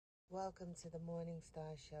Welcome to the Morning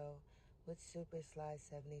Star Show with Super Sly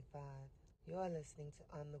 75. You're listening to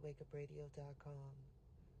onthewakeupradio.com.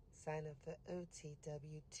 Sign up for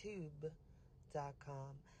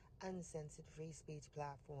OTWTube.com, uncensored free speech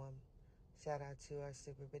platform. Shout out to our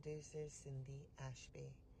super producer, Cindy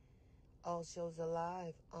Ashby. All shows are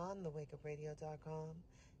live on thewakeupradio.com.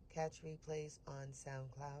 Catch replays on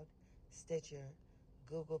SoundCloud, Stitcher,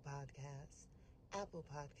 Google Podcasts, Apple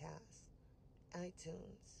Podcasts,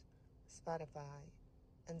 iTunes, Spotify,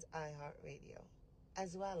 and iHeartRadio,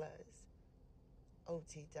 as well as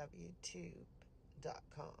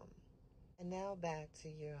OTWTube.com. And now back to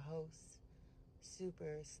your host,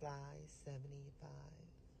 Super Sly 75.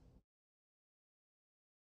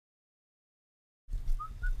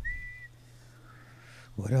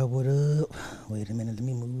 What up, what up? Wait a minute, let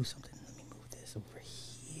me move something. Let me move this over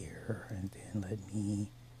here. And then let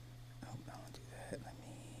me... Oh, don't do that. Let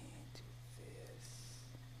me do this.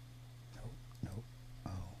 Nope, nope.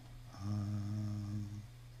 Oh,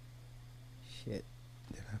 shit.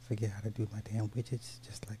 Did I forget how to do my damn widgets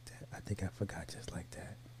just like that? I think I forgot just like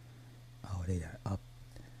that. Oh, they got up...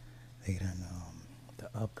 They done, the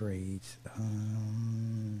upgrades.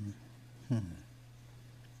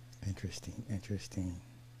 Interesting.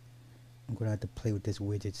 I'm gonna have to play with this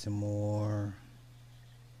widget some more.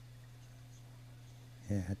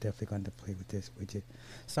 Yeah, I definitely gonna have to play with this widget.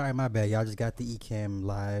 Sorry, my bad. Y'all just got the Ecamm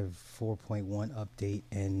Live 4.1 update,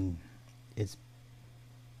 and it's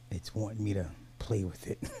wanting me to play with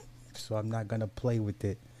it. So I'm not gonna play with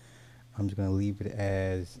it. I'm just gonna leave it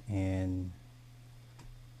as and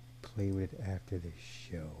play with it after the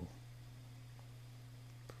show.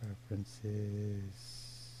 Preferences.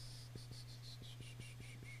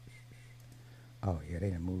 Oh yeah, they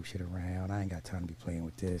done move shit around. I ain't got time to be playing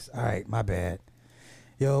with this. Alright, my bad.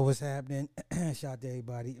 Yo, what's happening? Shout out to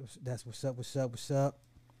everybody. That's what's up.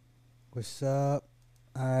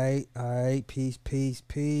 Alright. Peace.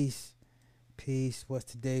 What's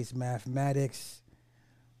today's mathematics?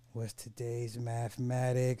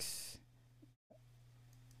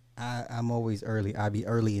 I'm always early. I be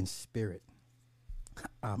early in spirit.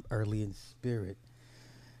 I'm early in spirit.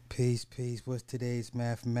 Peace. What's today's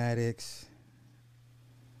mathematics?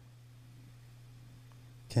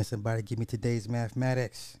 Can somebody give me today's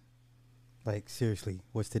mathematics? Like, seriously,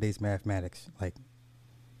 what's today's mathematics? Like,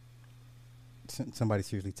 somebody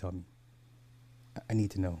seriously tell me. I need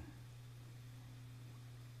to know.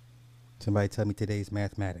 Somebody tell me today's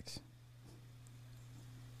mathematics.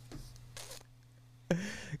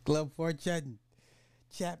 Club Fortune.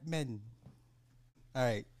 Chapman.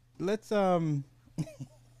 Alright, let's, it's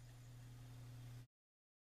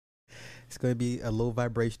going to be a low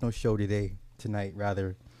vibrational show tonight,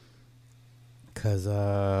 rather. Because,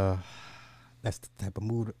 that's the type of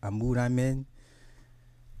mood I'm in.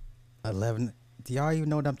 11. Do y'all even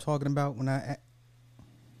know what I'm talking about when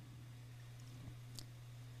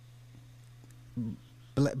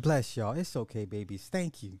bless y'all. It's okay, babies.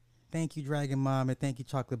 Thank you, Dragon Mom, and thank you,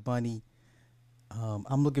 Chocolate Bunny.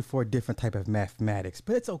 I'm looking for a different type of mathematics,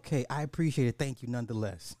 but it's okay. I appreciate it. Thank you,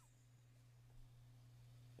 nonetheless.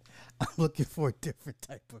 I'm looking for a different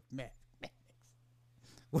type of mathematics.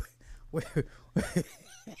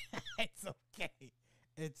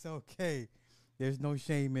 It's okay. There's no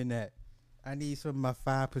shame in that. I need some of my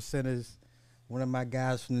 5%ers, one of my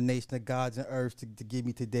guys from the Nation of Gods and Earth, to give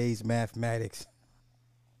me today's mathematics.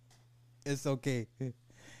 It's okay.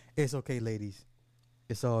 It's okay, ladies.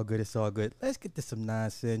 It's all good. Let's get to some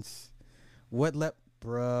nonsense.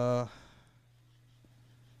 Bruh.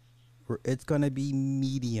 It's gonna be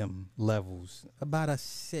medium levels. About a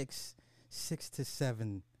 6 to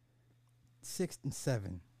 7. 6 and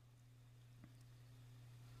 7.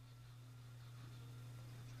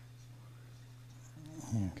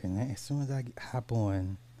 Okay, now as soon as I hop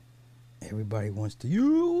on, everybody wants to,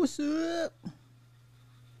 yo, what's up?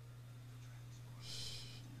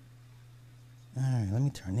 Alright, let me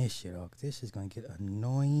turn this shit off. This is gonna get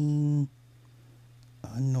annoying.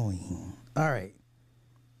 Alright.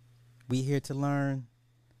 We here to learn.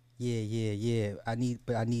 Yeah. I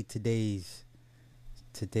need today's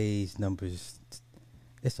numbers.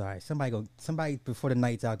 It's alright. Somebody before the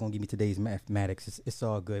night's out gonna give me today's mathematics. It's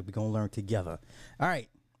all good. We're gonna learn together. Alright.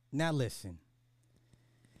 Now listen.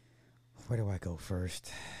 Where do I go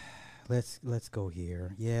first? Let's go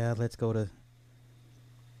here. Yeah, let's go to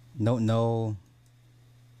No.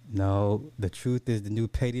 The truth is the new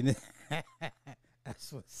pettiness.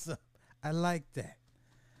 That's what's up. I like that.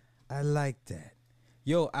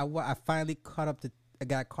 Yo, I finally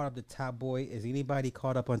got caught up to Top Boy. Is anybody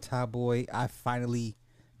caught up on Top Boy? I finally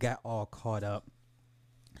got all caught up.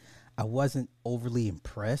 I wasn't overly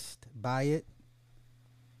impressed by it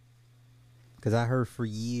because I heard for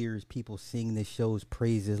years people sing this show's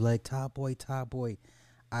praises like Top Boy, Top Boy.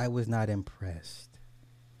 I was not impressed.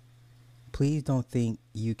 Please don't think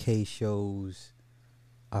UK shows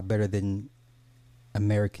are better than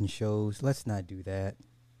American shows. Let's not do that.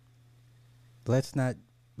 Let's not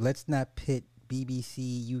pit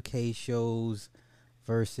BBC UK shows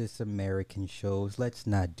versus American shows. Let's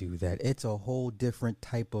not do that. It's a whole different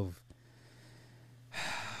type of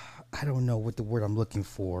I don't know what the word I'm looking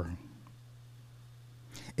for.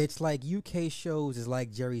 It's like UK shows is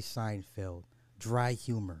like Jerry Seinfeld, dry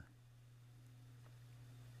humor.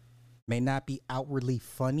 May not be outwardly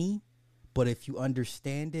funny, but if you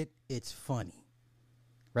understand it, it's funny.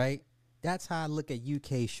 Right? That's how I look at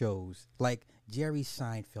UK shows. Like Jerry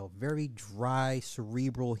Seinfeld, very dry,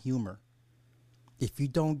 cerebral humor. If you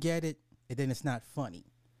don't get it, then it's not funny.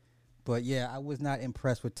 But yeah, I was not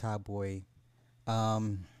impressed with Top Boy.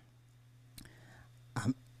 I'm,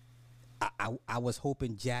 I was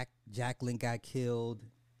hoping Jacqueline got killed.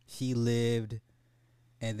 She lived.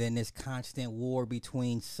 And then this constant war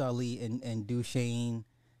between Sully and Duchesne.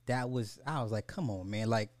 I was like, come on, man.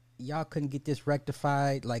 Like, y'all couldn't get this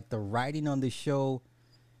rectified. Like, the writing on the show,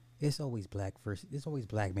 it's always black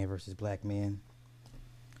man versus black man.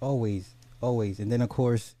 Always. And then, of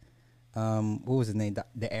course, what was his name?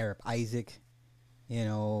 The Arab, Isaac. You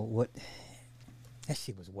know, what? That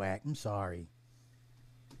shit was whack. I'm sorry.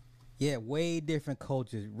 Yeah, way different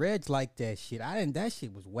cultures. Reds like that shit. That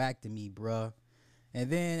shit was whack to me, bruh. And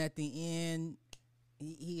then at the end,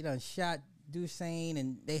 he done shot Duchesne,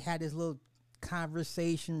 and they had this little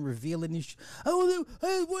conversation revealing this. I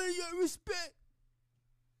wanted your respect.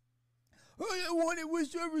 All I wanted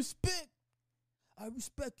was your respect. I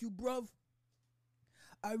respect you, bruv.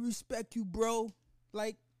 I respect you, bro.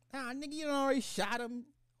 Like, nigga, you done already shot him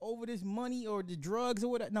over this money or the drugs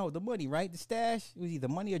or whatever. No, the money, right? The stash. It was either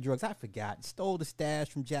money or drugs. I forgot. Stole the stash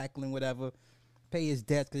from Jacqueline, whatever. Pay his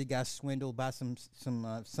debts because he got swindled by some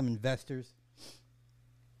investors.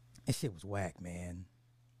 That shit was whack, man.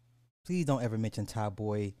 Please don't ever mention Top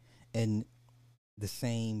Boy in the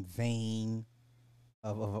same vein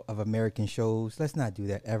of American shows. Let's not do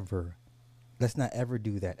that ever. Let's not ever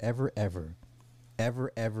do that. Ever.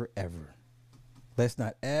 Let's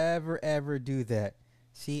not ever do that.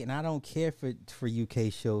 See, and I don't care for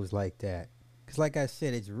UK shows like that. Because like I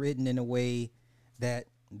said, it's written in a way that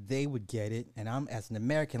they would get it. And I'm, as an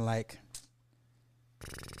American, like...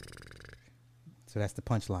 So that's the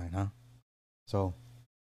punchline, huh? So...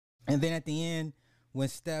 And then at the end, when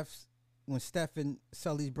Steph and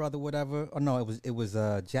Sully's brother, whatever... Oh, no, it was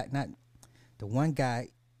Jack, not... The one guy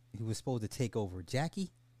who was supposed to take over.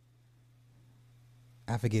 Jackie?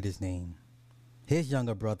 I forget his name. His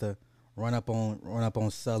younger brother run up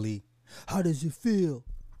on Sully. How does it feel?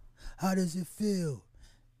 How does it feel?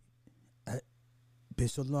 Been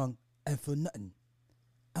so long, I ain't feel nothing.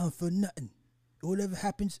 I don't feel nothing. Whatever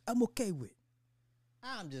happens, I'm okay with.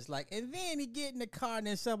 I'm just like, and then he get in the car and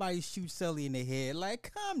then somebody shoots Sully in the head.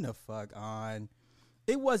 Like, come the fuck on.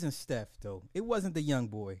 It wasn't Steph, though. It wasn't the young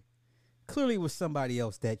boy. Clearly it was somebody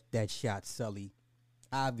else that shot Sully.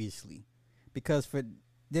 Obviously. Because for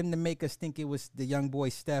them to make us think it was the young boy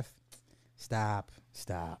Steph, stop.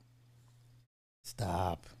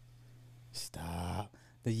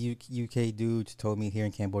 The UK dudes told me here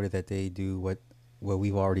in Cambodia that they do what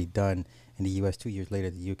we've already done in the US 2 years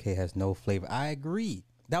later. The UK has no flavor. I agree.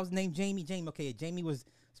 That was named Jamie. Okay, Jamie was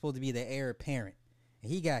supposed to be the heir apparent.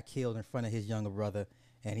 And he got killed in front of his younger brother.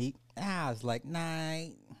 And I was like, nah.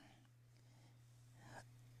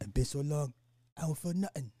 It's been so long, I don't feel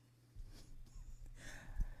nothing.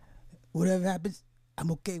 Whatever happens,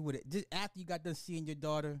 I'm okay with it. Just after you got done seeing your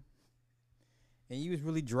daughter, and you was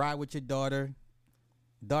really dry with your daughter,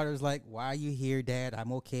 daughter's like, why are you here, Dad?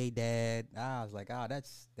 I'm okay, Dad. I was like,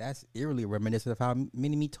 that's eerily reminiscent of how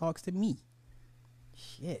Mini-Me talks to me.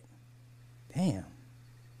 Shit. Damn.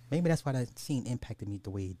 Maybe that's why that scene impacted me the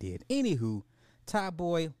way it did. Anywho, Top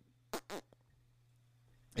Boy,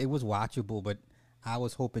 it was watchable, but I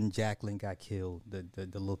was hoping Jacqueline got killed, the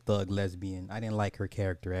little thug lesbian. I didn't like her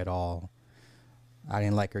character at all.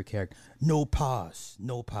 No pause.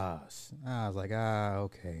 I was like,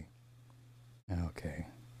 okay.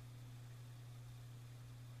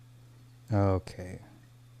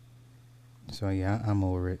 So yeah, I'm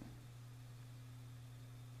over it.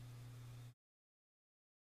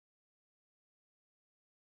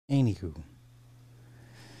 Anywho,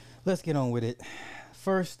 let's get on with it.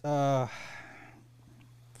 First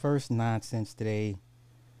nonsense today.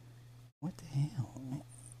 What the hell, man?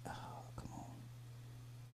 Oh, come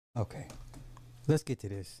on. Okay, let's get to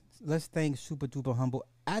this. let's thank Super Duper Humble.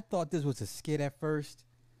 I thought this was a skit at first.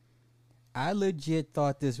 I legit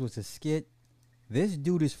thought this was a skit. This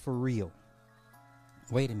dude is for real.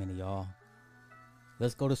 Wait a minute, y'all.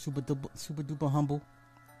 Let's go to Super Duper Humble.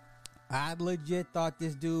 I legit thought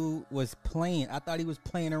this dude was playing. I thought he was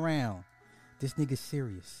playing around. This nigga's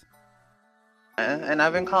serious. And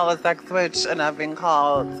I've been called a sex witch, and I've been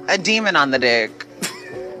called a demon on the dick.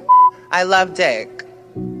 I love dick.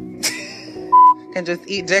 Can just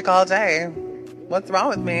eat dick all day. What's wrong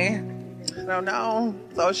with me? I don't know.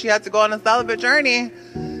 So she had to go on a celibate journey,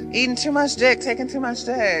 eating too much dick, taking too much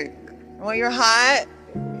dick. When you're hot,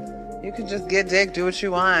 you can just get dick, do what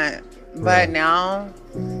you want. But now,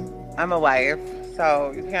 I'm a wife,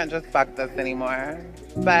 so you can't just fuck this anymore.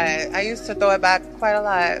 But I used to throw it back quite a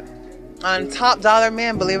lot on top dollar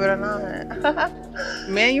men, believe it or not.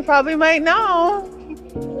 Men you probably might know.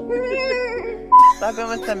 I've been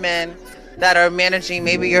with some men that are managing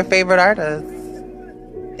maybe your favorite artists.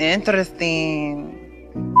 Interesting.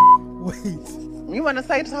 Wait. You want to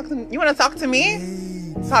talk to me?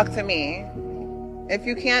 Wait. Talk to me. If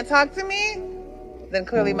you can't talk to me, then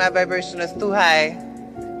clearly my vibration is too high.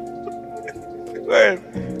 Wait,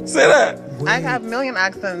 say that. Wait. I have a million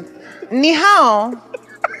accents. Ni hao.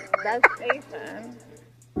 That's Asian.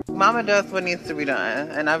 Mama does what needs to be done.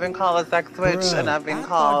 And I've been called a sex witch, Bruh, and I've been I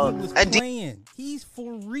called thought he was a playing. He's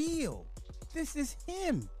for real. This is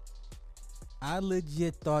him. I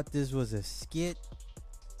legit thought this was a skit.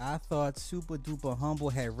 I thought Super Duper Humble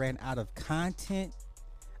had ran out of content.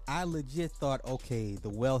 I legit thought, okay, the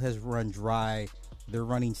well has run dry. They're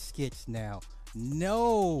running skits now.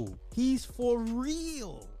 No, he's for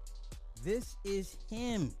real. This is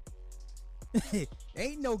him.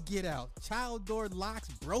 Ain't no get out. Child door locks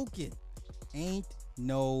broken. Ain't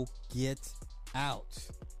no get out.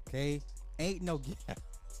 Okay? Ain't no get out.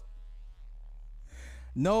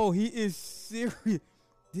 No, he is serious.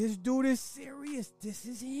 This dude is serious. This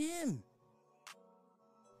is him.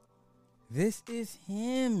 This is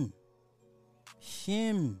him.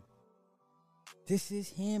 Shim. This is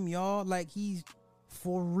him, y'all. Like, he's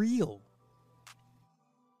for real.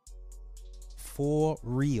 For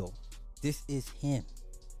real. This is him.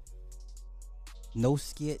 No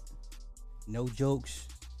skit. No jokes.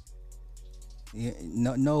 Yeah,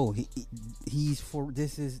 no. He's for...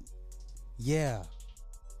 This is... Yeah.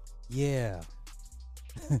 Yeah.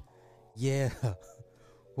 Yeah.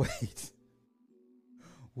 Wait.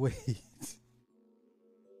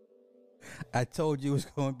 I told you it was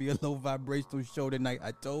going to be a low vibrational show tonight.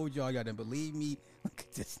 I told y'all didn't believe me. Look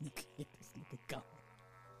at this nigga. This nigga gone.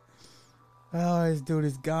 Oh, this dude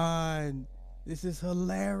is gone. This is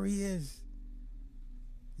hilarious.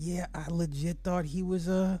 Yeah, I legit thought he was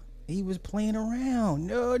playing around.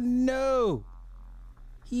 No.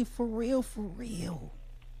 He for real.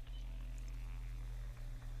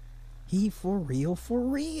 He for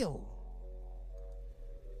real.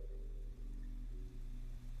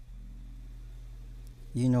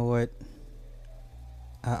 You know what?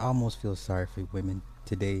 I almost feel sorry for women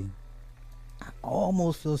today. I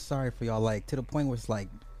almost feel sorry for y'all, like, to the point where it's like,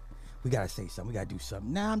 we gotta say something, we gotta do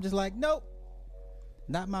something. Now I'm just like, nope,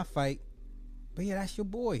 not my fight. But yeah, that's your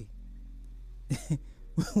boy.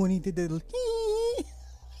 When he did the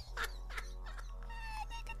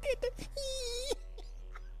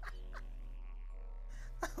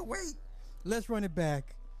wait, let's run it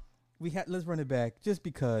back. Let's run it back, just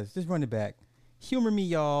because. Just run it back. Humor me,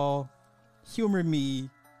 y'all. Humor me.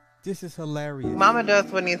 This is hilarious. Mama does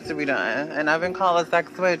what needs to be done. And I've been called a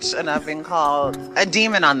sex witch, and I've been called a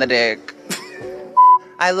demon on the dick.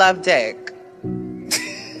 I love dick.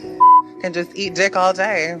 Can just eat dick all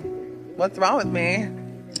day. What's wrong with me?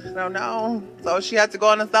 I don't know. So she had to go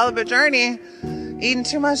on a celibate journey, eating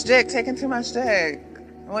too much dick, taking too much dick.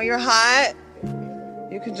 When you're hot,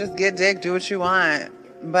 you can just get dick, do what you want.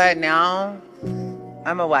 But now,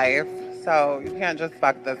 I'm a wife, so you can't just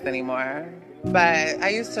fuck this anymore. But I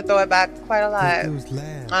used to throw it back quite a lot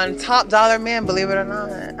on top dollar men, believe it or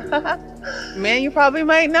not. Men you probably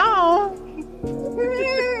might know.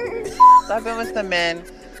 So I've been with some men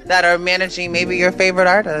that are managing maybe your favorite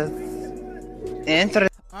artists.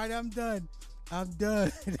 Alright, I'm done.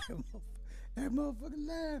 That motherfucker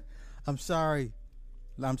laugh. I'm sorry.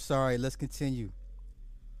 Let's continue.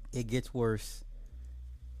 It gets worse.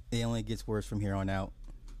 It only gets worse from here on out.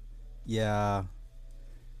 Yeah.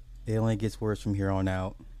 It only gets worse from here on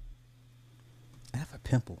out. I have a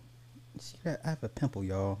pimple. See that? I have a pimple,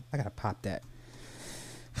 y'all. I gotta pop that.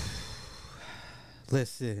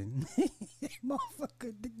 Listen.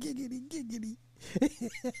 Motherfucker, the giggity.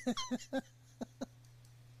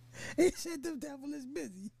 He said the devil is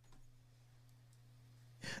busy.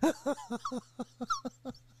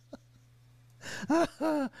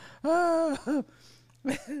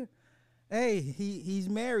 Hey, he's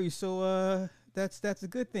married, so that's a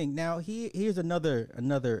good thing. Now here's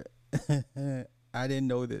another. I didn't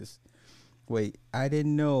know this. Wait, I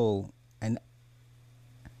didn't know, and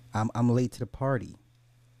I'm late to the party.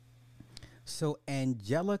 So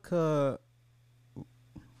Angelica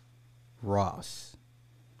Ross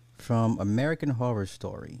from American Horror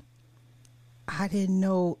Story. I didn't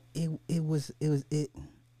know it.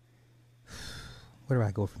 Where do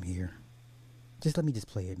I go from here? Just let me just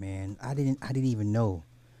play it, man. I didn't even know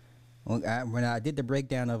when I did the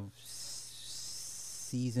breakdown of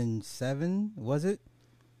season 7. Was it?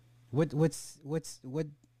 What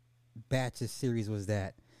batch of series was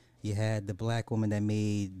that? You had the black woman that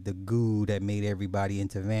made the goo that made everybody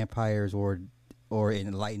into vampires or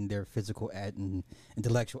enlightened their physical and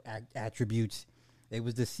intellectual attributes. It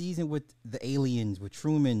was the season with the aliens, with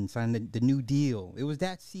Truman signing the New Deal. It was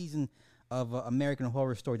that season of American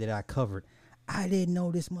Horror Story that I covered. I didn't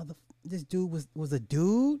know this dude was a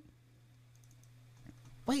dude.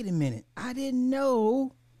 Wait a minute, I didn't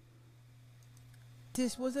know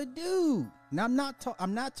this was a dude. Now I'm not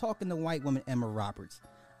talking the white woman Emma Roberts.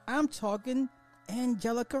 I'm talking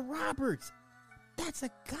Angelica Roberts. That's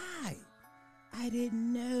a guy. I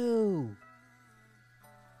didn't know.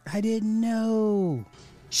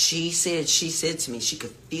 She said to me, she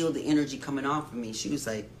could feel the energy coming off of me. She was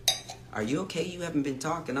like, "Are you okay? You haven't been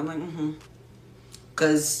talking." I'm like, "Mm-hmm."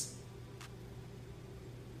 Because,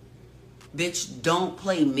 bitch, don't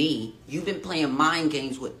play me. You've been playing mind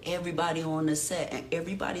games with everybody on the set, and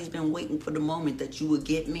everybody's been waiting for the moment that you would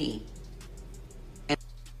get me.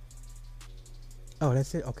 Oh,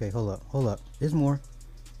 that's it? Okay, hold up. There's more.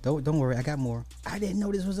 Don't worry, I got more. I didn't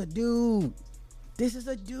know this was a dude. This is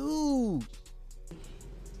a dude.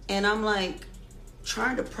 And I'm like,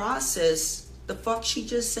 trying to process the fuck she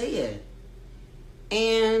just said.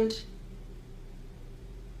 And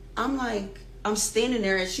I'm like, I'm standing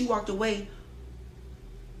there and she walked away.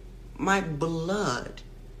 My blood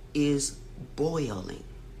is boiling.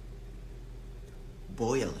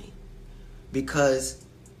 Because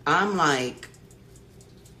I'm like,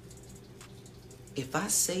 if I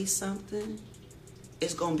say something,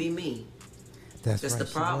 it's going to be me. That's right. The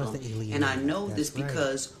problem. And I know this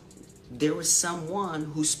because there was someone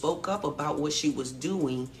who spoke up about what she was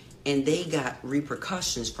doing and they got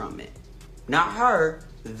repercussions from it. Not her,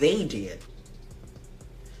 they did.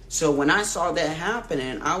 So when I saw that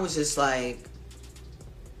happening, I was just like,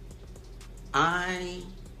 I'm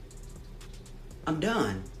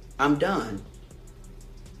done.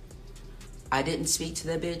 I didn't speak to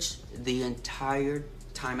that bitch the entire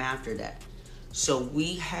time after that. So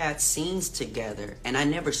we had scenes together and I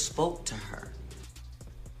never spoke to her.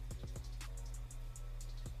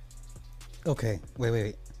 Okay,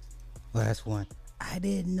 wait. Last one. I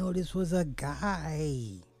didn't know this was a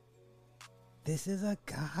guy. This is a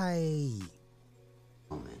guy.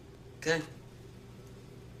 Okay.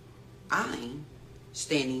 I'm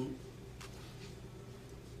standing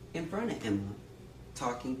in front of Emma,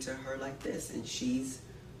 talking to her like this, and she's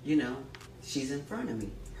in front of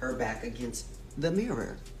me, her back against the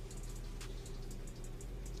mirror.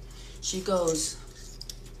 She goes,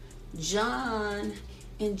 "John,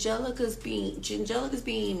 Angelica's being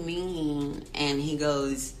mean." And he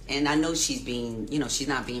goes, and I know she's being, she's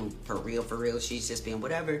not being for real. She's just being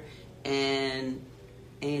whatever. And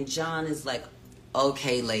John is like,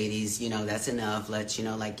 "Okay, ladies, that's enough. Let's,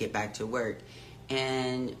 get back to work."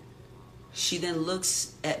 And she then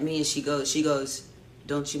looks at me and she goes,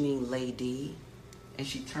 "Don't you mean lady?" And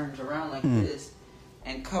she turns around like this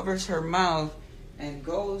and covers her mouth and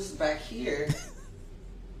goes back here,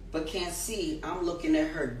 but can't see. I'm looking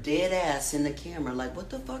at her dead ass in the camera like, what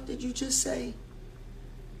the fuck did you just say?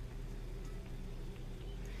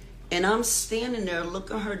 And I'm standing there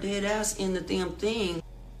looking her dead ass in the damn thing.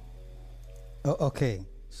 Oh, okay.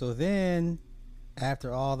 So then,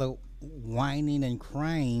 after all the whining and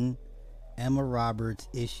crying, Emma Roberts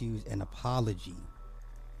issues an apology.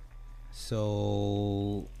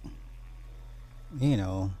 So,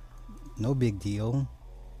 no big deal.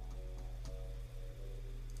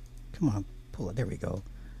 Come on, pull it. There we go.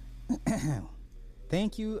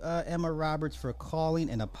 Thank you, Emma Roberts, for calling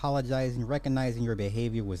and apologizing, recognizing your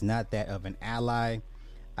behavior was not that of an ally.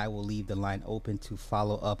 I will leave the line open to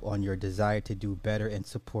follow up on your desire to do better and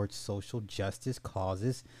support social justice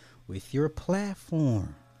causes with your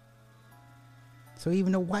platform. So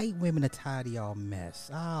even the white women are tired of y'all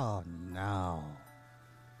mess. Oh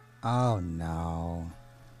no.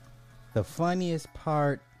 The funniest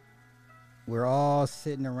part We're all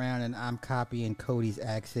sitting around and I'm copying Cody's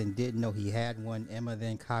accent. Didn't know he had one. Emma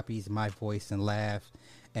then copies my voice and laughs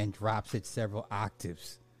and drops it several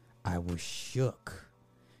octaves. I was shook.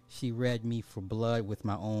 She read me for blood with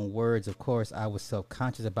my own words. Of course, I was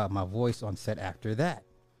self-conscious about my voice on set after that.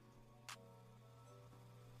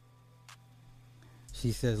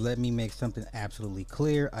 She says, let me make something absolutely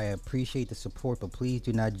clear. I appreciate the support, but please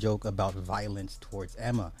do not joke about violence towards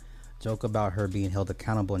Emma. Joke about her being held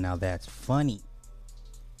accountable. Now that's funny.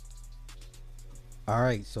 All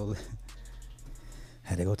right, so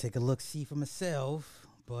had to go take a look, see for myself.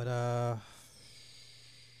 But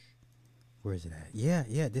where is it at?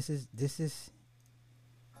 Yeah. This is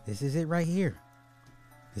it right here.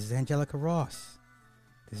 This is Angelica Ross.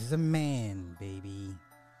 This is a man, baby.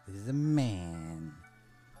 This is a man.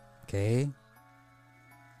 Okay.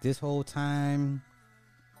 This whole time,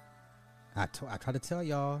 I try to tell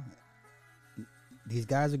y'all, these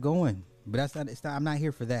guys are going, but that's not. It's not. I'm not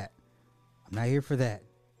here for that. I'm not here for that.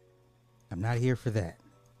 I'm not here for that.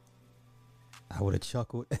 I would have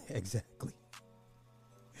chuckled. Exactly.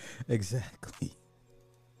 Exactly.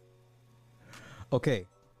 Okay,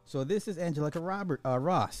 so this is Angelica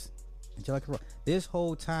Ross. Angelica Ross. This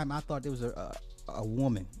whole time, I thought there was a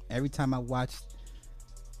woman. Every time I watched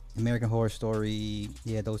American Horror Story,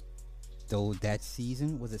 that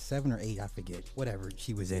season, was it 7 or 8? I forget. Whatever,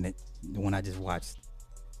 she was in it. The one I just watched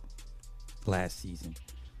last season.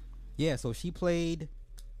 Yeah, so she played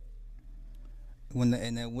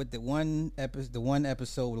with the one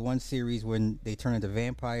series when they turn into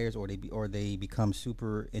vampires or they become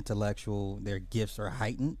super intellectual, their gifts are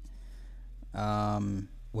heightened.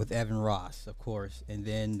 With Evan Ross, of course, and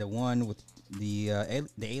then the one with the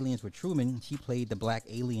aliens with Truman, she played the black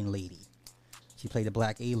alien lady. She played the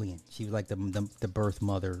black alien. She was like the birth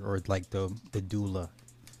mother, or like the doula,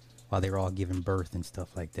 while they were all giving birth and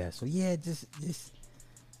stuff like that. So yeah, just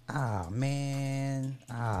man,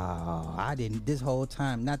 I didn't this whole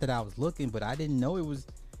time. Not that I was looking, but I didn't know it was.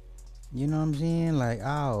 You know what I'm saying? Like,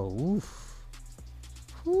 oof,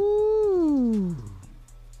 whoo.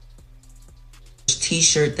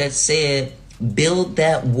 T-shirt that said "Build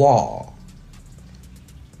that wall."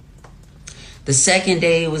 The second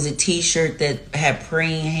day was a T-shirt that had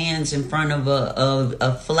praying hands in front of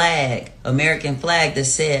a flag, American flag, that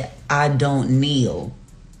said "I don't kneel."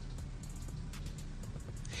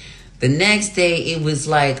 The next day it was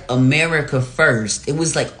like America First. It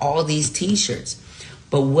was like all these T-shirts.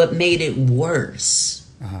 But what made it worse?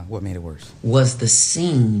 What made it worse? Was the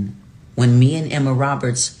scene when me and Emma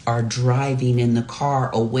Roberts are driving in the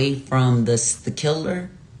car away from the killer.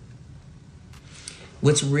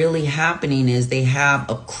 What's really happening is they have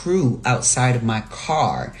a crew outside of my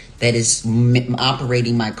car that is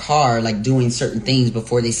operating my car, like doing certain things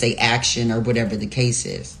before they say action or whatever the case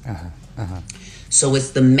is. So it's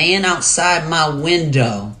the man outside my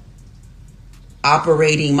window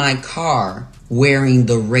operating my car wearing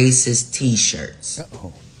the racist T-shirts.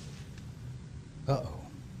 Uh-oh.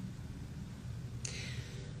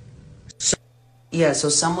 Yeah, so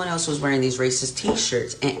someone else was wearing these racist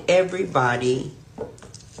T-shirts, and everybody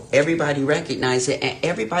recognized it, and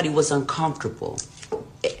everybody was uncomfortable.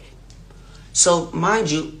 So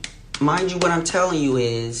mind you, what I'm telling you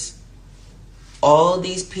is, all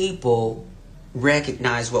these people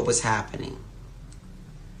recognized what was happening.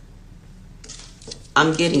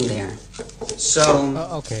 I'm getting there. So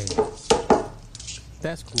okay,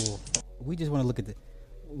 that's cool. We just want to look at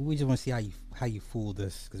we just want to see how you fooled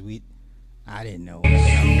us, because I didn't know.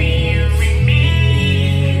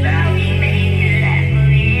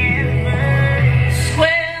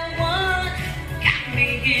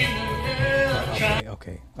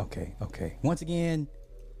 Okay. Once again,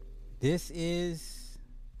 this is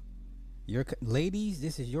your ladies.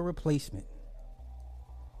 This is your replacement.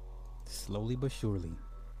 Slowly but surely.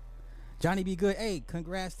 Johnny B. Good. Hey,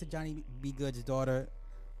 congrats to Johnny B. Good's daughter.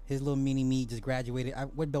 His little mini me just graduated.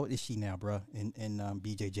 What belt is she now, bruh? In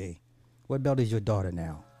BJJ. What belt is your daughter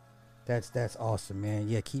now? That's awesome, man.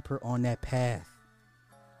 Yeah, keep her on that path.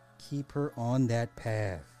 Keep her on that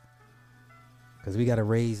path. Because we got to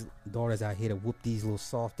raise daughters out here to whoop these little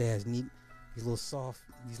soft ass these little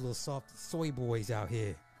soft soy boys out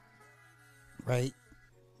here. Right?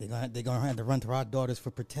 They're gonna have to run to our daughters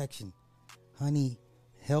for protection. Honey,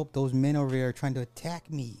 help those men over there trying to attack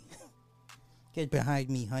me. Get behind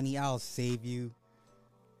me, honey. I'll save you.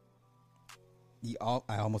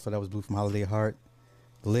 I almost thought that was Blue from Holiday Heart.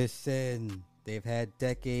 Listen, they've had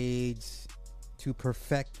decades to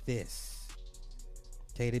perfect this.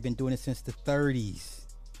 Okay, they've been doing it since the 30s.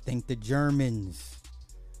 Thank the Germans.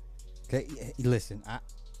 Okay, listen,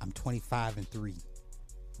 I'm 25 and 3.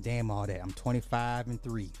 Damn all that. I'm 25 and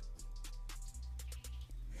 3.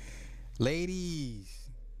 Ladies,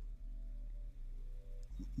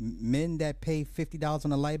 men that pay $50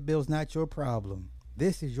 on a light bill is not your problem.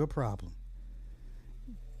 This is your problem.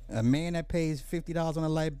 A man that pays $50 on a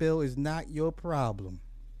light bill is not your problem.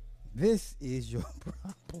 This is your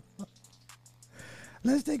problem.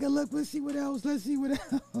 Let's take a look. Let's see what else.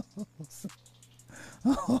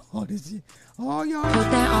 Oh, this is. Oh, y'all.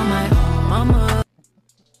 Put that on my mama.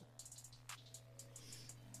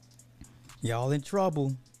 Y'all in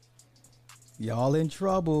trouble.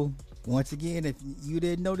 Once again, if you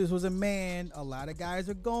didn't know this was a man, a lot of guys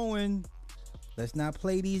are going. Let's not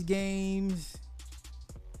play these games.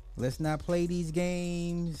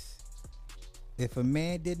 If a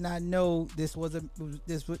man did not know this person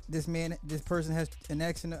has an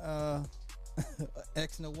X and a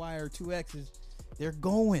X and a Y or two X's, they're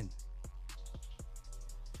going.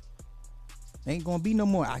 Ain't gonna be no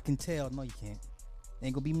more. I can tell. No, you can't.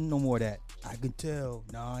 Ain't gonna be no more of that. I can tell.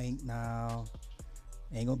 No.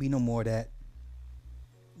 Ain't gonna be no more of that.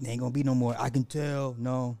 Ain't gonna be no more. I can tell.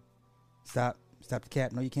 No. Stop the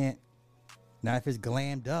cap. No, you can't. Now if it's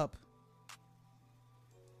glammed up.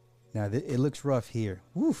 Now it looks rough here.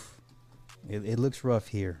 Woof. It looks rough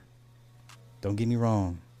here. Don't get me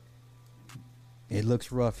wrong. It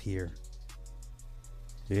looks rough here.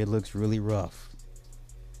 It looks really rough.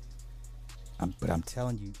 But I'm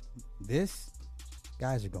telling you,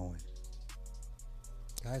 guys are going.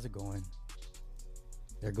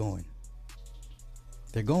 They're going.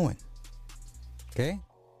 Okay?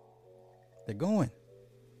 They're going.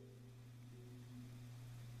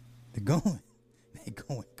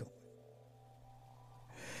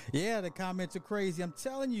 Yeah, the comments are crazy. I'm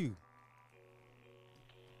telling you.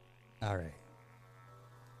 All right.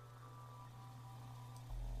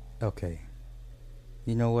 Okay.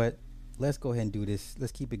 You know what? Let's go ahead and do this.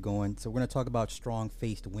 Let's keep it going. So we're going to talk about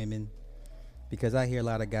strong-faced women, because I hear a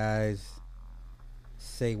lot of guys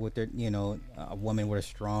say what they're, a woman with a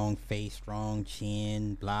strong face, strong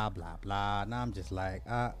chin, blah, blah, blah. And I'm just like,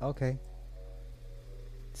 okay.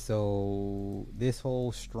 So this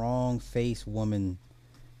whole strong-faced woman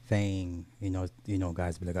thing,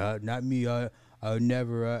 guys be like, not me, I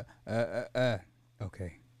never,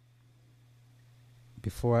 okay.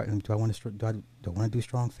 Before do I want to do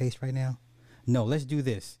strong face right now? No, let's do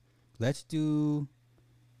this. Let's do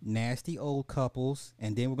nasty old couples,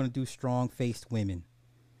 and then we're gonna do strong faced women,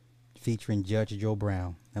 featuring Judge Joe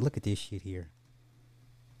Brown. Now look at this shit here.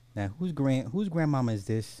 Now whose grandmama is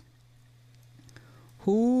this?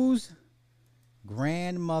 Whose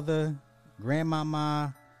grandmother,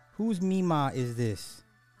 grandmama, whose Mima is this?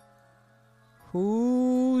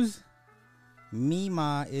 Whose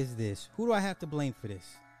Mima is this? Who do I have to blame for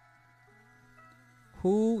this?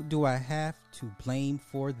 Who do I have to blame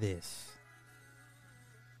for this?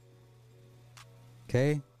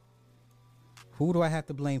 Okay? Who do I have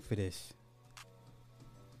to blame for this?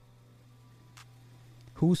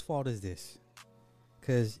 Whose fault is this?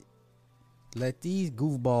 Because let these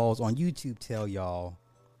goofballs on YouTube tell y'all,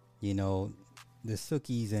 the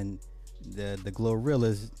Sookies and the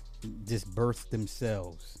Glorrillas just birthed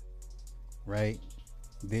themselves. Right?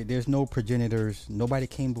 There's no progenitors. Nobody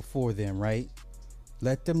came before them, right?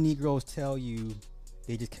 Let them Negroes tell you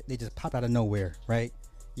they just popped out of nowhere, right?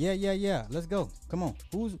 Yeah. Let's go. Come on.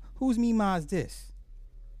 Whose Mima is this?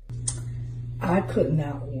 I could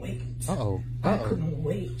not wait. I couldn't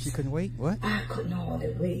wait. She couldn't wait? What? I couldn't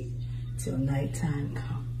hardly wait till nighttime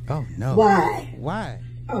come. Oh no. Why?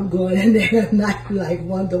 I'm going in there at night like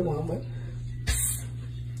Wonder Woman.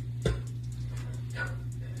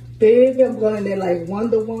 Baby, I'm going in there like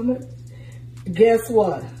Wonder Woman. Guess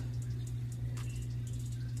what?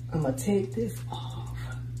 I'm going to take this off.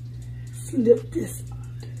 Slip this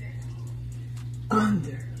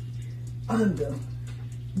under. I'm going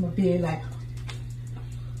to be like,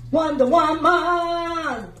 Wonder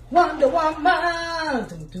Woman! Wonder Woman!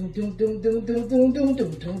 Dum, dum, dum, dum, dum, dum, dum, dum,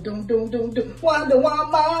 dum, dum, dum, dum, dum. Wonder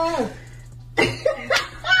Woman!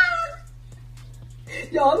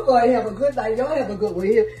 Y'all going to have a good night. Y'all have a good one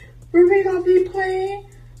here. We're going to be playing.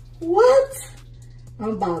 What?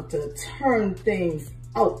 I'm about to turn things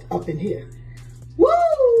out up in here.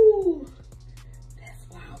 Woo! That's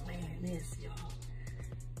why I'm wearing this, y'all.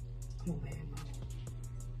 I'm wearing my.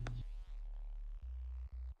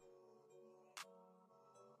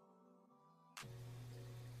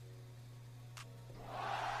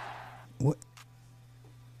 What?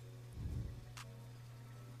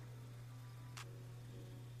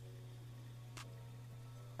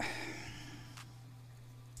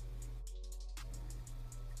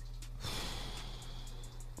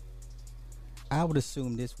 I would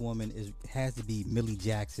assume this woman has to be Millie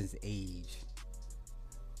Jackson's age.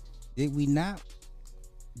 Did we not?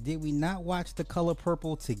 Did we not watch The Color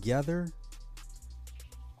Purple together?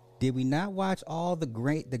 Did we not watch all the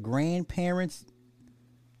grandparents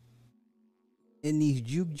in these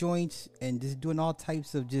juke joints and just doing all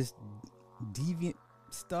types of just deviant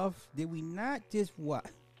stuff? Did we not just watch?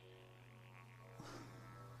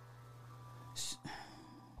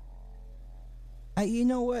 You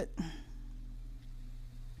know what?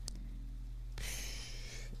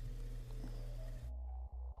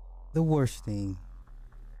 The worst thing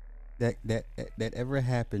that ever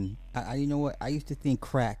happened. You know what? I used to think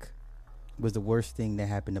crack was the worst thing that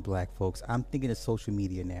happened to black folks. I'm thinking of social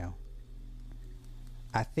media now.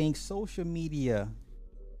 I think social media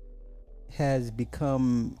has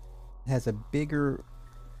a bigger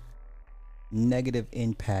negative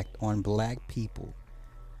impact on black people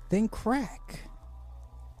than crack.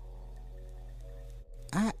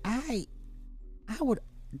 I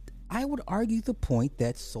would argue the point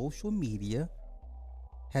that social media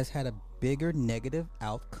has had a bigger negative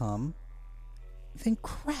outcome than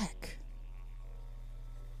crack.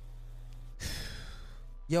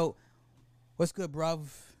 Yo, what's good, bruv?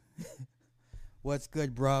 What's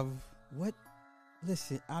good, bruv? What?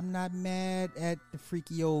 Listen, I'm not mad at the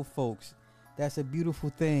freaky old folks. That's a beautiful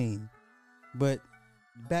thing. But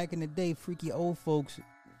back in the day, freaky old folks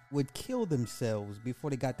would kill themselves before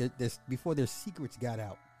they got before their secrets got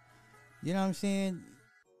out. You know what I'm saying?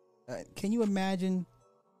 Can you imagine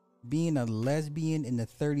being a lesbian in the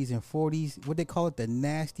 30s and 40s? What they call it, the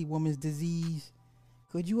nasty woman's disease?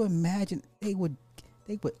 Could you imagine? They would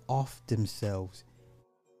off themselves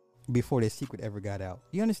before their secret ever got out.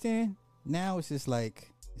 You understand? Now it's just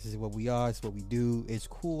like, this is what we are, it's what we do, it's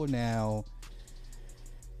cool now.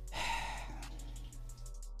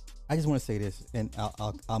 I just want to say this, and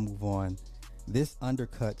I'll move on. This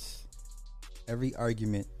undercuts every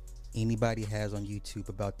argument anybody has on YouTube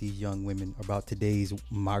about these young women, about today's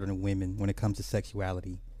modern women when it comes to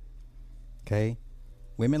sexuality. Okay?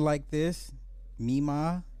 Women like this,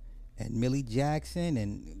 Mima and Millie Jackson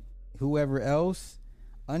and whoever else,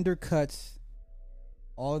 undercuts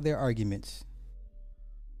all their arguments.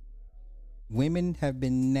 Women have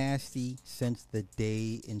been nasty since the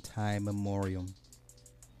day in time memorial.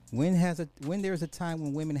 When there's a time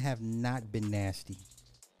when women have not been nasty?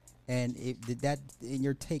 And that in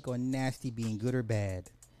your take on nasty being good or bad,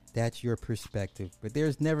 that's your perspective. But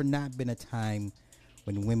there's never not been a time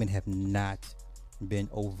when women have not been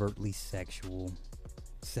overtly sexual,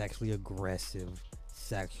 sexually aggressive,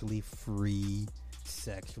 sexually free,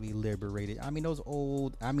 sexually liberated. I mean,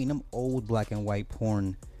 them old black and white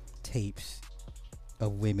porn tapes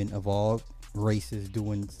of women of all races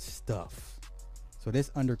doing stuff. So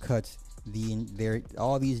this undercuts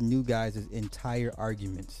all these new guys' entire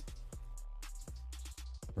arguments,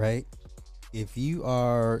 right? If you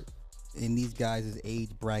are in these guys'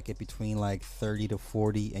 age bracket between like 30 to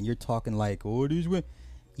 40 and you're talking like, oh, these women,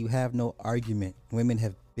 you have no argument. Women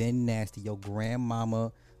have been nasty. Your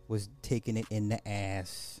grandmama was taking it in the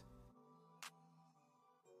ass.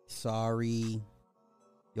 Sorry.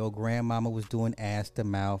 Your grandmama was doing ass to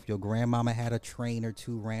mouth. Your grandmama had a train or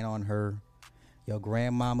two ran on her. Your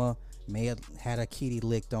grandmama may have had a kitty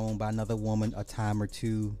licked on by another woman a time or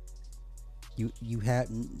two.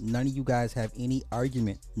 None of you guys have any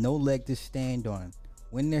argument, no leg to stand on.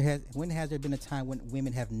 When has there been a time when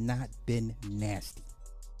women have not been nasty?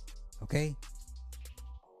 Okay?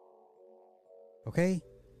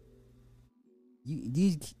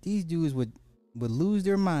 These dudes would lose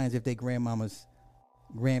their minds if their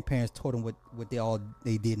grandparents told them what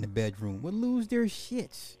they did in the bedroom. Would lose their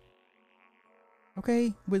shits.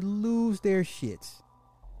 Okay? Would lose their shits.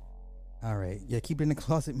 All right. Yeah, keep it in the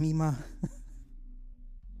closet, Mima.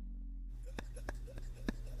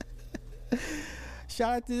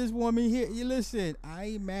 Shout out to this woman here. You listen, I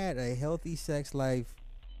ain't mad. A healthy sex life,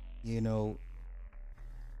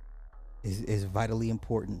 is vitally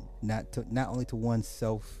important. Not only to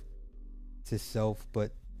oneself, to self,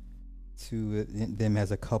 but to them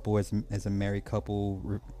as a couple, as a married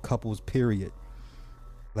couples, period.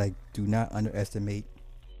 Like, do not underestimate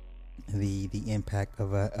the impact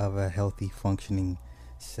of a healthy, functioning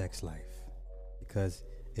sex life. Because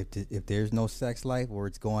if there's no sex life or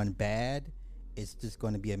it's going bad, it's just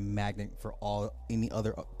going to be a magnet for any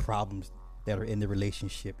other problems that are in the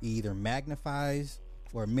relationship. It either magnifies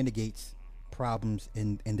or mitigates problems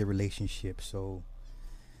in the relationship. So,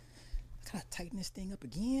 I gotta tighten this thing up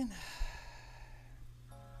again.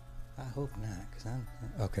 I hope not, because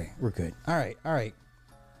okay. We're good. All right.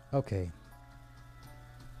 Okay.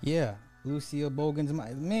 Yeah, Lucille Bogan's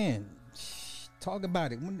man. Talk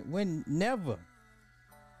about it. When never.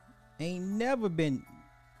 Ain't never been.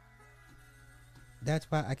 That's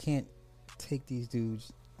why I can't take these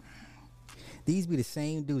dudes. These be the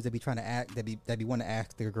same dudes that be trying to act, that be want to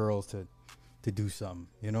ask their girls to do something.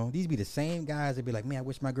 You know, these be the same guys that be like, man, I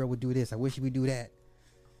wish my girl would do this. I wish she would do that.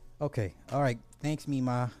 Okay, all right. Thanks,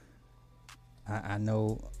 Mima. I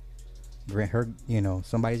know, her. You know,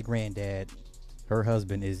 somebody's granddad. Her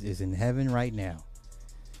husband is in heaven right now.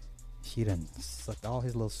 She done sucked all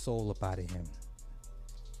his little soul up out of him.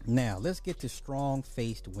 Now let's get to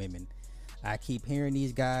strong-faced women. I keep hearing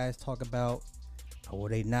these guys talk about who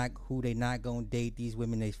they not gonna date. These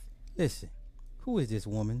women. Listen. Who is this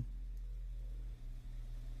woman?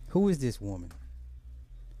 Who is this woman?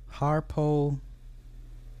 Harpo.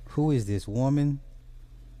 Who is this woman?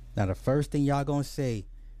 Now the first thing y'all gonna say,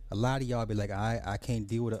 a lot of y'all be like, I can't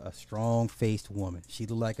deal with a strong-faced woman. She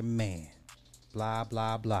look like a man. Blah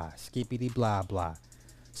blah blah. Skippity blah blah.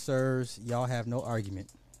 Sirs, y'all have no argument.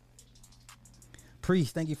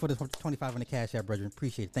 Priest, thank you for the 25 on the Cash App, brethren.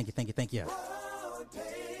 Appreciate it. Thank you.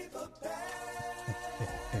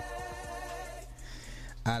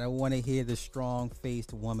 I don't want to hear the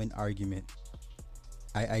strong-faced woman argument.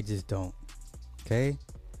 I just don't. Okay?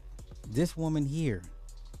 This woman here,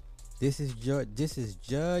 this is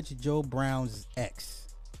Judge Joe Brown's ex.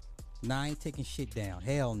 Nah, I ain't taking shit down.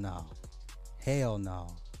 Hell no.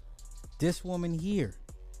 This woman here,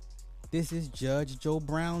 this is Judge Joe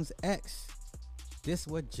Brown's ex. This is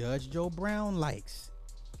what Judge Joe Brown likes.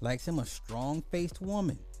 Likes him a strong-faced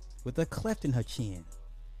woman with a cleft in her chin.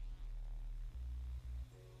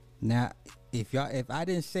 Now, if I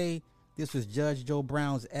didn't say this was Judge Joe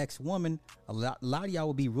Brown's ex-woman, a lot of y'all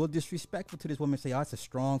would be real disrespectful to this woman and say, oh, it's a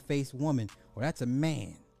strong-faced woman, or that's a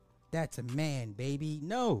man. That's a man, baby.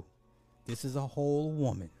 No, this is a whole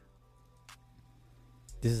woman.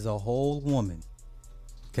 This is a whole woman.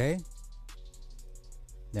 Okay?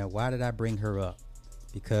 Now, why did I bring her up?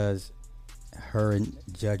 Because her and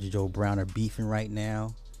Judge Joe Brown are beefing right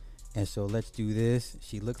now. And so let's do this.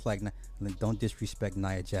 She looks like... Don't disrespect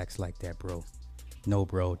Nia Jax like that, bro. No,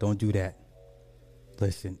 bro. Don't do that.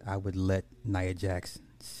 Listen, I would let Nia Jax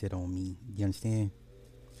sit on me. You understand?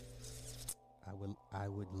 I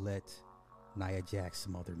would let Nia Jax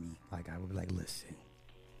smother me. Like, I would be like, listen,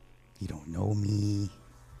 you don't know me.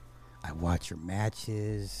 I watch your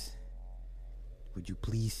matches. Would you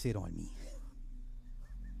please sit on me?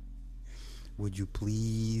 Would you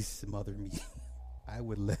please smother me? I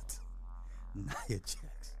would let Nia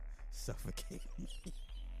Jax suffocate me.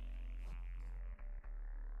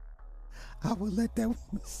 I would let that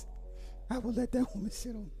woman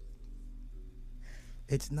sit on me.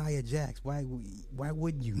 It's Nia Jax. Why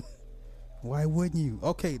wouldn't you? Why wouldn't you?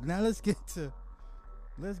 Okay, now let's get to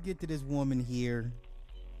this woman here.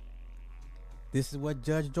 This is what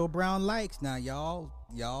Judge Joe Brown likes. Now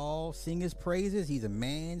y'all sing his praises. He's a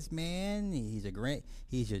man's man. He's your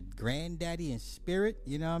granddaddy in spirit.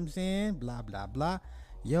 You know what I'm saying? Blah blah blah.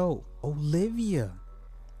 Yo, Olivia.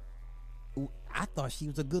 I thought she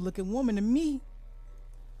was a good-looking woman to me.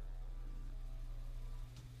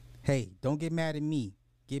 Hey, don't get mad at me.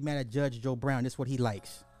 Get mad at Judge Joe Brown. This is what he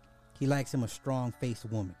likes. He likes him a strong-faced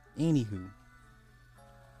woman. Anywho,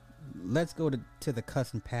 let's go to the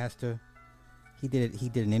cussing pastor. He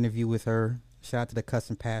did an interview with her. Shout out to the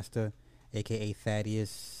cussing pastor, aka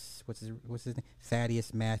Thaddeus. What's his name?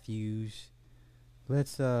 Thaddeus Matthews.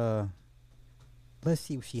 Let's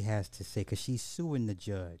see what she has to say, because she's suing the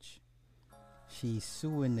judge. She's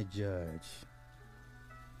suing the judge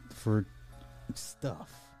for stuff.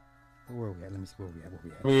 Where are we at? Let me see where we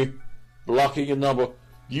at. Me blocking your number.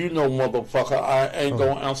 You know, motherfucker, I ain't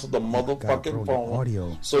gonna answer the motherfucking phone.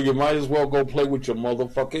 Audio. So you might as well go play with your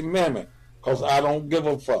motherfucking mammy, because I don't give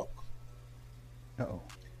a fuck. Uh-oh.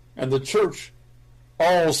 And the church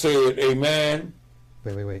all said amen.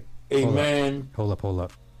 Wait. Amen. Hold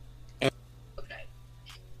up. And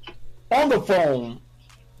on the phone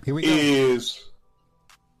Here we go. is...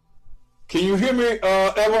 Can you hear me,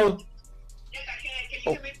 Evelyn? Yes, I can. Can you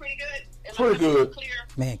hear me pretty good? Pretty good. Clear?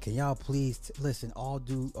 Man, can y'all please listen? All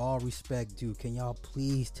respect, dude. Can y'all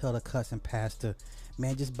please tell the cussing pastor,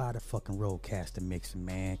 man, just buy the fucking Rodecaster mixer,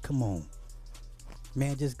 man. Come on,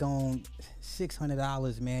 man. Just go on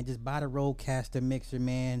 $600, man. Just buy the Rodecaster mixer,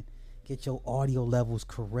 man. Get your audio levels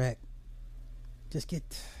correct. Just get.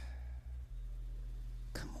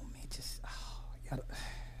 Come on, man. Just you gotta.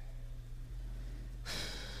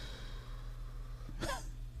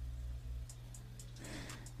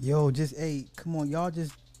 Yo, just, hey, come on, y'all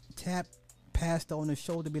just tap Pastor on the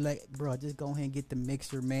shoulder, be like, bro, just go ahead and get the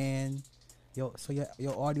mixer, man. Yo, so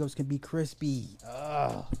your audios can be crispy.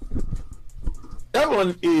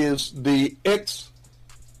 Evelyn is the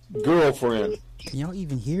ex-girlfriend Can y'all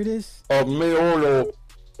even hear this? of mayoral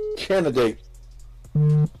candidate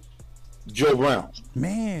Joe Brown.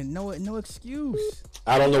 Man, no excuse.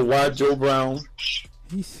 I don't know why Joe Brown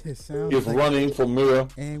He said sounds is like running for mayor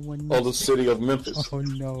and when of the city of Memphis. Oh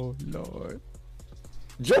no, Lord.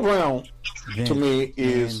 Joe Brown, Vince, to me,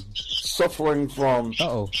 is man. suffering from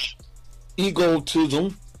Uh-oh.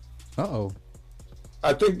 egotism. Uh-oh.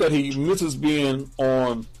 I think that he misses being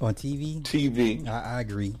on TV? TV. I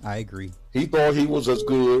agree. I agree. He thought he was as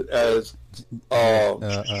good as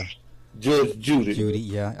Judge Judy. Judy,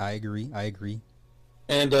 yeah, I agree. I agree.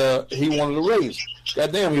 And he wanted a raise.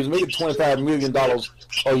 Goddamn, he was making $25 million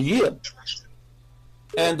a year.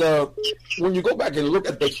 And when you go back and look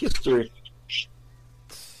at the history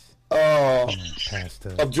of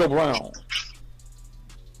Joe Brown,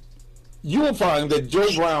 you will find that Joe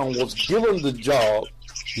Brown was given the job.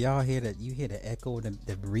 Y'all hear that? You hear the echo, the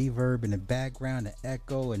reverb in the background, the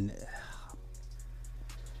echo, and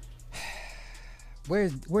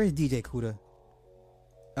where's DJ Kuda?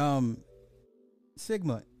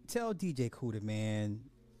 Sigma, tell DJ Kuda, man,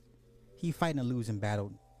 he fighting a losing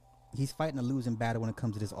battle. He's fighting a losing battle when it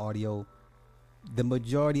comes to this audio. The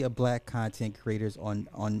majority of black content creators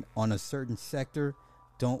on a certain sector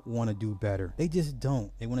don't want to do better. They just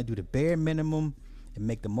don't. They want to do the bare minimum and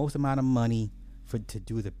make the most amount of money to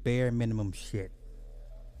do the bare minimum shit.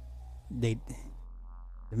 The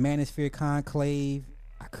Manosphere Conclave,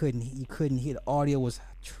 you couldn't hear the audio was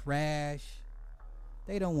trash.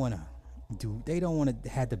 They don't want to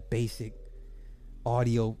have the basic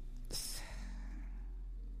audio.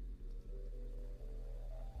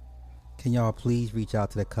 Can y'all please reach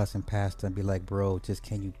out to the cussing pastor and be like, bro, just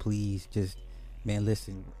can you please just, man,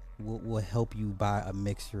 listen, we'll help you buy a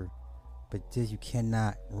mixer, but just you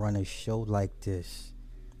cannot run a show like this.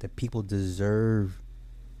 The people deserve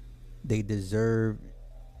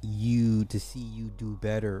you to see you do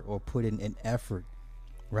better or put in an effort,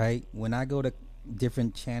 right? When I go to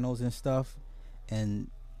different channels and stuff and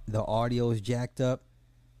the audio is jacked up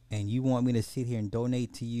and you want me to sit here and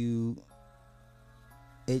donate to you,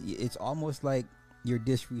 it's almost like you're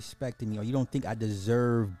disrespecting me, or you don't think I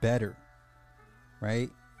deserve better, right?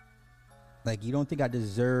 Like you don't think I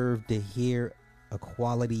deserve to hear a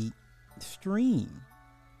quality stream.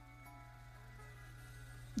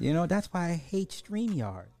 You know, that's why I hate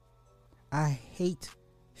StreamYard. I hate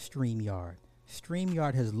StreamYard.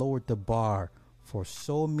 StreamYard has lowered the bar for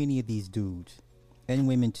so many of these dudes and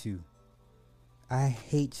women too. I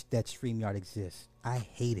hate that StreamYard exists. I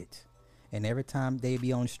hate it. And every time they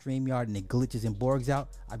be on StreamYard and it glitches and borgs out,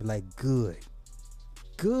 I'd be like, good.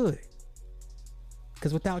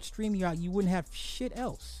 Because without StreamYard, you wouldn't have shit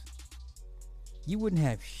else.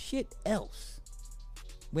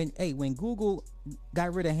 When Google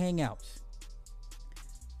got rid of Hangouts,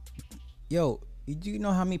 do you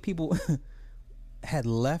know how many people had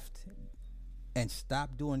left and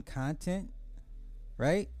stopped doing content?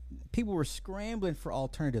 Right? People were scrambling for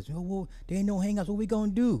alternatives. Oh, well, there ain't no Hangouts. What we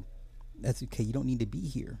gonna do? That's okay. You don't need to be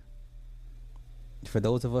here. For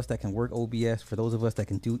those of us that can work OBS, for those of us that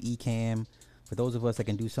can do Ecamm, for those of us that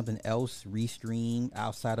can do something else, restream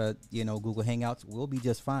outside of Google Hangouts, we'll be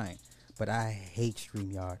just fine. But I hate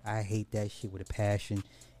StreamYard. I hate that shit with a passion.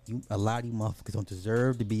 A lot of you motherfuckers don't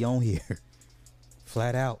deserve to be on here.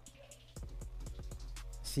 Flat out.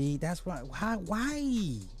 See, that's why.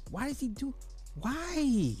 Why does he do?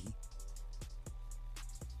 Why?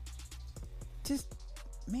 Just,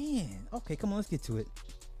 man. Okay, come on, let's get to it.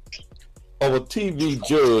 Of a TV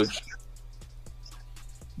judge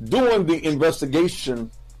doing the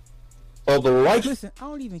investigation of the right. Listen, I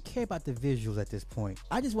don't even care about the visuals at this point.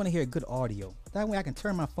 I just want to hear good audio. That way I can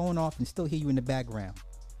turn my phone off and still hear you in the background.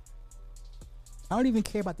 I don't even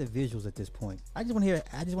care about the visuals at this point. I just want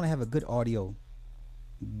to have a good audio.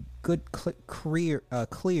 Good, clear,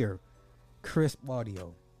 crisp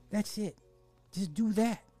audio. That's it. Just do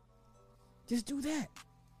that.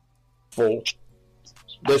 For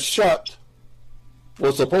the shot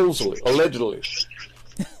was supposedly, allegedly,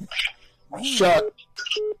 shot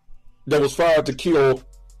that was fired to kill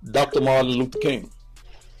Dr. Martin Luther King.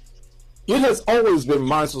 It has always been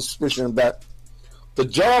my suspicion that the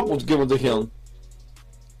job was given to him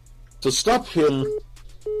to stop him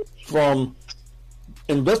from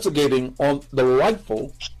investigating on the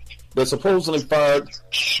rifle that supposedly fired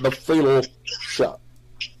the fatal shot.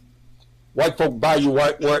 White folk buy you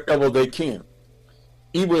wherever they can,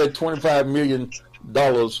 even at $25 million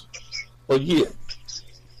a year.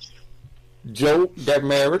 Joe got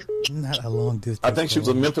married. Not a long distance. I think she was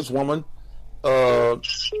a Memphis woman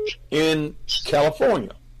in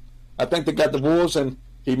California. I think they got divorced, and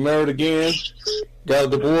he married again, got a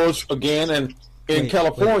divorce again, and in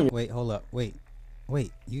California. Wait, hold up. Wait.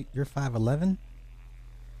 You're 5'11"?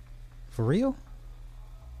 For real?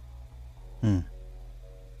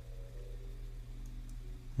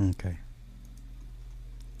 Okay.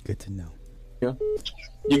 Good to know. Yeah.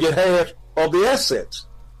 You get half of the assets.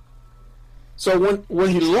 So when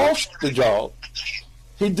he lost the job,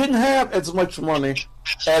 he didn't have as much money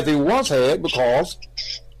as he once had because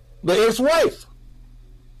the ex-wife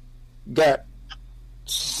got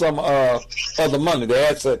some other money, the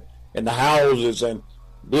asset and the houses and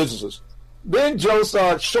businesses. Then Joe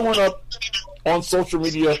started showing up on social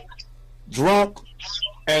media drunk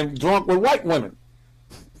with white women.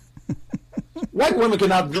 White women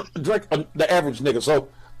cannot drink the average nigga. So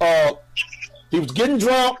he was getting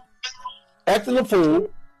drunk, acting a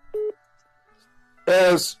fool.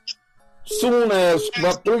 As soon as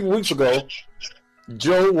about 3 weeks ago,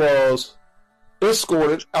 Joe was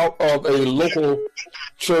escorted out of a local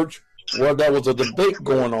church where there was a debate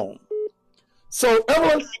going on. So,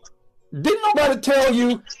 Evelyn, didn't nobody tell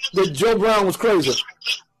you that Joe Brown was crazy?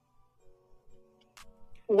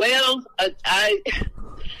 Well, as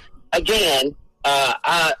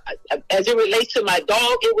it relates to my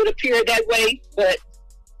dog, it would appear that way. But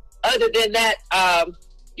other than that,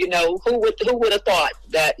 who would have thought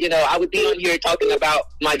that I would be on here talking about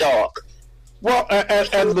my dog? Well, and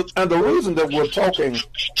the reason that we're talking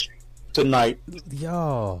tonight,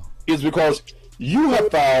 y'all, is because you have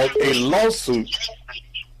filed a lawsuit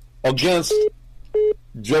against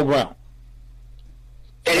Joe Brown.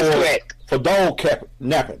 That is correct. For dog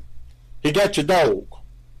napping. He got your dog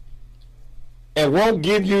and won't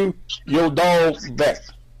give you your dog back.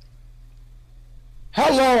 How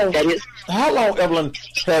long, Evelyn,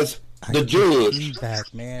 has the judge had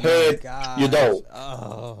your dog?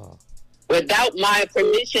 Oh. Without my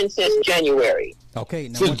permission since January. Okay.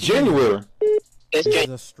 Now since January? She's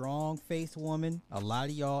a strong-faced woman. A lot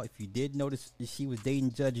of y'all, if you did notice she was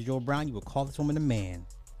dating Judge Joe Brown, you would call this woman a man.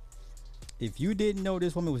 If you didn't know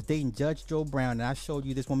this woman was dating Judge Joe Brown, and I showed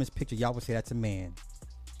you this woman's picture, y'all would say that's a man.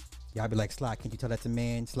 Y'all be like, Sly, can't you tell that's a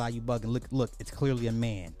man? Sly, you bugging. Look, it's clearly a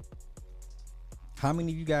man. How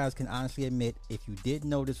many of you guys can honestly admit if you did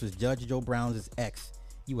know this was Judge Joe Brown's ex,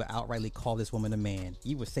 you would outrightly call this woman a man?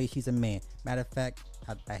 You would say she's a man. Matter of fact,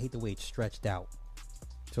 I hate the way it's stretched out.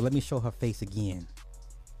 So let me show her face again.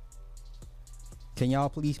 Can y'all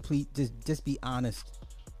please just be honest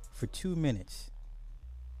for 2 minutes?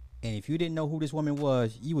 And if you didn't know who this woman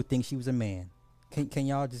was, you would think she was a man. Can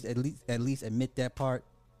y'all just at least admit that part?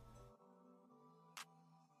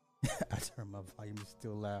 I turned my volume, it's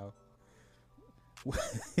still loud.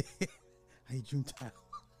 Hey, Junta.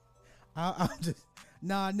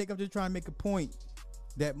 Nick, I'm just trying to make a point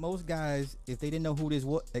that most guys, if they didn't know who this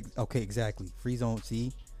was, okay, exactly. Free zone,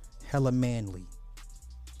 see, hella manly.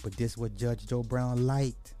 But this what Judge Joe Brown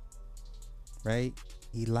liked, right?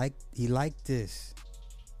 He liked this.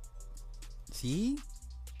 See,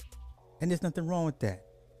 and there's nothing wrong with that.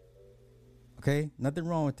 Okay, nothing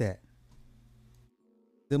wrong with that.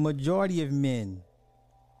 The majority of men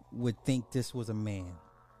would think this was a man,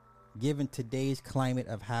 given today's climate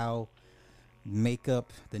of how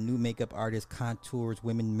the new makeup artist contours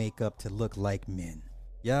women makeup to look like men.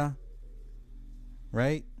 Yeah,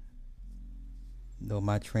 right? No,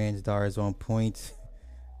 my transdar is on point.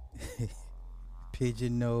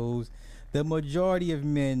 Pigeon nose. The majority of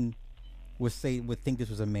men would think this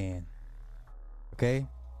was a man. Okay,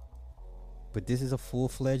 but this is a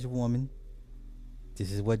full-fledged woman.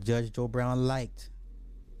 This is what Judge Joe Brown liked.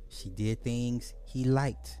 She did things he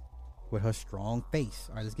liked with her strong face.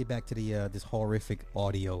 All right, let's get back to the this horrific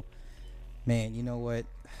audio. Man, you know what?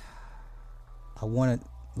 I want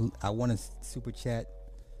to super chat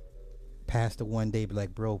Pastor one day, be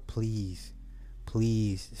like, bro, please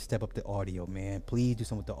step up the audio, man. Please do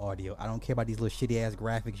something with the audio. I don't care about these little shitty ass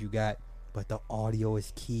graphics you got, but the audio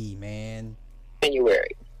is key, man.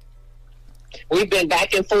 January. We've been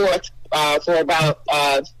back and forth for about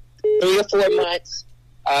 3 or 4 months,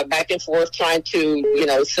 back and forth trying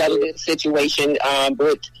to, settle the situation,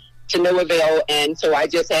 but to no avail. And so I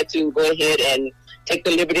just had to go ahead and take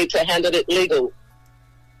the liberty to handle it legal.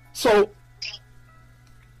 So,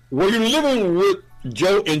 were you living with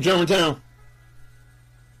Joe in Germantown?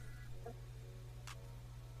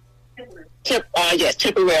 Yes,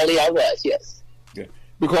 temporarily I was, yes. Okay.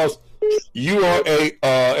 Because you are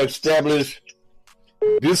a established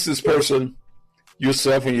business person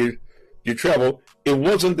yourself, and you travel. It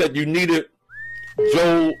wasn't that you needed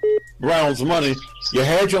Joe Brown's money. You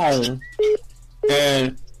had your own,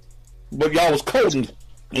 but y'all was coding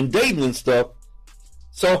and dating and stuff.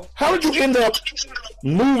 So how did you end up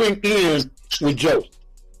moving in with Joe?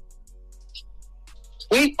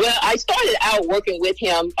 I started out working with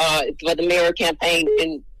him for the mayor campaign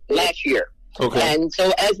in last year. Okay. And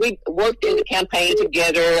so as we worked in the campaign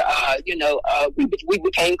together, we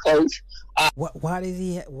became close. Why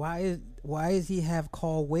does he have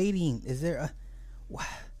call waiting? Is there a why?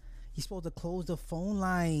 He's supposed to close the phone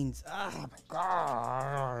lines. Oh my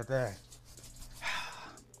God.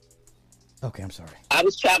 Okay, I'm sorry. I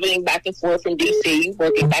was traveling back and forth from D.C.,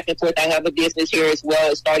 working back and forth. I have a business here as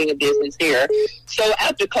well as starting a business here. So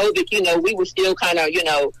after COVID, we were still kind of,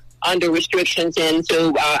 under restrictions. And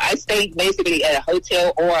so I stayed basically at a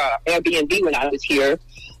hotel or Airbnb when I was here.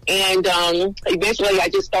 And eventually I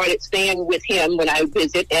just started staying with him when I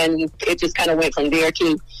visit. And it just kind of went from there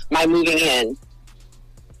to my moving in.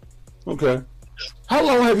 Okay. How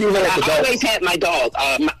long have you had the dog? I always had my dog.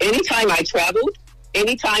 Anytime I traveled,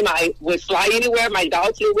 anytime I would fly anywhere, my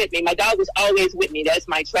dog flew with me. My dog was always with me. That's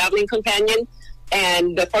my traveling companion.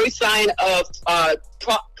 And the first sign of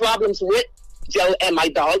problems with Joe and my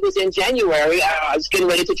dog was in January. I was getting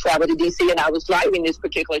ready to travel to D.C., and I was driving this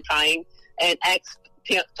particular time and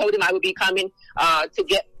told him I would be coming to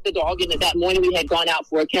get the dog. And that morning we had gone out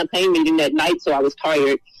for a campaign meeting that night, so I was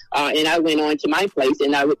tired. And I went on to my place,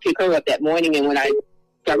 and I would pick her up that morning. And when I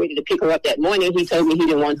got ready to pick her up that morning, he told me he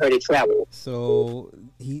didn't want her to travel. So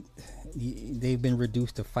they've been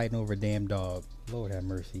reduced to fighting over a damn dog. Lord have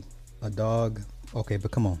mercy. A dog. Okay,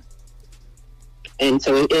 but come on. And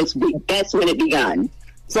so that's when it began.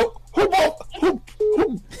 So who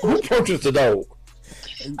purchased the dog?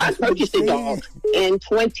 I purchased the dog in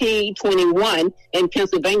 2021 in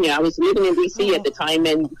Pennsylvania. I was living in D.C. at the time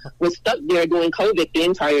and was stuck there during COVID the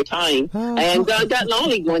entire time, and got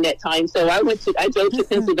lonely during that time. So I drove to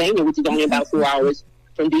Pennsylvania, which is only about 4 hours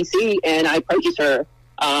from D.C., and I purchased her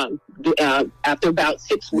after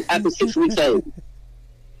 6 weeks old.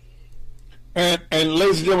 And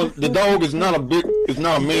ladies and gentlemen, the dog is not a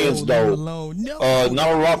man's dog. No.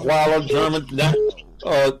 Not a Rottweiler, German.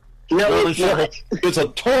 No, it's not. It's a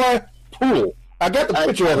toy poodle. I got the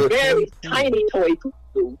picture of it. A very tiny toy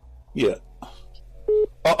poodle. Yeah.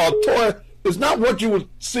 A toy is not what you would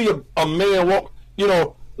see a man walk.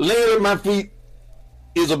 Laying at my feet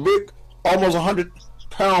is a big, almost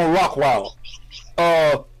 100-pound Rottweiler.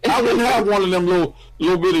 I wouldn't have one of them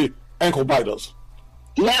little bitty ankle biters.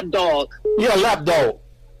 Lap dog. Yeah, lap dog.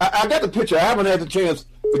 I got the picture. I haven't had the chance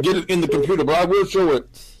to get it in the computer, but I will show it.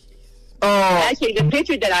 Actually, the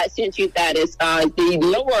picture that I sent you, that is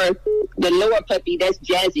the lower puppy. That's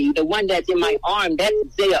Jazzy. The one that's in my arm, that's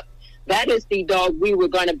Zip. That is the dog we were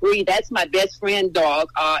going to breed. That's my best friend dog.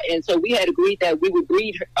 And so we had agreed that we would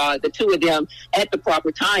breed the two of them at the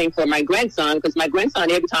proper time for my grandson, because my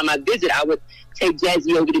grandson, every time I visit, I would take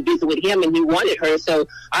Jazzy over to visit with him, and he wanted her. So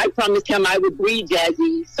I promised him I would breed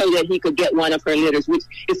Jazzy so that he could get one of her litters, which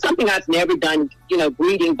is something I've never done,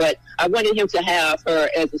 breeding, but I wanted him to have her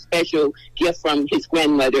as a special gift from his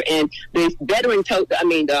grandmother. And the veteran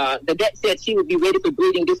the vet said she would be ready for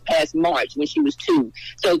breeding this past March when she was 2.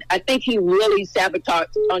 So I think he really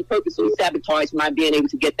purposely sabotaged my being able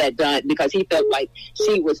to get that done, because he felt like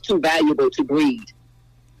she was too valuable to breed.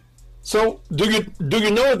 So, do you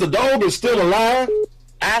know if the dog is still alive?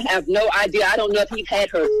 I have no idea. I don't know if he's had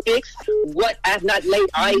her fixed. I've not laid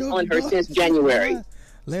eyes on her since January.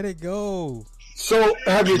 Let it go. So,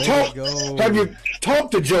 have you talked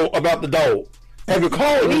to Joe about the dog? Have you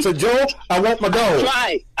called and said, Joe, I want my dog?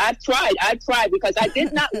 I tried because I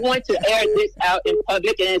did not want to air this out in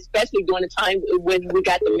public, and especially during the time when we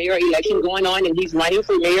got the mayor election going on and he's running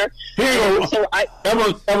for mayor. Here you go. So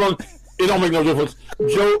Evelyn, it don't make no difference.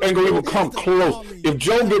 Joe ain't gonna even come close. If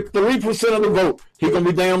Joe gets 3% of the vote, he's gonna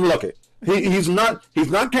be damn lucky. He's not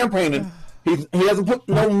campaigning. He hasn't put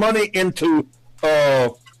no money into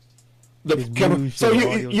the campaign. So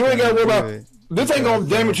you ain't gotta worry about this. Ain't gonna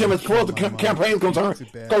damage him as far as the campaign's concerned.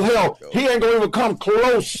 Because hell, he ain't gonna even come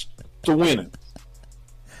close to winning.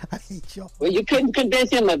 I hate y'all. Well, you couldn't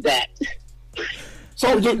convince him of that.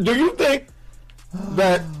 So do you think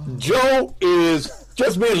that Joe is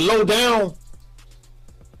just being low down?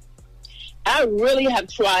 I really have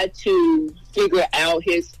tried to figure out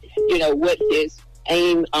what his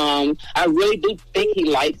aim. I really do think he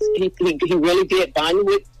really did bond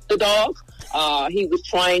with the dog. He was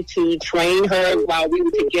trying to train her while we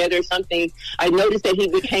were together. I noticed that he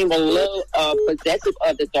became a little possessive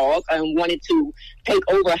of the dog and wanted to take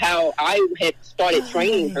over how I had started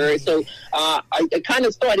training her. So I kind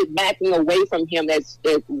of started backing away from him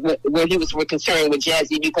where he was concerned with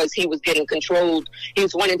Jazzy, because he was getting controlled. He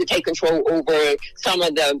was wanting to take control over some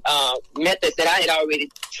of the methods that I had already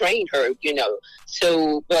trained her, you know.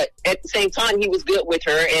 So, but at the same time, he was good with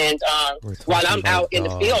her. And while I'm out in the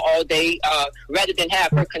field all day, rather than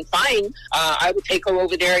have her confined, I would take her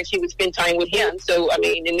over there and she would spend time with him. So, I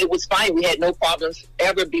mean, and it was fine. We had no problems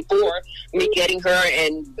ever before me getting her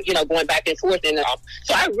and, you know, going back and forth. And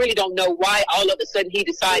so I really don't know why all of a sudden he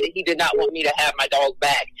decided he did not want me to have my dog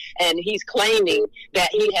back. And he's claiming that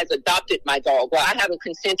he has adopted my dog. Well, I haven't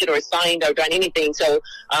consented or signed or done anything. So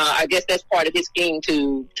I guess that's part of his scheme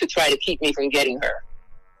to try to keep me from getting her.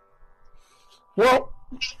 Well,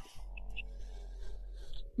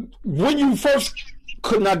 when you first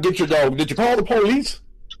could not get your dog, did you call the police?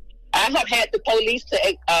 I have had the police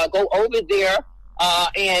to go over there,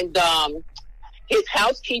 and his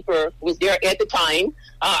housekeeper was there at the time.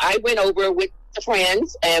 I went over with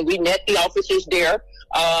friends, and we met the officers there,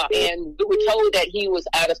 and we were told that he was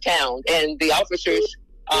out of town, and the officers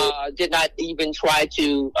did not even try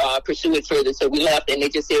to pursue it further. So we left, and they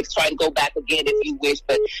just said, try to go back again if you wish.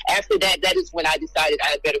 But after that, that is when I decided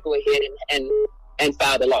I better go ahead and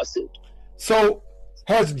file the lawsuit. So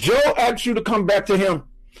has Joe asked you to come back to him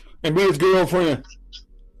and be his girlfriend?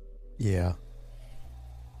 Yeah.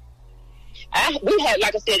 We had,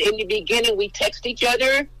 like I said, in the beginning, we text each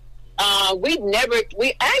other.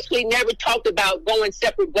 We actually never talked about going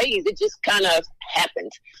separate ways. It just kind of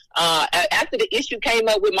happened. After the issue came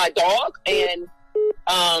up with my dog, and,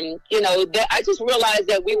 you know, I just realized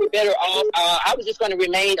that we were better off. I was just going to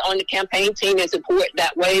remain on the campaign team and support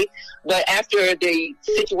that way. But after the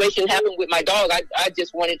situation happened with my dog, I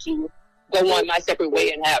just wanted to go on my separate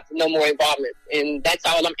way and have no more involvement. And that's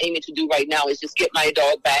all I'm aiming to do right now, is just get my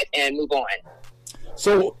dog back and move on.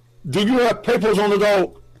 So do you have papers on the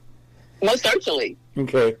dog? Most certainly.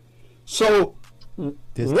 Okay. So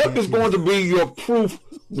what is going to be your proof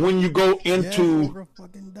when you go into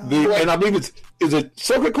and I believe is it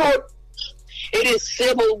circuit court? It is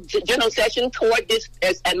civil general session court.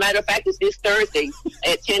 As a matter of fact, it's this Thursday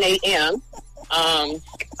at 10 a.m.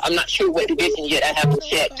 I'm not sure what division yet. I haven't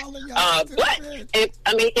checked. But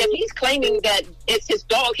if he's claiming that it's his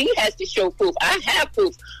dog, he has to show proof. I have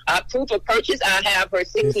proof. Proof of purchase. I have her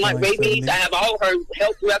 6-month rabies. I have all her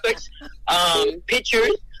health records,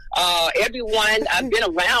 pictures. Everyone I've been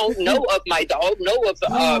around know of my dog, know of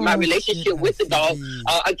my relationship with the dog.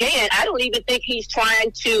 Again, I don't even think he's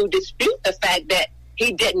trying to dispute the fact that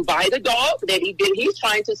he didn't buy the dog, that he did. He's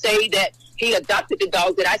trying to say that he adopted the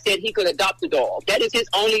dog, that I said he could adopt the dog. That's the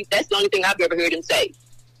only thing I've ever heard him say.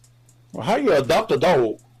 Well, how you adopt a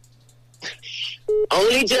dog?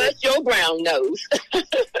 Only Judge Joe Brown knows.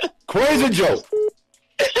 Crazy Joe.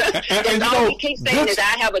 And all he keeps saying is,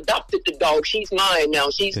 I have adopted the dog. She's mine now.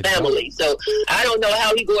 She's family. So I don't know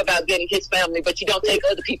how he go about getting his family, but you don't take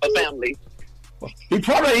other people's family. He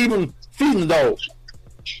probably even feeding the dog.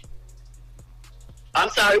 I'm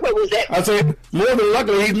sorry, what was that? I said, more than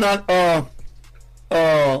likely he's not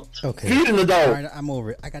feeding the dog. All right, I'm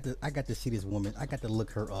over it. I got to see this woman. I got to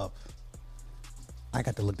look her up. I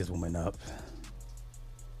got to look this woman up.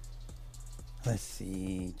 Let's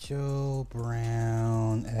see. Joe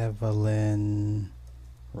Brown, Evelyn,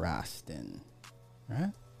 Royston.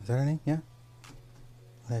 Right? Is that her name? Yeah.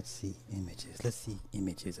 Let's see images. Let's see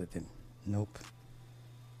images of them. Nope.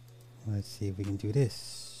 Let's see if we can do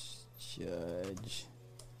this. Judge.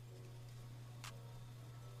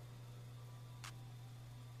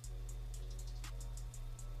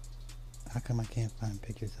 How come I can't find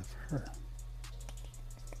pictures of her?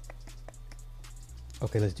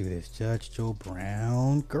 Okay, let's do this. Judge Joe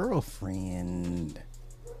Brown, girlfriend.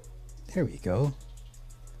 There we go.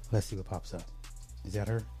 Let's see what pops up. Is that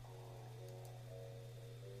her?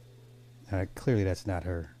 Clearly that's not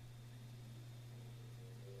her.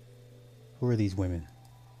 Who are these women?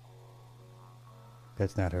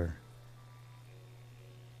 That's not her.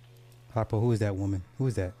 Papa, who is that woman? Who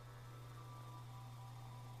is that?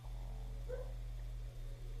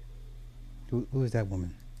 Who is that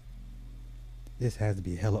woman? This has to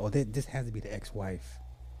be this has to be the ex-wife.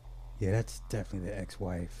 Yeah, that's definitely the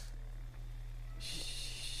ex-wife.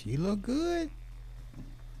 She look good.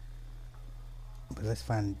 But let's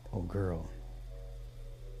find old girl.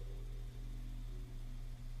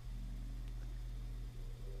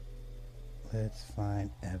 Let's find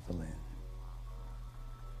Evelyn.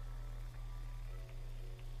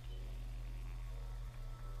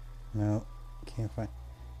 No, can't find.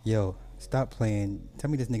 Yo, stop playing. Tell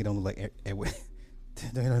me this nigga don't look like Edward.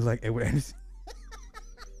 Don't look like Edward Anderson.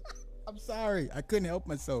 I'm sorry. sorry. I couldn't help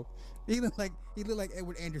myself. He looked like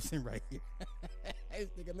Edward Anderson right here. This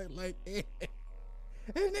nigga look like Ed.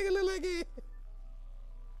 This nigga look like Ed.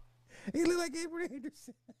 He look like Edward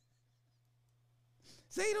Anderson.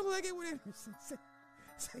 Say he don't look like Edward Anderson.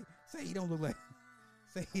 Say he don't look like.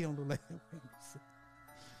 Say he don't look like Edward Anderson.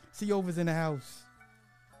 See, Over's in the house.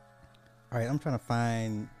 All right, I'm trying to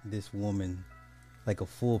find this woman, like a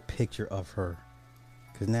full picture of her,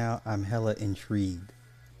 because now I'm hella intrigued.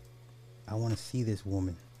 I want to see this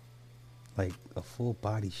woman, like a full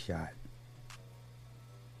body shot.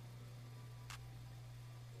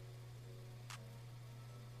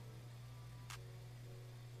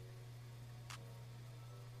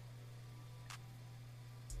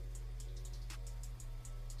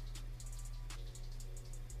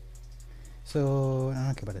 So, I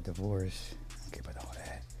don't care about a divorce. I don't care about all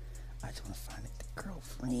that. I just want to find the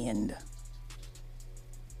girlfriend.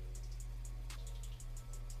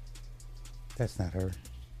 That's not her.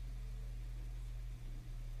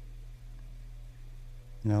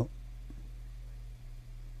 Nope.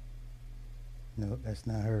 Nope, that's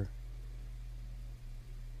not her.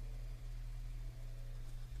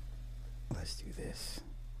 Let's do this.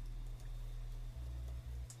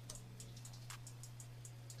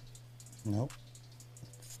 Nope.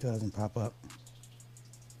 Still doesn't pop up.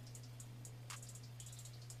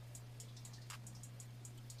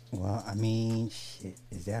 Well, I mean, shit.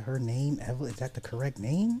 Is that her name, Evelyn? Is that the correct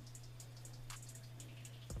name?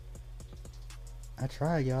 I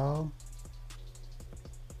tried, y'all.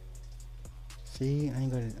 See, I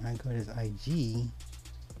go to his IG.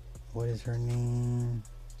 What is her name?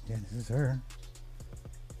 Yeah, this is her.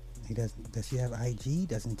 Does she have IG?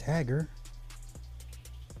 Doesn't tag her.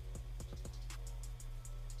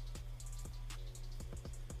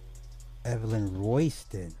 Evelyn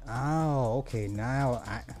Royston. Oh, okay. Now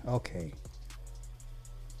okay.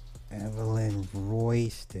 Evelyn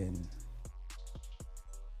Royston.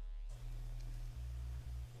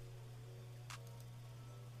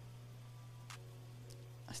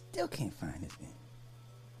 I still can't find this man.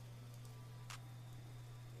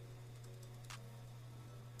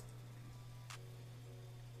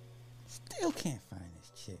 Still can't find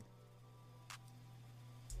this chick.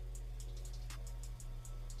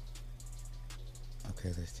 Okay,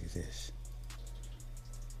 let's do this.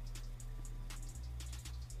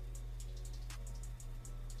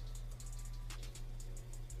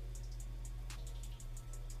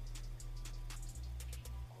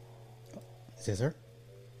 Cesar?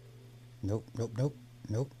 Nope. Nope.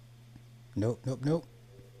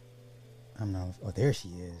 I'm not. Oh, there she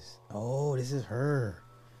is. Oh, this is her.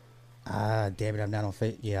 Ah, damn it. I'm not on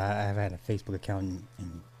Facebook. Yeah, I've had a Facebook account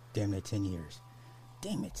in damn near 10 years.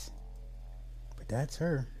 Damn it. But that's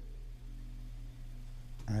her.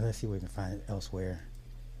 All right, let's see what we can find elsewhere.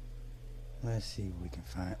 Let's see what we can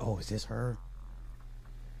find. Oh, is this her?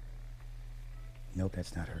 Nope,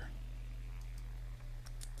 that's not her.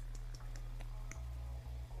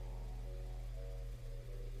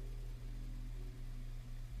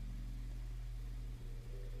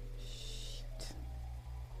 Shit.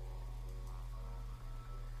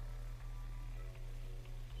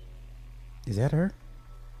 Is that her?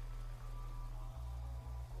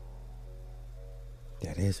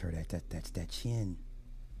 That is her. That's that chin.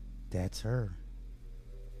 That's her.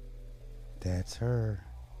 That's her.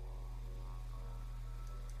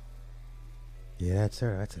 Yeah, that's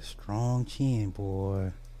her. That's a strong chin,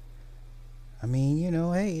 boy. I mean, you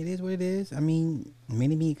know, hey, it is what it is. I mean,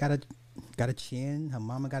 Mini-Me got a chin. Her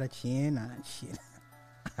mama got a chin. Shit.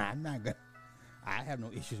 I'm not gonna. I have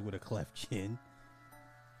no issues with a cleft chin.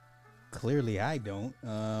 Clearly, I don't.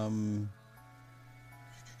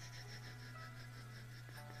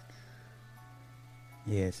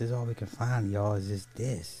 Yeah, this is all we can find, y'all. Is just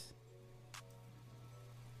this.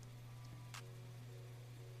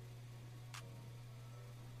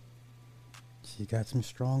 She got some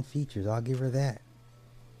strong features. I'll give her that.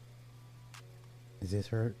 Is this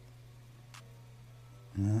her?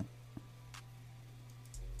 No.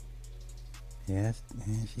 Yes,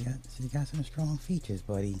 yeah, she got some strong features,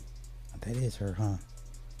 buddy. That is her, huh?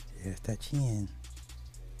 Yes, that chin.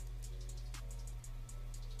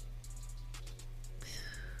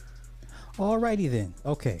 Alrighty then.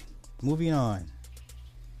 Okay, moving on.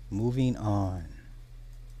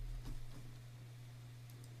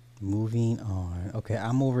 Okay,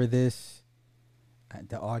 I'm over this.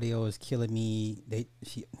 The audio is killing me.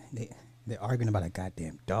 They're arguing about a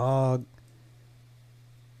goddamn dog.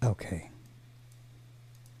 Okay.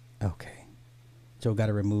 Joe got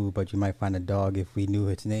it removed, but you might find a dog if we knew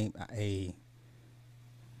its name.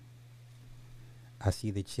 I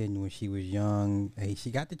see the chin when she was young. Hey,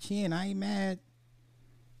 she got the chin. I ain't mad.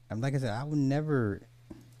 I'm like I said, I would never,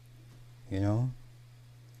 you know.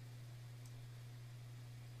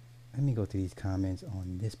 Let me go through these comments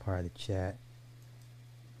on this part of the chat.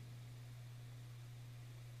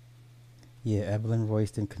 Yeah, Evelyn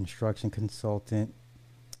Royston, construction consultant.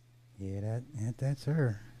 Yeah, that's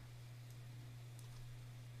her.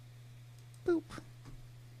 Boop.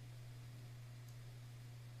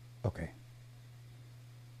 Okay.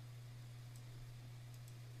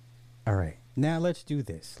 All right. Now let's do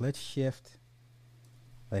this. Let's shift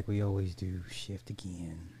like we always do. Shift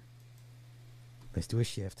again. Let's do a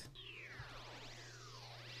shift.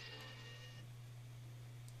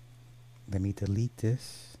 Let me delete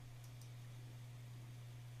this.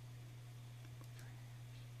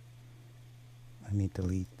 Let me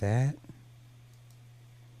delete that.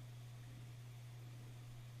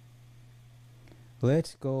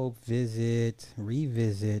 Let's go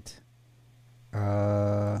revisit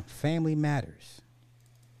Family Matters.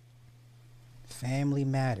 Family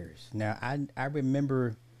Matters. Now, I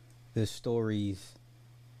remember the stories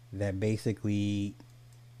that basically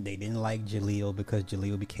they didn't like Jaleel because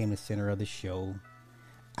Jaleel became the center of the show.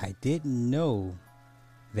 I didn't know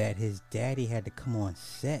that his daddy had to come on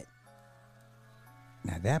set.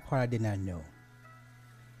 Now, that part I did not know.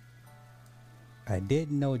 I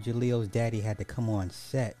didn't know Jaleel's daddy had to come on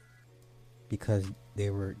set because they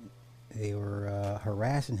were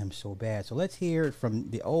harassing him so bad. So let's hear it from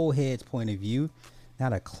the old head's point of view,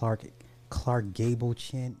 not a Clark Gable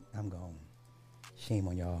chin. I'm going. Shame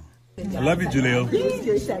on y'all. I love you, Jaleel.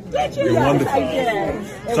 You're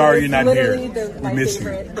wonderful. Sorry you're not here. We miss you.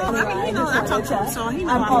 I talk to him, so he knows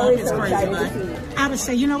I love his crazy life. I would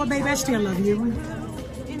say, you know what, baby, I still love you.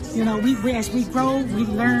 You know, we as we grow, we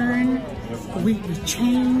learn, we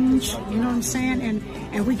change. You know what I'm saying?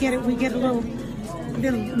 And we get a little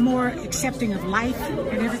more accepting of life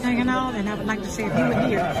and everything and all. And I would like to say, if you were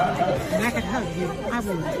here and I could hug you, I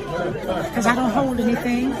would. Because I don't hold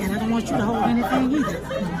anything, and I don't want you to hold anything either.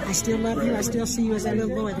 I still love you. I still see you as that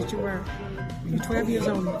little boy that you were when you were 12 years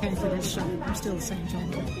old and you came to this show. I'm still the same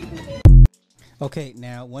John. Okay,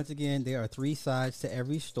 now, once again, there are three sides to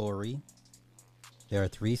every story. There are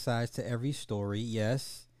three sides to every story.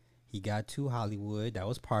 Yes, he got to Hollywood. That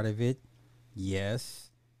was part of it.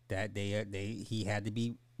 Yes, that he had to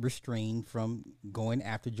be restrained from going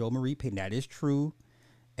after Jo Marie Payne. That is true.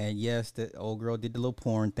 And yes, the old girl did the little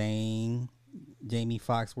porn thing. Jamie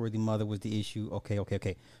Foxworthy mother was the issue.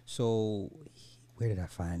 Okay. So where did I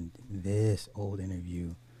find this old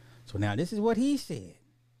interview? So now this is what he said.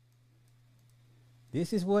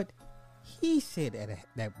 This is what he said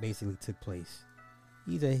that basically took place.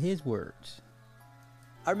 These are his words.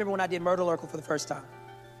 I remember when I did Murder Oracle for the first time.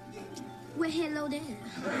 Well, hello there.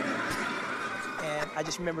 And I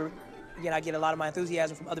just remember, again, I get a lot of my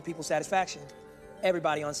enthusiasm from other people's satisfaction.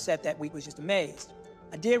 Everybody on set that week was just amazed.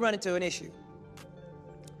 I did run into an issue.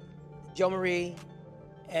 Jo Marie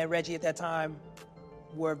and Reggie at that time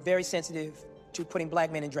were very sensitive to putting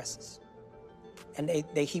black men in dresses. And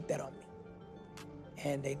they heaped that on me.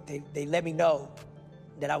 And they let me know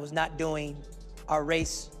that I was not doing our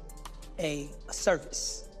race a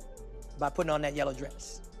service by putting on that yellow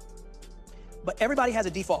dress. But everybody has a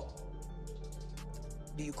default.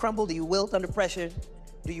 Do you crumble? Do you wilt under pressure?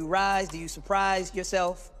 Do you rise? Do you surprise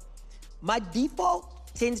yourself? My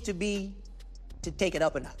default tends to be to take it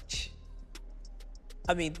up a notch.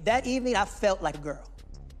 I mean, that evening I felt like a girl.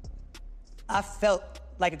 I felt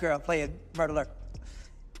like a girl playing Murder Lurk.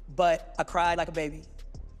 But I cried like a baby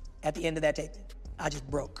at the end of that taping. I just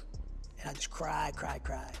broke. And I just cried.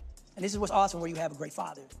 And this is what's awesome, where you have a great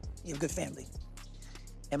father. You have a good family.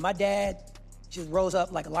 And my dad just rose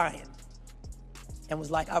up like a lion and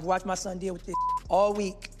was like, I've watched my son deal with this all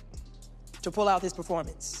week to pull out this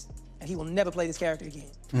performance. And he will never play this character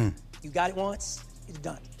again. You got it once, it's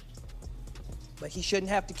done. But he shouldn't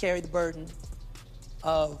have to carry the burden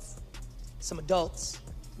of some adults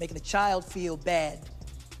making a child feel bad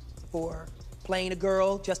for playing a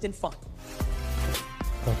girl just in fun.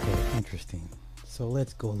 Okay, interesting. So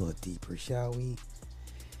let's go a little deeper, shall we?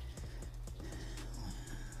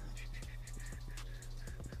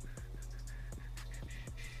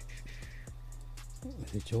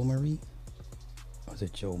 Was it Jo Marie? Or was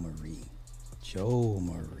it Jo Marie? Jo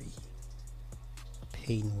Marie.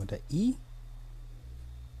 Payne with an E?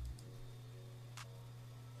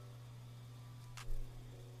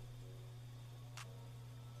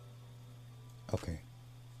 Okay.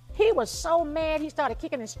 He was so mad, he started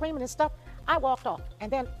kicking and screaming and stuff. I walked off,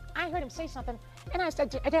 and then I heard him say something, and I said,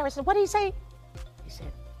 Darius said, what did he say? He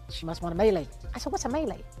said, she must want a melee. I said, what's a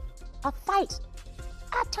melee? A fight.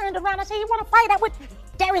 turned around and said, you want to fight? I would.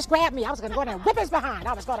 Darius grabbed me. I was going to go there and whip his behind.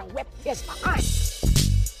 I was going to whip his behind.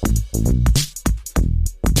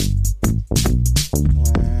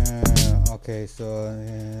 Okay, so,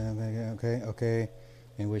 okay.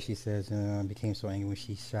 In which she says, became so angry when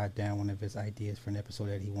she shot down one of his ideas for an episode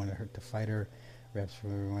that he wanted her to fight her. Reps for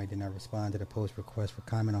Roy did not respond to the post request for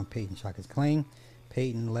comment on Peyton Shaka's claim.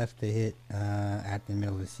 Peyton left the hit at the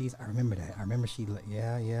middle of the season. I remember that. I remember she,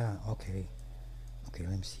 yeah, okay. Okay,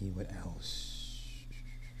 let me see what else.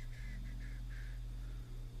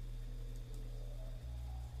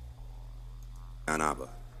 Abba.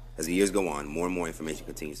 As the years go on, more and more information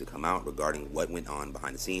continues to come out regarding what went on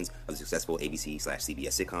behind the scenes of the successful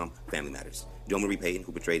ABC/CBS sitcom Family Matters. Jo Marie Payton,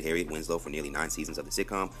 who portrayed Harriet Winslow for nearly 9 seasons of the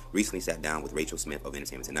sitcom, recently sat down with Rachel Smith of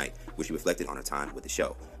Entertainment Tonight, where she reflected on her time with the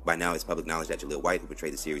show. By now, it's public knowledge that Jaleel White, who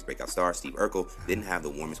portrayed the series' breakout star Steve Urkel, didn't have the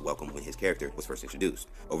warmest welcome when his character was first introduced.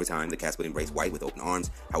 Over time, the cast would embrace White with open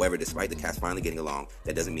arms. However, despite the cast finally getting along,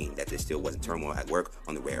 that doesn't mean that there still wasn't turmoil at work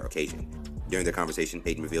on the rare occasion. During their conversation,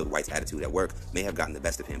 Peyton revealed White's attitude at work may have gotten the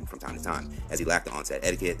best of him from time to time, as he lacked the on-set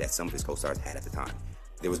etiquette that some of his co-stars had at the time.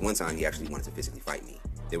 There was one time he actually wanted to physically fight me.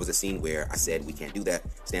 There was a scene where I said, we can't do that,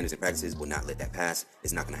 standards and practices will not let that pass,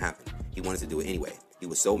 it's not going to happen. He wanted to do it anyway. He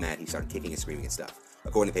was so mad he started kicking and screaming and stuff.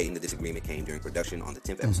 According to Peyton, the disagreement came during production on the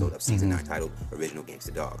 10th episode of Season 9 titled Original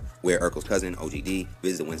Gangsta Dog, where Urkel's cousin, OGD,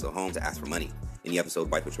 visited Winslow home to ask for money. In the episode,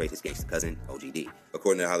 White portrayed his gangster cousin, OGD.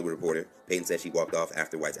 According to the Hollywood Reporter, Peyton said she walked off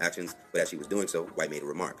after White's actions, but as she was doing so, White made a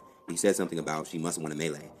remark. He said something about she must want a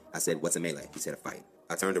melee. I said, what's a melee? He said, a fight.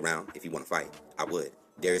 I turned around. If you want to fight, I would.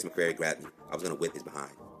 Darius McCrary grabbed me. I was going to whip his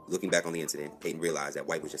behind. Looking back on the incident, Peyton realized that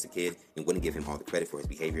White was just a kid and wouldn't give him all the credit for his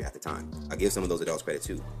behavior at the time. I give some of those adults credit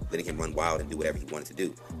too, letting him run wild and do whatever he wanted to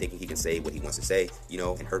do, thinking he can say what he wants to say,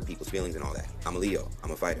 and hurt people's feelings and all that. I'm a Leo.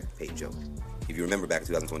 I'm a fighter, Peyton joked. If you remember back in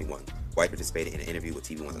 2021, White participated in an interview with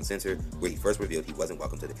TV One's Uncensored, where he first revealed he wasn't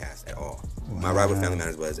welcome to the cast at all. Wow. My ride with Family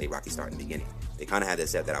Matters was a rocky start in the beginning. They kind of had to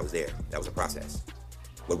accept that I was there. That was a process.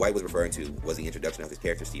 What White was referring to was the introduction of his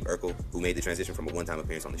character, Steve Urkel, who made the transition from a one-time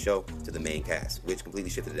appearance on the show to the main cast, which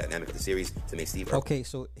completely shifted the dynamic of the series to make Steve Urkel. Okay,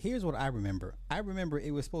 so here's what I remember. I remember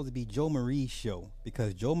it was supposed to be Jo Marie's show,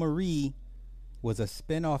 because Jo Marie was a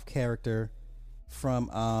spin-off character from,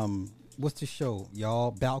 what's the show,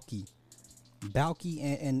 y'all? Balky,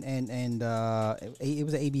 and it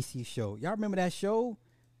was an ABC show. Y'all remember that show?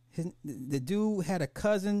 The dude had a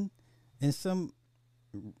cousin in some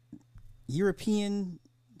European...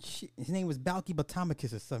 his name was Balky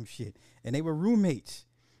Batamicus or some shit, and they were roommates,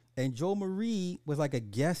 and Jo Marie was like a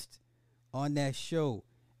guest on that show,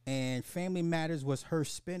 and Family Matters was her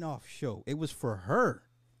spin-off show. It was for her.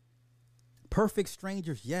 Perfect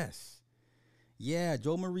Strangers, yes. Yeah,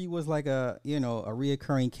 Jo Marie was like a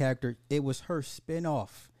reoccurring character. It was her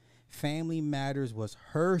spin-off. Family Matters was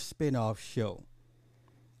her spin-off show.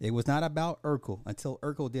 It was not about Urkel until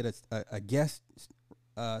Urkel did a guest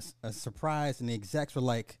a surprise, and the execs were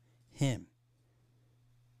like, him.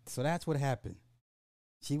 So that's what happened.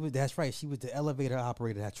 That's right, she was the elevator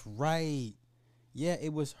operator. That's right. Yeah,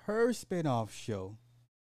 it was her spin-off show.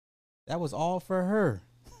 That was all for her.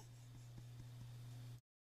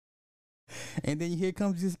 And then here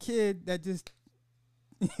comes this kid that just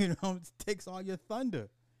takes all your thunder.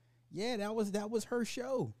 Yeah, that was her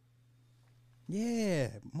show. Yeah,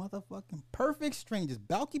 motherfucking Perfect Strangers.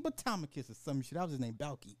 Balky Batamicus or some shit. That was his name,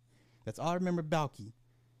 Balky. That's all I remember, Balky.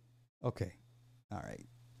 Okay. All right.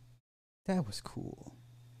 That was cool.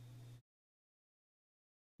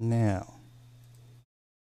 Now,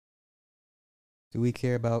 do we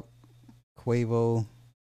care about Quavo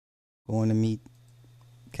going to meet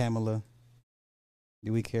Kamala?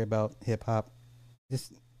 Do we care about hip hop?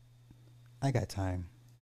 I got time.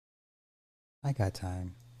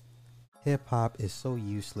 Hip hop is so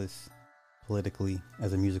useless politically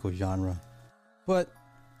as a musical genre. But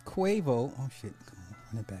Quavo, oh shit, come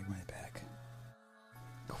on, run it back.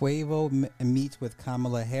 Quavo meets with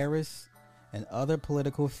Kamala Harris and other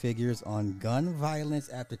political figures on gun violence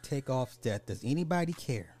after Takeoff's death. Does anybody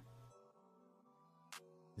care?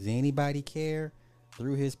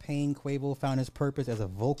 Through his pain, Quavo found his purpose as a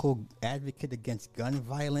vocal advocate against gun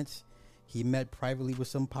violence. He met privately with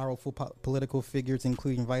some powerful political figures,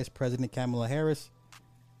 including Vice President Kamala Harris,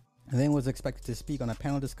 and then was expected to speak on a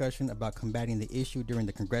panel discussion about combating the issue during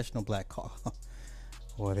the Congressional Black Caucus.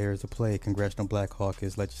 Well, there's a play. Congressional Black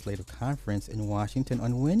Caucus Legislative Conference in Washington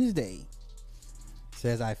on Wednesday.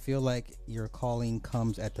 Says, I feel like your calling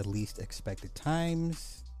comes at the least expected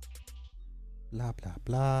times. Blah, blah,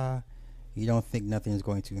 blah. You don't think nothing is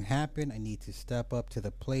going to happen. I need to step up to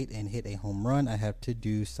the plate and hit a home run. I have to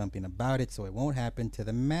do something about it so it won't happen to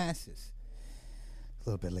the masses. A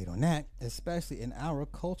little bit late on that, especially in our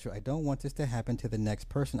culture. I don't want this to happen to the next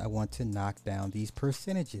person. I want to knock down these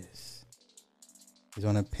percentages. He's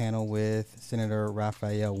on a panel with Senator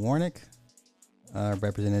Raphael Warnock,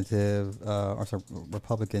 Republican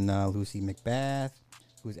Lucy McBath,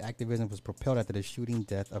 whose activism was propelled after the shooting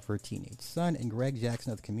death of her teenage son, and Greg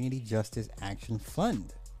Jackson of the Community Justice Action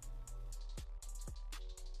Fund.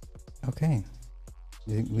 Okay.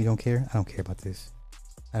 We don't care? I don't care about this.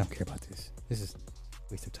 I don't care about this. This is a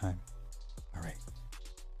waste of time. All right.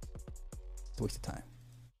 It's a waste of time.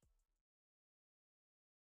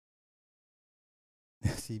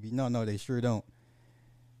 CB, no, they sure don't.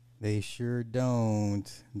 They sure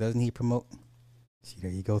don't. Doesn't he promote? See, there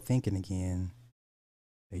you go, thinking again.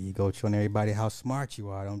 There you go, showing everybody how smart you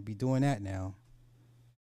are. Don't be doing that now.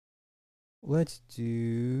 Let's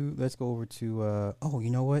go over to, oh, you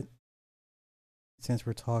know what? Since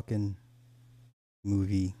we're talking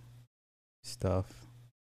movie stuff,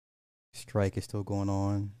 strike is still going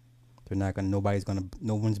on.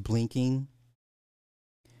 No one's blinking.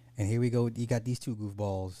 And here we go. You got these two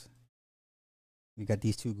goofballs. We got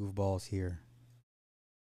these two goofballs here.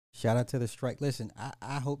 Shout out to the strike. Listen,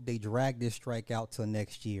 I hope they drag this strike out till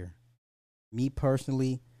next year. Me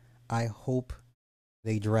personally, I hope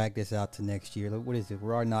they drag this out to next year. Look, what is it?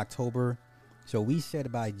 We're in October. So we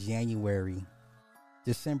said by January,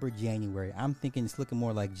 December, January. I'm thinking it's looking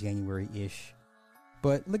more like January-ish.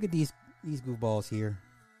 But look at these goofballs here.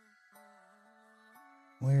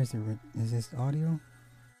 Where is it? Is this audio?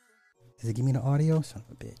 Does it give me the audio? Son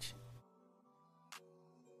of a bitch.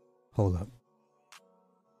 Hold up.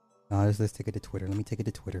 No, let's take it to Twitter. Let me take it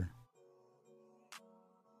to Twitter.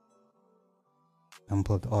 I'm gonna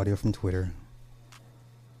pull up the audio from Twitter.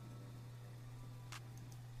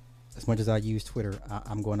 As much as I use Twitter, I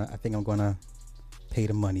think I'm gonna pay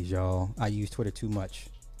the monies, y'all. I use Twitter too much.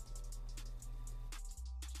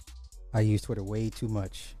 I use Twitter way too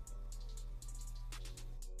much.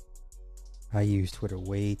 I use Twitter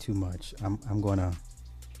way too much. I'm gonna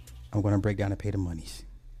break down and pay the monies.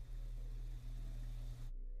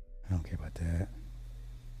 I don't care about that.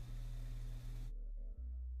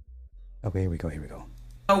 Okay, here we go.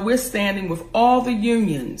 We're standing with all the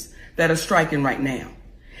unions that are striking right now.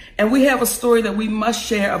 And we have a story that we must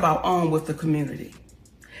share of our own with the community.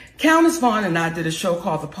 Countess Vaughn and I did a show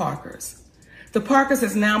called The Parkers. The Parkers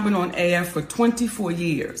has now been on air for 24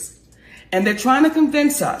 years. And they're trying to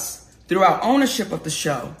convince us, through our ownership of the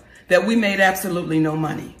show, that we made absolutely no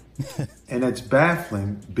money. And it's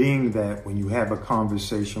baffling, being that when you have a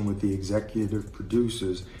conversation with the executive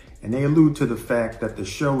producers, and they allude to the fact that the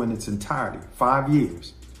show in its entirety, 5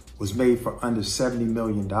 years, was made for under $70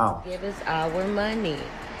 million. Give us our money.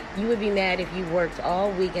 You would be mad if you worked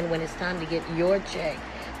all weekend when it's time to get your check.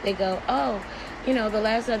 They go, oh, the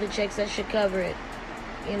last other check said should cover it.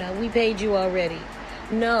 We paid you already.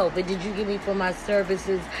 No, but did you give me for my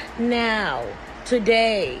services now,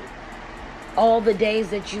 today? All the days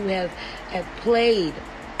that you have played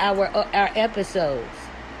our episodes.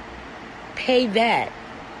 Pay that.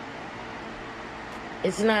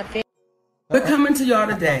 It's not fair. We're coming to y'all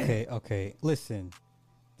today. Okay. Listen,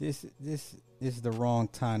 this is the wrong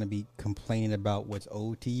time to be complaining about what's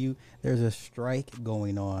owed to you. There's a strike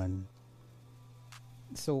going on.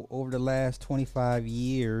 So over the last 25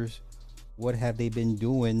 years, what have they been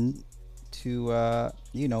doing to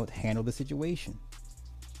handle the situation?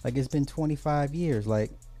 Like, it's been 25 years. Like,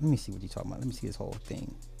 let me see what you're talking about. Let me see this whole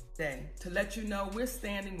thing. To let you know we're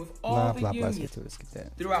standing with all the unions let's get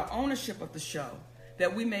that. through our ownership of the show,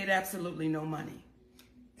 that we made absolutely no money.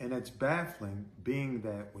 And it's baffling, being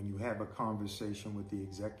that when you have a conversation with the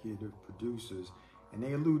executive producers, and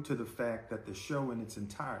they allude to the fact that the show in its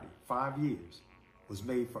entirety, 5 years, was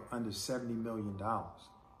made for under $70 million.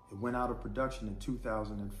 It went out of production in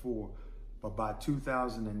 2004, but by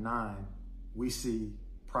 2009, we see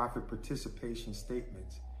profit participation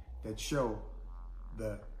statements that show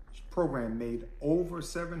the program made over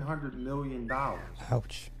 $700 million.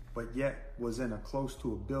 Ouch. But yet was in a close to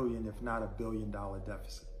 $1 billion, if not $1 billion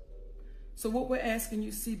deficit. So what we're asking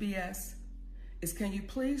you, CBS, is can you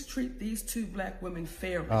please treat these two black women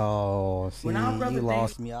fairly? Oh, see, you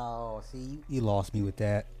lost me. Oh, see, you lost me with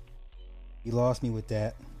that. You lost me with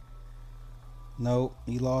that. No,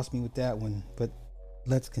 you lost me with that one. But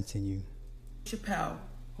let's continue. Chappelle,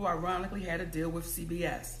 who ironically had a deal with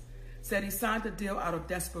CBS, said he signed the deal out of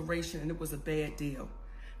desperation and it was a bad deal.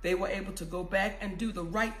 They were able to go back and do the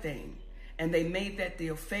right thing, and they made that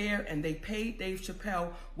deal fair, and they paid Dave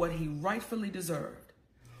Chappelle what he rightfully deserved.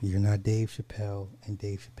 You're not Dave Chappelle, and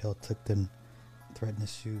Dave Chappelle took them, threatened to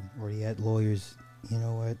sue, or he had lawyers. You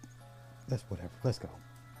know what? That's whatever. Let's go.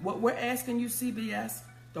 What we're asking you, CBS,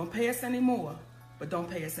 don't pay us any more, but don't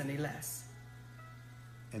pay us any less.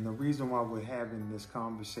 And the reason why we're having this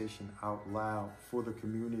conversation out loud for the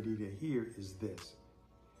community to hear is this.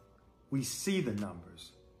 We see the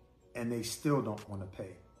numbers and they still don't want to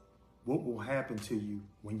pay. What will happen to you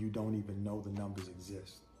when you don't even know the numbers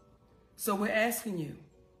exist? So we're asking you,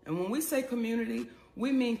 and when we say community,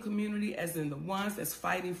 we mean community as in the ones that's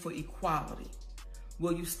fighting for equality.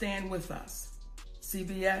 Will you stand with us?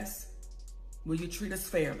 CBS, will you treat us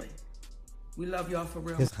fairly? We love y'all for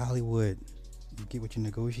real. It's Hollywood. You get what you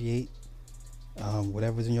negotiate.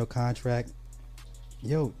 Whatever's in your contract.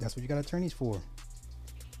 Yo, that's what you got attorneys for.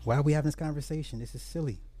 Why are we having this conversation? This is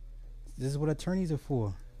silly. This is what attorneys are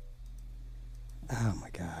for. Oh my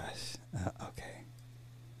gosh. Okay.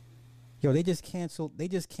 Yo, they just canceled.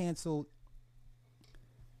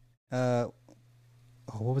 What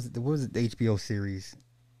was it? What was it? The HBO series,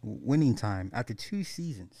 Winning Time, after 2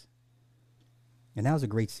 seasons, and that was a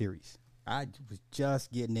great series. I was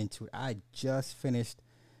just getting into it. I just finished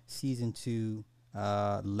season 2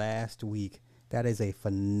 last week. That is a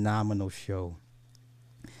phenomenal show.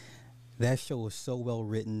 That show was so well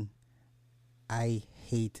written. I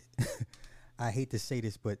hate to say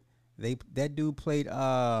this, but that dude played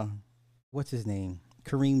what's his name?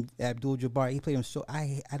 Kareem Abdul-Jabbar. He played him so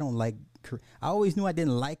I don't like. I always knew I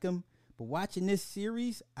didn't like him, but watching this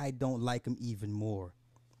series, I don't like him even more.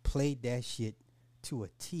 Played that shit to a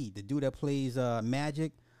T. The dude that plays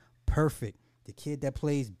Magic, perfect. The kid that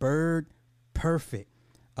plays Bird, perfect.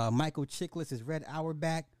 Michael Chiklis as Red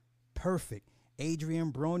Auerbach, perfect.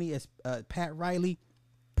 Adrian Brony as Pat Riley,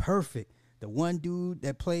 perfect. The one dude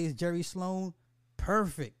that plays Jerry Sloan,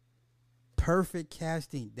 perfect. Perfect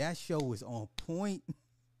casting. That show was on point.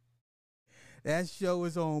 That show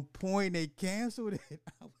was on point. They canceled it.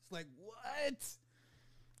 I was like, what?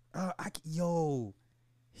 Yo,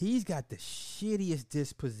 he's got the shittiest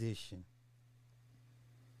disposition.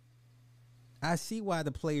 I see why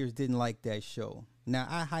the players didn't like that show. Now,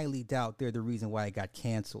 I highly doubt they're the reason why it got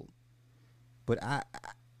canceled. But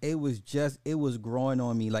it was growing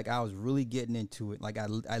on me. Like, I was really getting into it. Like, I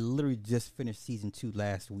literally just finished season 2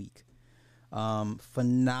 last week.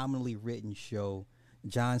 Phenomenally written show.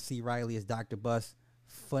 John C. Reilly as Dr. Buss,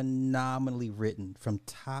 phenomenally written from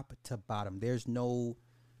top to bottom. There's nothing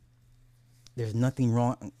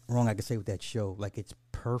wrong I could say with that show. Like, it's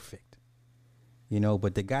perfect. You know,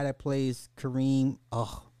 but the guy that plays Kareem,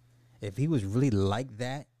 if he was really like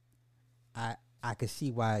that, I could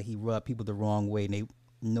see why he rubbed people the wrong way. And they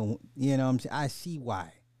know, you know what I'm saying? I see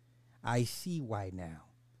why. I see why now.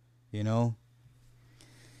 You know?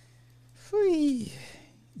 Free.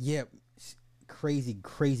 Yep. Crazy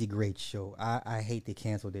great show. I hate they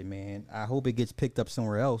canceled it, man. I hope it gets picked up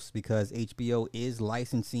somewhere else because HBO is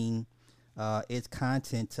licensing its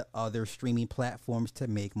content to other streaming platforms to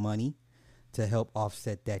make money to help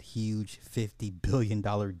offset that huge $50 billion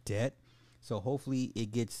debt. So hopefully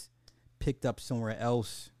it gets picked up somewhere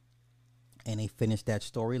else and they finish that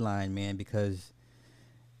storyline, man, because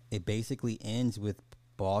it basically ends with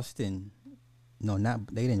Boston. No,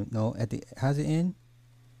 they didn't. No, how's it end?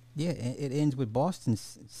 Yeah, it ends with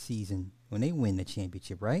Boston's season when they win the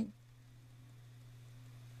championship, right?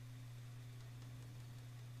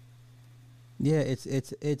 Yeah,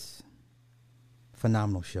 it's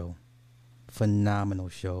phenomenal show. Phenomenal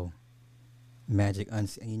show. Magic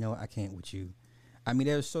you know, I can't with you. I mean,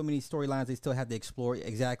 there's so many storylines they still have to explore.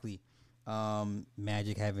 Exactly.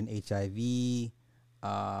 Magic having HIV. You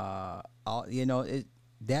know,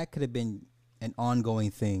 that could have been an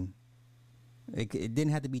ongoing thing. It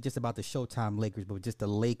didn't have to be just about the Showtime Lakers, but just the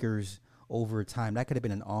Lakers over time. That could have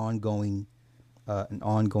been an ongoing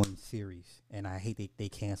series. And I hate they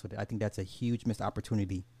canceled it. I think that's a huge missed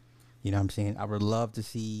opportunity. You know what I'm saying? I would love to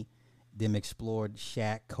see them explore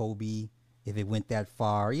Shaq, Kobe, if it went that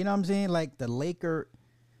far. You know what I'm saying? Like the Lakers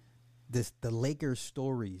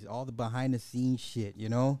stories, all the behind the scenes shit, you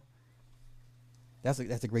know? That's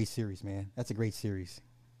a great series, man. That's a great series.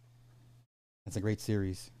 That's a great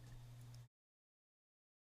series.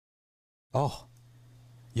 Oh,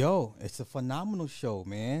 yo, it's a phenomenal show,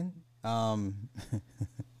 man.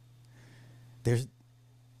 There's,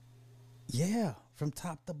 from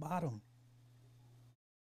top to bottom.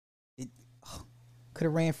 It could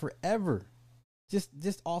have ran forever,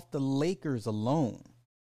 just off the Lakers alone,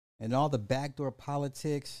 and all the backdoor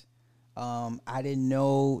politics. I didn't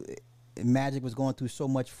know Magic was going through so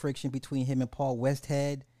much friction between him and Paul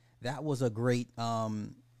Westhead. That was a great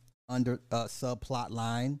subplot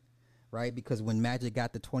line. Right, because when Magic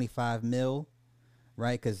got the $25 million,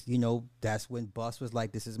 right, because you know that's when Buss was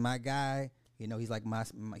like, "This is my guy," You know, he's like my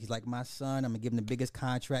son. I'm gonna give him the biggest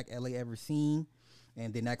contract LA ever seen,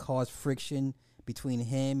 and then that caused friction between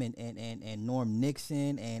him and Norm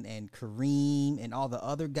Nixon and Kareem and all the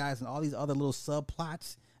other guys and all these other little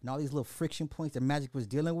subplots and all these little friction points that Magic was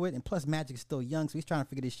dealing with. And plus, Magic is still young, so he's trying to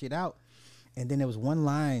figure this shit out. And then there was one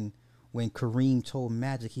line when Kareem told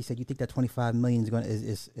Magic, he said, "You think that 25 million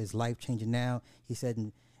is life changing now?" He said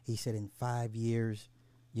in 5 years,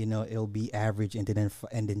 you know, it'll be average, and then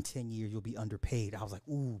in 10 years you'll be underpaid. I was like,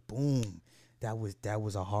 ooh, boom. That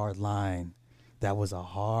was a hard line. That was a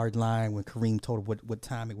hard line when Kareem told what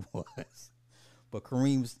time it was. But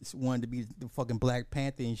Kareem wanted to be the fucking Black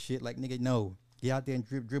Panther and shit. Like, nigga, no, get out there and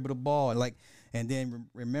dribble the ball. And then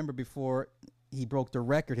remember, before he broke the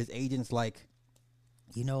record, his agent's like,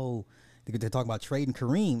 you know, they're talking about trading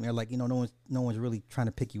Kareem. They're like, you know, no one's really trying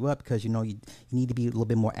to pick you up because, you know, you need to be a little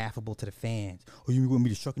bit more affable to the fans. Oh, you want me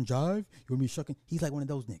to shuck and jive? You want me to shuck and... He's like one of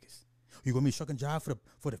those niggas. You want me to shuck and jive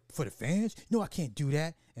for the fans? No, I can't do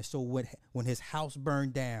that. And so when his house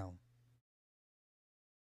burned down,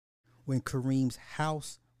 when Kareem's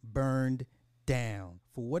house burned down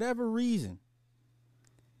for whatever reason,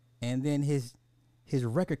 and then his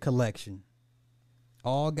record collection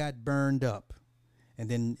all got burned up. And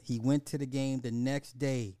then he went to the game the next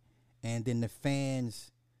day, and then the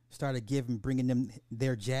fans started bringing them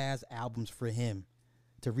their jazz albums for him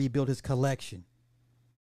to rebuild his collection.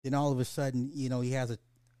 Then all of a sudden, you know, he has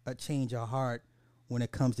a change of heart when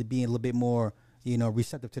it comes to being a little bit more, you know,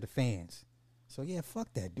 receptive to the fans. So yeah,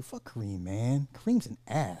 fuck that dude. Fuck Kareem, man. Kareem's an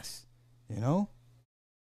ass, you know?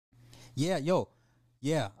 Yeah, yeah.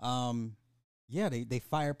 Yeah, they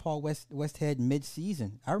fired Paul Westhead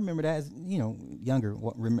mid-season. I remember that as, you know, younger.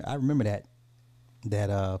 I remember that.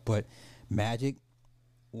 But Magic,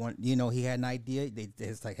 you know, he had an idea.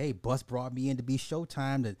 It's like, hey, Bus brought me in to be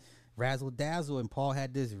Showtime to razzle dazzle, and Paul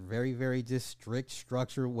had this very, very just strict,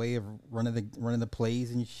 structured way of running the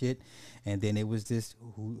plays and shit. And then it was this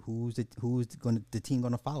who's the team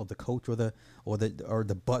gonna follow, the coach or the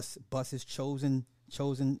bus's chosen,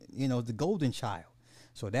 you know, the golden child.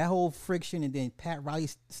 So that whole friction, and then Pat Riley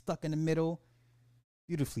stuck in the middle.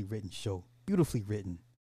 Beautifully written show. Beautifully written.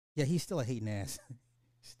 Yeah, he's still a hating ass.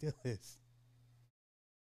 Still is.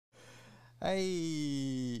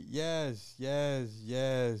 Hey, yes.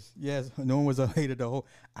 No one was a hater the whole.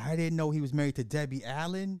 I didn't know he was married to Debbie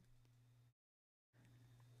Allen.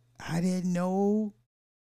 I didn't know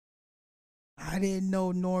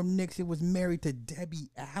Norm Nixon was married to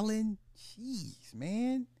Debbie Allen. Jeez,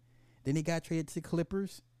 man. Then he got traded to the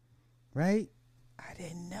Clippers, right? I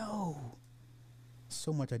didn't know.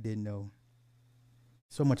 So much I didn't know.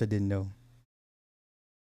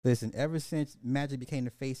 Listen, ever since Magic became the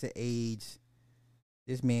face of AIDS,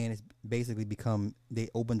 this man has basically become, they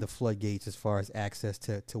opened the floodgates as far as access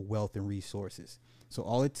to wealth and resources. So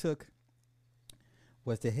all it took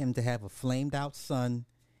was to him to have a flamed out son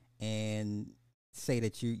and say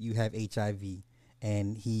that you have HIV,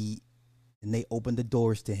 and they opened the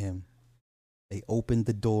doors to him. They opened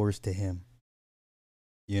the doors to him.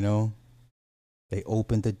 You know? They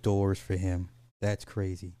opened the doors for him. That's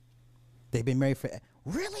crazy. They've been married for...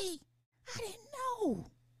 Really? I didn't know.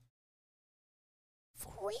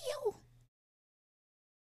 For real?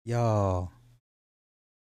 Y'all.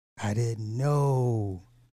 I didn't know.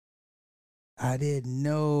 Hey,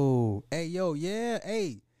 yo, yeah.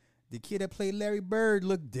 Hey, the kid that played Larry Bird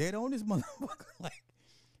looked dead on this motherfucker. Like,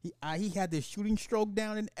 he had the shooting stroke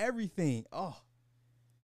down and everything. Oh,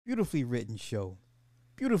 beautifully written show.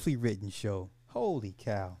 Holy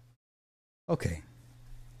cow. Okay,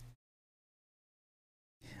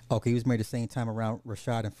 he was married the same time around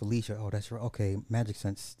Rashad and Felicia. Oh, that's right. Okay, Magic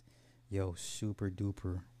Sense. Yo, super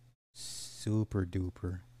duper.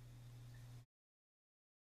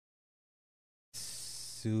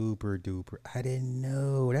 I didn't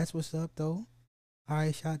know. That's what's up, though. All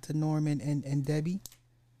right, shout out to Norman and Debbie.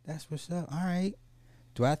 That's what's up. All right.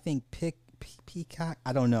 Do I think Peacock?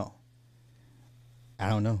 I don't know.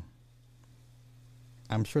 I'm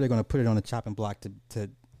sure they're going to put it on the chopping block to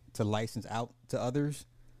license out to others.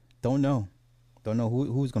 Don't know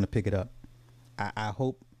who's going to pick it up. I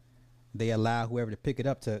hope they allow whoever to pick it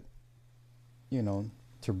up to, you know,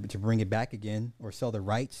 to bring it back again or sell the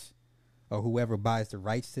rights, or whoever buys the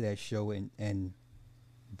rights to that show and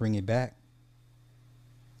bring it back.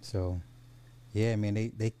 So, yeah,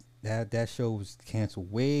 man, that show was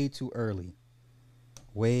canceled way too early.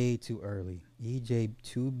 EJ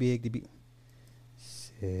too big to be.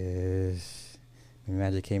 Sis. When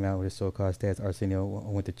Magic came out with his so-called stats, Arsenio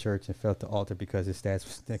went to church and felt the altar because his stats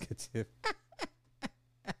was negative.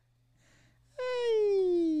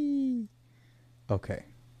 Hey. Okay.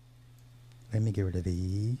 Let me get rid of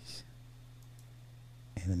these.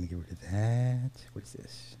 And let me get rid of that. What is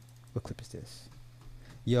this? What clip is this?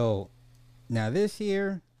 Yo, now this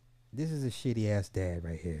here, this is a shitty ass dad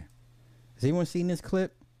right here. Has anyone seen this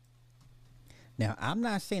clip? Now, I'm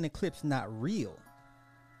not saying the clip's not real.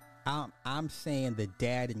 I'm saying the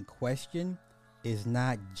dad in question is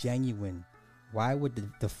not genuine. Why would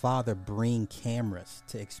the father bring cameras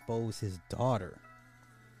to expose his daughter?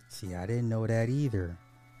 See, I didn't know that either.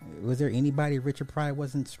 Was there anybody Richard Pryor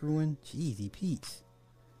wasn't screwing? Jeezy Pete's.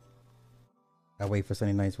 I wait for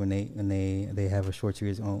Sunday nights when they have a short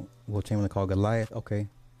series on Will Chamberlain called Goliath. Okay.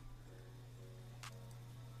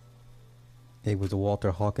 It was the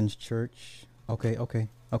Walter Hawkins Church.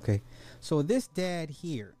 Okay. So this dad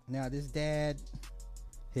here, now this dad,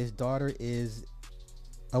 his daughter is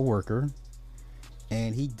a worker,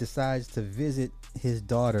 and he decides to visit his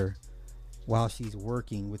daughter while she's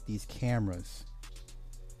working with these cameras.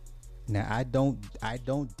 Now I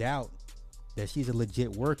don't doubt that she's a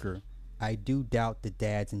legit worker. I do doubt the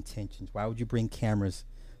dad's intentions. Why would you bring cameras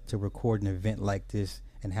to record an event like this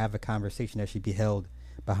and have a conversation that should be held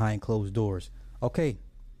behind closed doors? Okay,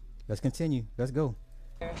 let's continue. Let's go.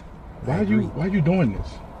 Why are you doing this?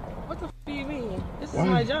 What the f do you mean? This is Why?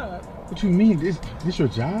 my job. What you mean? This your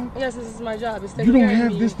job? Yes, this is my job. It's You don't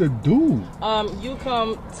have this to do. You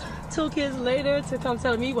come 2 kids later to come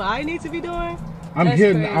tell me what I need to be doing? I'm That's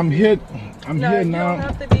here. crazy. I'm here No, you now. don't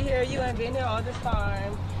have to be here. You ain't been here all this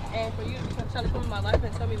time. And for you to try to come in my life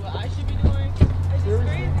and tell me what I should be doing, it's just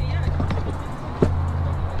crazy. Yeah.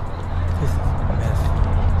 This is a mess.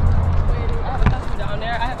 I have a customer down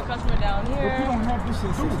there. I have a customer down here. But you don't have this to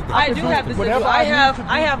do. I do have this to do.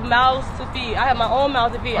 I have mouths to feed. I have my own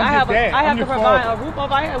mouth to feed. I have to provide a roof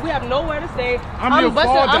over our head. We have nowhere to stay. I'm your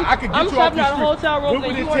father. I could get you off trapped out these a hotel room. What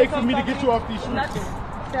would it take for me to get you off these streets? Nothing.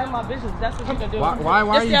 Stay out of my business. That's what you can do. Why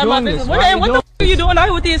are you Stay out of my doing this? business. Why What the f are you doing out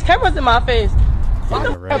here with these cameras in my face? What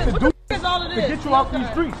the have to do is all of to this? get you off these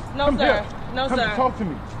streets? No, Come sir. here. No, Come sir. talk to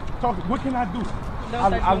me. What can I do?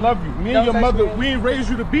 Don't touch I me. love you. Me and Don't your touch mother, me. we ain't raised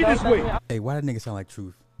you to be Don't this touch way. me. Hey, why that nigga sound like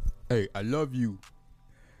Truth? Hey, I love you.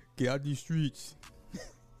 Get out these streets.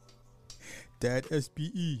 Dad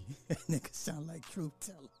SPE. That nigga sound like Truth.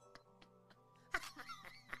 Tell him.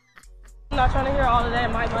 I'm not trying to hear all of that.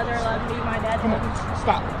 My mother loves me. My dad Come loves on, me.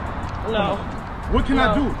 stop. No. What can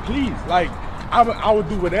I No. do? Please, I will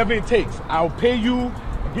do whatever it takes. I'll pay you,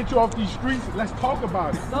 get you off these streets. Let's talk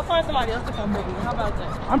about it. Go find somebody else to come with me. How about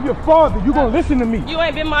that? I'm your father. You gonna listen to me? You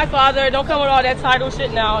ain't been my father. Don't come with all that title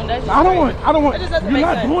shit now. That's just I don't crazy. want. It just doesn't You're make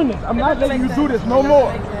not sense. doing this. I'm It not doesn't letting you make do sense. this no It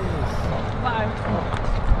more. doesn't make sense. Bye.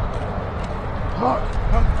 Huh?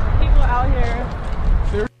 People out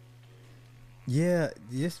here. Yeah,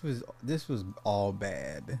 this was all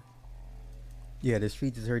bad. Yeah, the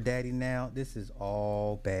streets is her daddy now. This is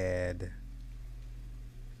all bad.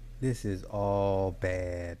 This is all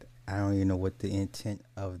bad. I don't even know what the intent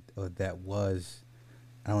of that was.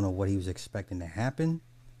 I don't know what he was expecting to happen.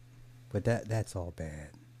 But that's all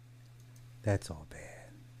bad. That's all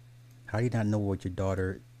bad. How do you not know what your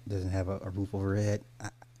daughter doesn't have a roof over her head?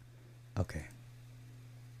 Okay.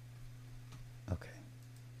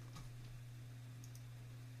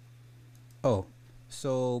 Oh,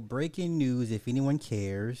 so breaking news, if anyone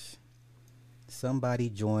cares, somebody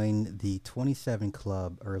joined the 27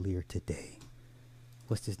 Club earlier today.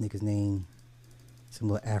 What's this nigga's name? Some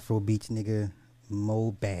little Afro Beats nigga.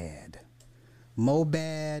 Mobad.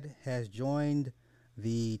 Mobad has joined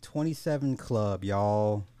the 27 Club,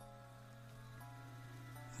 y'all.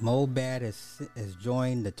 Mobad has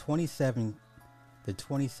joined the 27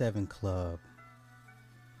 Club.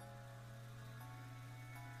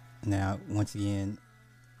 Now, once again,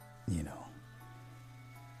 you know,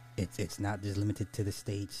 it's not just limited to the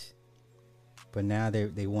States, but now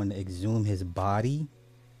they want to exhume his body.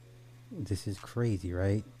 This is crazy,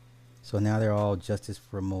 right? So now they're all justice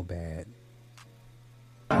for Mobad.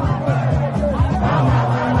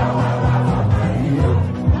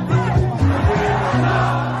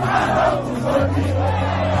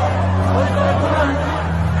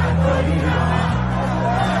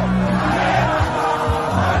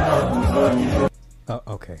 Oh,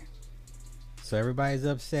 okay. So everybody's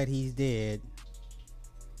upset he's dead.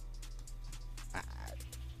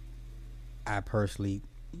 I personally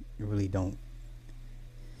really don't.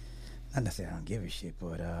 Not to say I don't give a shit,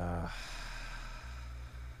 but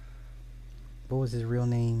what was his real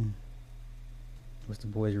name? What's the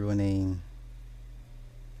boy's real name?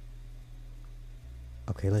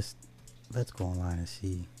 Okay, let's go online and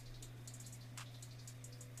see.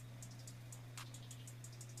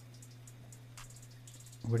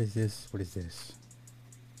 What is this? What is this?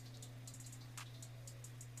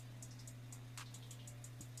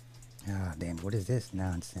 Ah, damn. What is this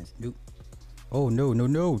nonsense? Nope. Oh, no, no,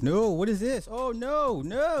 no, no. What is this? Oh, no,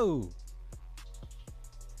 no.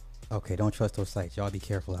 Okay, don't trust those sites. Y'all be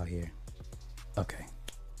careful out here. Okay.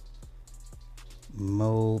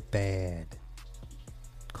 Mobad.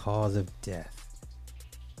 Cause of death.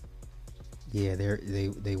 Yeah,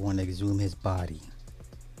 they want to exhume his body.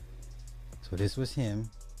 So this was him.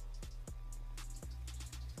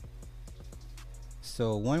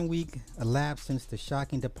 So 1 week elapsed since the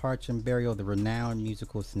shocking departure and burial of the renowned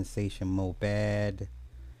musical sensation Mobad.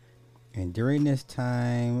 And during this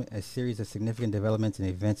time, a series of significant developments and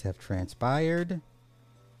events have transpired.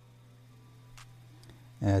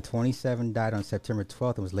 27 died on September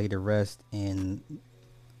 12th and was laid to rest in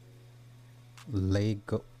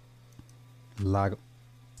Lagos. Lagos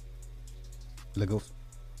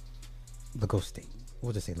State.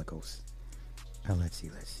 We'll just say Lagos. Let's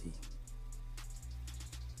see.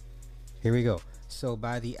 Here we go. So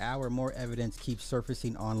by the hour, more evidence keeps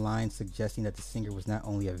surfacing online suggesting that the singer was not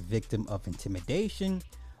only a victim of intimidation,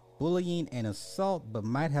 bullying, and assault, but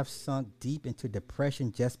might have sunk deep into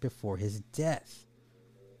depression just before his death.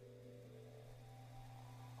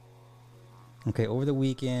 Okay, over the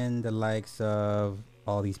weekend, the likes of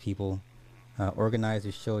all these people,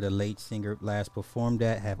 organizers show the late singer last performed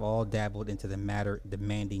at, have all dabbled into the matter,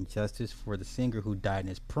 demanding justice for the singer who died in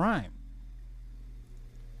his prime.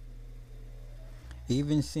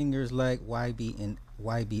 Even singers like YBLN,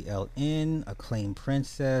 Acclaimed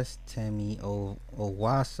Princess, Temi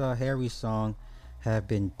Owasa, Harry's song have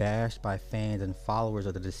been bashed by fans and followers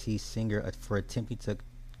of the deceased singer for attempting to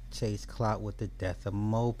chase clout with the death of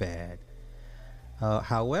Mobad.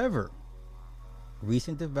 However,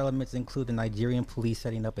 recent developments include the Nigerian police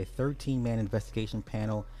setting up a 13-man investigation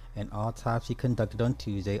panel, an autopsy conducted on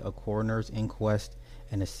Tuesday, a coroner's inquest,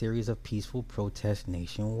 and a series of peaceful protests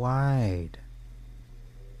nationwide.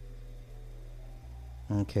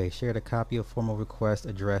 Okay, shared a copy of formal request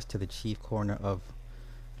addressed to the chief coroner of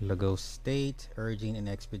Lagos State, urging an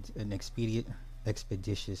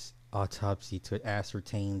expeditious autopsy to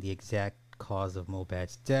ascertain the exact cause of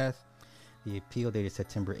Mobad's death. The appeal, dated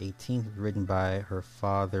September 18th, written by her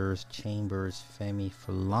father's chambers, Femi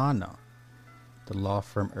Falana. The law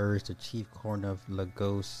firm urged the chief coroner of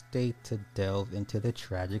Lagos State to delve into the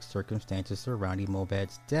tragic circumstances surrounding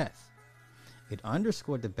Mobad's death. It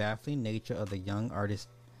underscored the baffling nature of the young artist's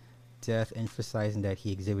death, emphasizing that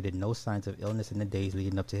he exhibited no signs of illness in the days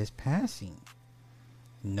leading up to his passing.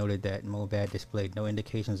 It noted that Mobad displayed no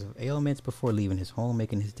indications of ailments before leaving his home,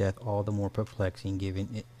 making his death all the more perplexing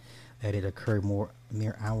given that it occurred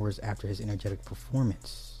mere hours after his energetic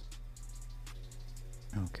performance.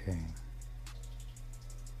 Okay.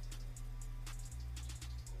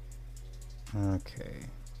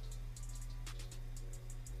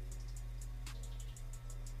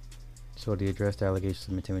 So they addressed allegations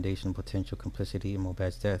of intimidation and potential complicity in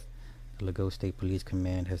Mobad's death. The Lagos State Police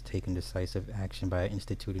Command has taken decisive action by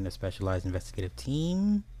instituting a specialized investigative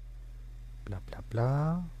team. Blah, blah,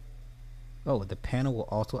 blah. Oh, the panel will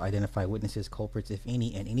also identify witnesses, culprits, if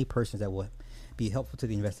any, and any persons that will be helpful to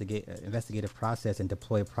the investigative process and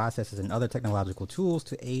deploy processes and other technological tools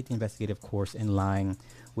to aid the investigative course in line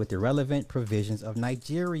with the relevant provisions of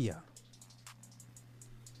Nigeria.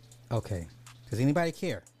 Okay. Does anybody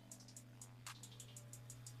care?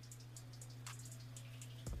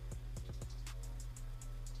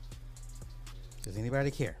 Does anybody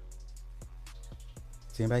care?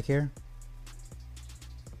 Does anybody care?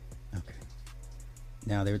 Okay.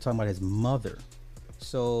 Now, they were talking about his mother.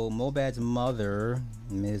 So, Mobad's mother,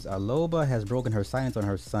 Ms. Aloba, has broken her silence on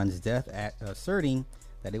her son's death, asserting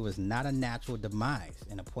that it was not a natural demise.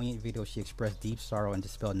 In a poignant video, she expressed deep sorrow and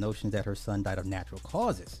dispelled notions that her son died of natural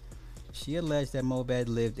causes. She alleged that Mobad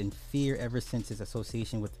lived in fear ever since his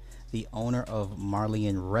association with the owner of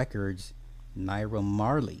Marleyan Records, Naira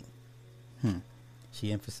Marley.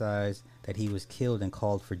 She emphasized that he was killed and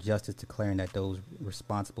called for justice, declaring that those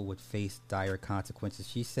responsible would face dire consequences.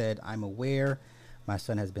 She said, "I'm aware my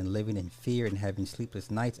son has been living in fear and having sleepless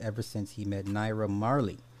nights ever since he met Naira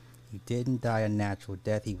Marley. He didn't die a natural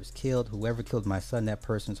death. He was killed. Whoever killed my son, that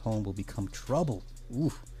person's home will become trouble.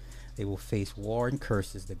 Oof. They will face war and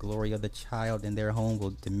curses. The glory of the child in their home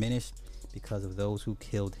will diminish because of those who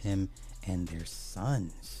killed him and their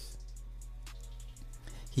sons.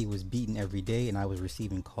 He was beaten every day, and I was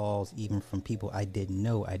receiving calls even from people I didn't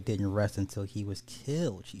know. I didn't rest until he was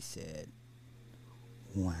killed," she said.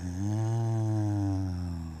 Wow.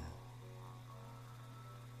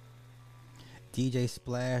 DJ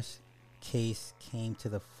Splash case came to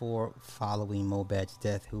the fore following Mobad's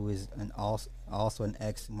death, who is also an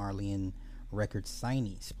ex-Marleyan record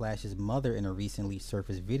signee. Splash's mother, in a recently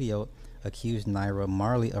surfaced video, accused Naira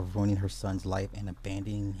Marley of ruining her son's life and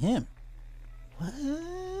abandoning him.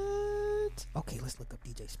 What? Okay, let's look up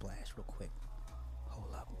DJ Splash real quick.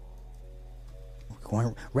 Hold up. We're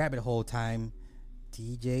going rabbit hole time.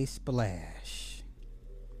 DJ Splash.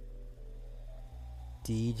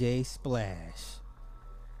 DJ Splash.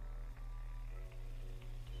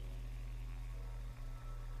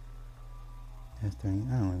 That's 30.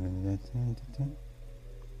 I don't know.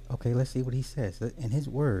 Okay, let's see what he says. In his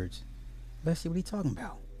words, let's see what he's talking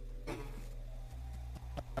about.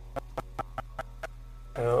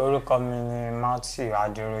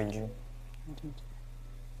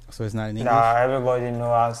 So it's not in English? Everybody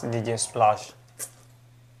knows as DJ Splash.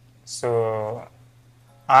 So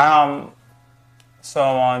I am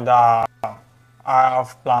someone that I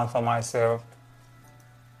have planned for myself.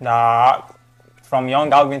 That from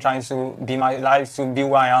young I've been trying to be my life, to be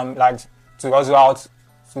who I am, like to go out,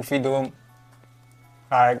 to feed them,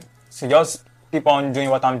 like to just keep on doing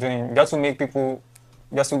what I'm doing, just to make people,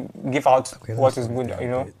 just to give out what is good, you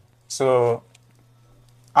know. So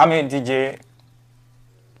I'm a DJ.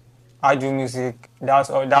 I do music. That's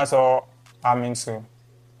all I'm into.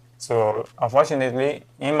 So unfortunately,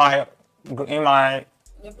 in my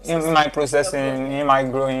processing, in my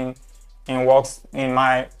growing, in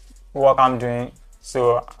my work I'm doing.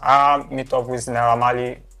 So I meet up with Naira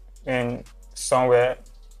Marley in somewhere,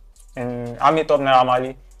 and I meet up Naira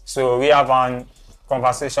Marley. So we have a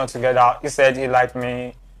conversation together. He said he liked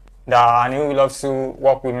me, and he would love to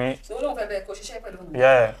work with me.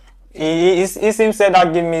 Yeah. He seems said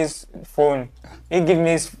that give me his phone. He give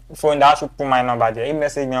me his phone that I should put my number there. He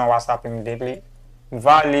messaged me on WhatsApp immediately.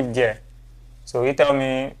 I live there. So he tell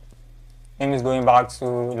me he is going back to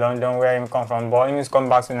London where he come from, but he is coming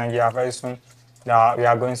back to Nigeria very soon. That we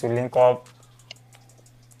are going to link up.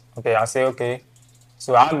 Okay, I say okay.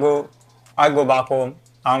 So I go back home,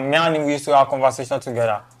 and me and him we used to have a conversation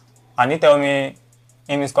together. And he tell me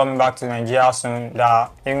he is coming back to Nigeria soon.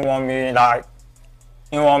 That he want me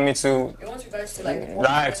he want me to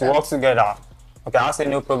work together. Okay, I say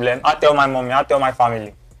no problem. I tell my mommy, I tell my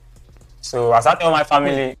family. So as I tell my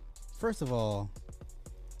family, First of all,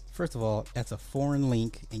 that's a foreign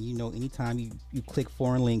link, and you know, anytime you click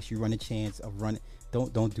foreign links, you run a chance of running.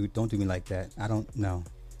 Don't do me like that. I don't know.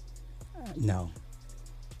 No,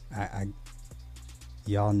 I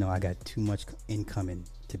y'all know I got too much incoming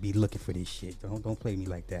to be looking for this shit. Don't play me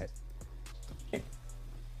like that.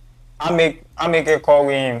 I make a call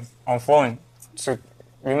with him on phone to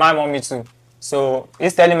remind mommy too. So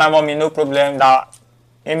he's telling my mommy no problem that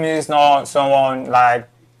him is not someone like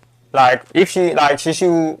if she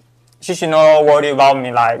she should not worry about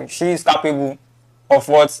me. Like she's capable of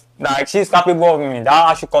she's capable of me. That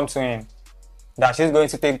I should come to him. That she's going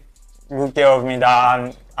to take good care of me. That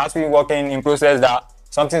and as we working in process that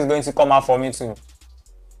something's going to come out for me too.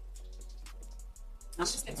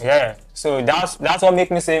 Yeah. So that's what make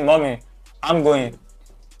me say, mommy, I'm going.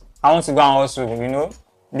 I want to go and hustle. You know.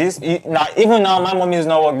 Even now my mommy is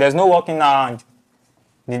not working. There's no working around.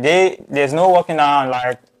 There's no working around,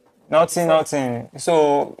 like nothing.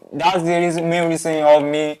 So that's the main reason of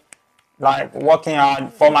me like working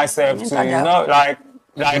hard for myself too. You know, like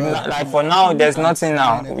for now there's nothing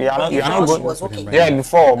now. You are not good. Yeah,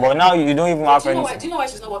 before, but now you don't even have anything. Do you know why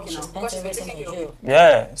she's not working now? Because she's been taking care of you.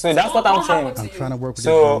 Yeah, so that's what I'm saying. I'm trying to work with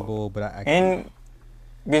so this bull, but I in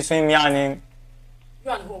between me and him,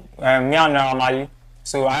 you and who? Me and Naira.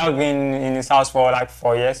 So I have been in his house for like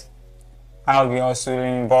 4 years. I have been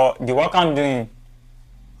hustling, but the work I'm doing,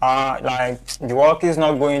 like the work is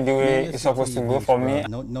not going the way it's supposed to go for me.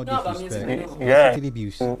 No disrespect. Yeah, he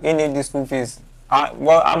need this school fees.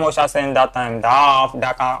 Well, how much I spent that time?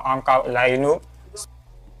 That can like you know.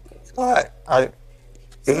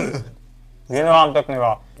 You know what I'm talking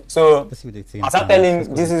about. So as I tell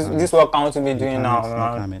him, this work I want to be doing now,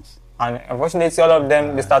 and unfortunately, all of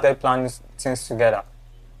them they started planning things together.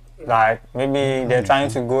 Like maybe they're trying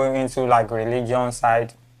to go into like religion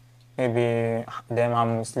side. Maybe them are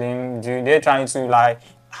Muslim. They're trying to like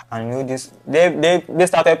I know this. They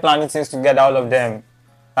started planning things together. All of them.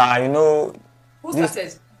 You know. Who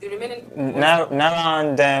started? The remaining. Naira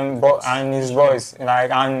and them, and his boys.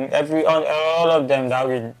 Like and all of them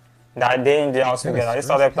that they in the house together. They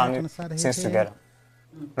started planning things together.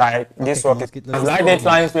 Like this work is like they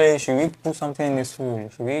trying to say, should we put something in his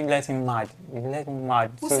food? Should we let him mad?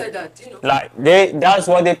 Who said that? Do you know? Like that's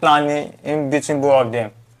what they planning in between both of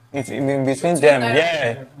them. In between them,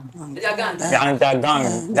 yeah. Their gang. And their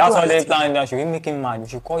gang. That's what they planning. That should we make him mad? We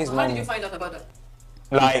should call his How mom. did you find out about that?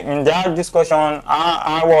 Like in their discussion,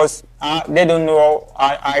 they don't know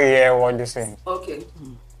I hear what they say. Okay.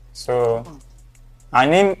 So,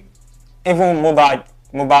 and even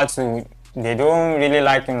Mobile too, they don't really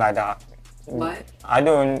like him like that. Why? I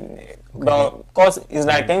don't, but because it's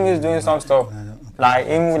like him is doing some stuff, like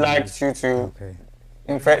him would like you to.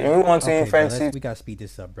 In fact, you want to influence it. We gotta speed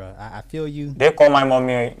this up, bro. I feel you. They call my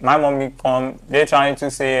mommy. My mommy come. They trying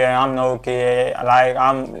to say I'm not okay. Like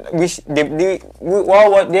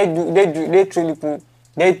what they do. They truly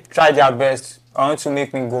they try their best to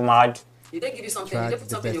make me go mad. Did they give you something? Did they put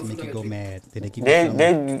something in your food? Make you go mad. Did they give you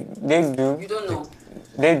something? They do. You don't know.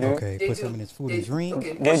 They do. Okay, put something in his food and drink.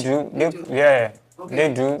 Okay. They do. Yeah. Okay.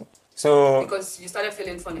 They do. So because you started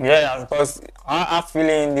feeling funny. Yeah, because I'm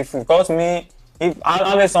feeling the food. Because me, if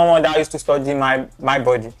I'm someone that used to study my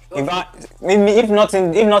body. Okay. If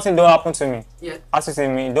nothing don't happen to me, yeah. As you say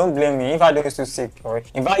me, don't blame me. If I don't used to sick, or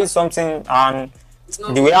if I eat something and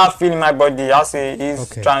the way I feel in my body, I say he's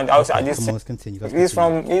trying. I say this. Let's continue.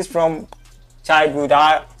 He's from childhood.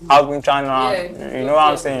 I've been trying to, you know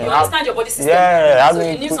what I'm saying. You understand your body system. Yeah, so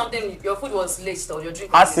you knew something. Your food was laced or your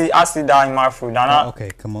drink. I see that in my food. And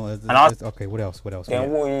okay, come on. Okay, what else? Like,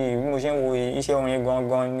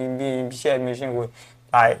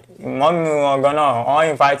 mommy, I'm gonna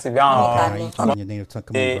invite you down. You told me your native tongue.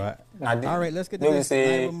 Come on, bro. All right, let's get to this.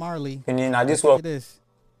 Marley. Now this work.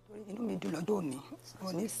 Inú mi dùn lọ́dọ̀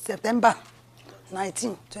òní September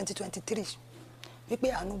 19, 2023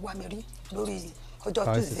 wípé àánú wá mi rí lórí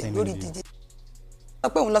ọjọ́ Tuesday lórí DJ. Sọ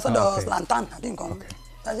pé òun lọ sọ́dọ̀ Slantan àbí nǹkan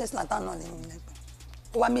ṣáṣẹ́ Slantan náà lẹ́yìn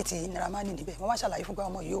ó wá meet Naira Marley níbẹ̀ wọ́n wá ṣàlàyé fún pé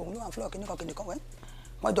ọmọ yìí òun ló wà ń flọ́ọ̀kì nìkan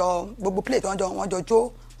wọ́n jọ gbogbo plate wọ́n jọ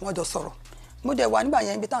jó wọ́n jọ sọ̀rọ̀ mo dẹ̀ wà nígbà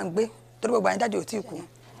yẹn ibi tá à ń gbé torí gbogbo àyẹn dáàdì ò tí ì kú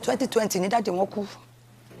 2020 ní dáàdì wọn kú.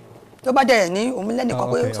 So I don't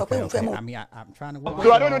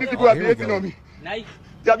know these people are hating on me.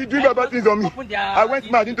 They have been doing bad things on me. I went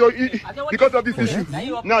mad into it because of this issue.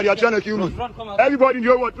 Now they are trying to kill me. Everybody in the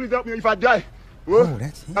whole world, please help me if I die.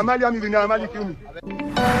 Amalia kill me. Oh,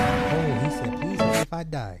 he said, please help me if I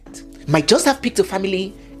die. Might just have picked a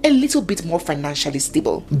family a little bit more financially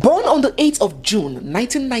stable. Born on the 8th of June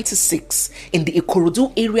 1996 in the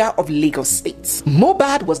Ikorodu area of Lagos State,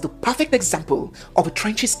 Mohbad was the perfect example of a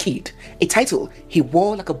trenches kid, a title he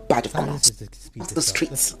wore like a badge of honor on the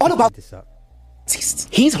streets. All about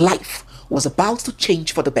his life was about to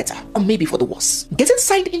change for the better, or maybe for the worse. Getting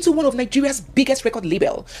signed into one of Nigeria's biggest record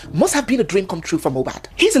label must have been a dream come true for Mohbad.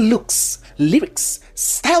 His looks, lyrics,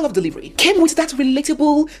 style of delivery came with that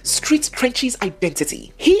relatable street trenches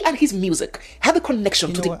identity. He and his music had a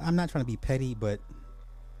connection to the... I'm not trying to be petty, but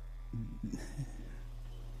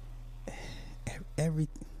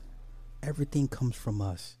everything comes from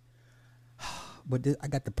us. But I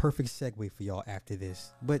got the perfect segue for y'all after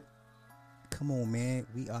this. But come on, man.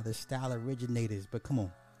 We are the style originators, but come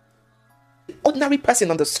on. Ordinary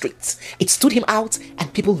person on the streets. It stood him out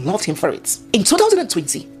and people loved him for it. In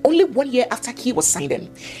 2020, only 1 year after he was signed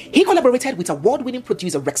in, he collaborated with award-winning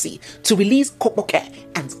producer Rexy to release Kopoke,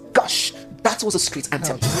 and gosh, that was a street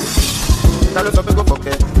anthem.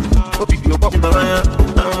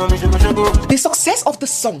 The success of the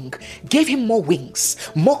song gave him more wings,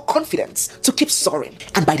 more confidence to keep soaring.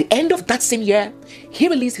 And by the end of that same year, he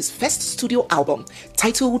released his first studio album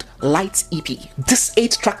titled Light EP. This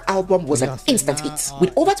 8-track album was an instant hit.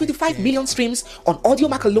 With over 25 million streams on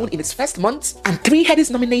Audiomack alone in its first month and 3 Headies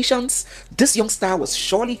nominations, this young star was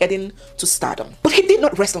surely heading to stardom. But he did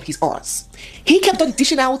not rest on his oars. He kept on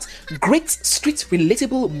dishing out great street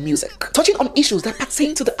relatable music, touching on issues that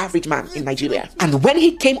pertain to the average man in Nigeria. And when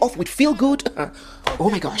he came off with Feel Good, oh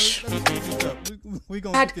my gosh,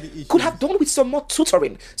 could have done with some more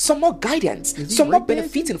tutoring, some more guidance, some more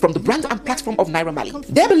benefiting from the brand and platform of Naira Marley.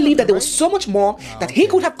 They believed that there was so much more that he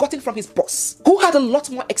could have gotten from his boss, who had a lot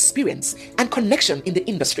more experience and connection in the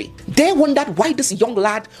industry. They wondered why this young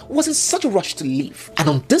lad was in such a rush to leave. And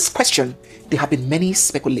on this question, there have been many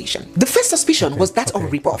speculations. The first suspicion was that of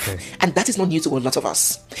ripoff, and that is not new to a lot of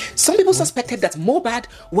us. Some people suspected that Mohbad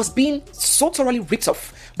was being so thoroughly ripped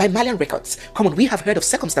off by Malian Records. Come on, we have heard of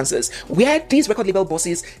circumstances where these record label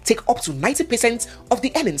bosses take up to 90% of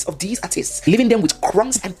the earnings of these artists, leaving them with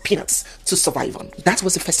crumbs and peanuts to survive on. That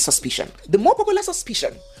was the first suspicion. The more popular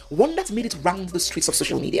suspicion, one that made it round the streets of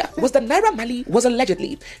social media, was that Naira Marley was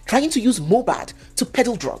allegedly trying to use Mohbad to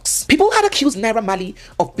peddle drugs. People had accused Naira Marley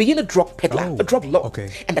of being a drug peddler, a drug lord,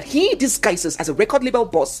 and that he disguises as a record label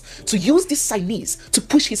boss to use these signees to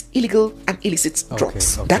push his illegal and illicit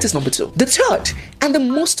drugs. That is number 2. The third, and the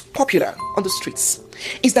most popular on the streets,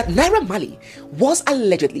 is that Naira Marley was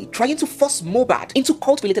allegedly trying to force Mohbad into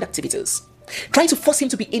cult-related activities. trying to force him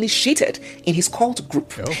to be initiated in his cult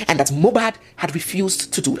group, and that Mohbad had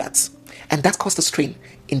refused to do that. And that caused a strain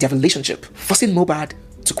in their relationship, forcing Mohbad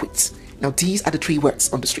to quit. Now, these are the 3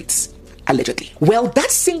 words on the streets. Allegedly. Well,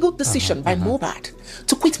 that single decision by Mohbad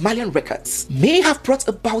to quit Malian Records may have brought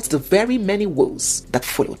about the very many woes that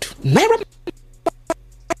followed. Naira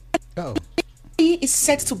is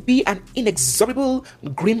said to be an inexorable,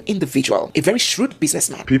 grim individual, a very shrewd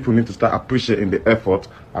businessman. People need to start appreciating the effort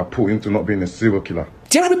I put into not being a serial killer.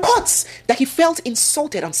 There are reports that he felt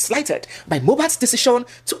insulted and slighted by Mohbad's decision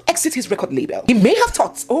to exit his record label. He may have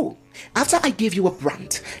thought, oh, after I gave you a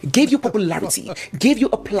brand, gave you popularity, gave you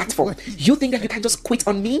a platform, you think that you can just quit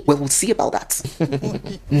on me? Well, we'll see about that.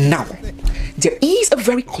 Now, there is a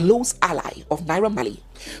very close ally of Naira Marley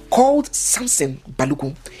called Samson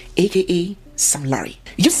Balugu, aka Sam Larry.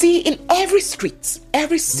 You see, in every street,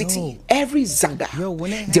 every city, every zanga,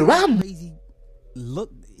 there are crazy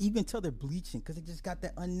look, even till they're bleaching, because they just got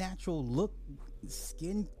that unnatural look,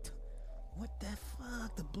 skin. What the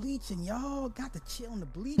fuck? The bleaching, y'all got to chill on the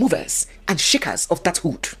bleaching. Movers and shakers of that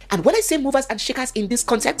hood. And when I say movers and shakers in this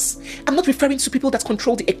context, I'm not referring to people that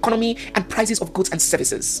control the economy and prices of goods and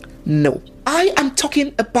services. No, I am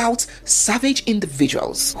talking about savage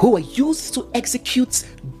individuals who are used to execute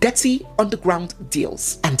dirty underground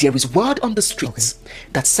deals. And there is word on the streets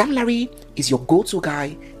that Sam Larry is your go-to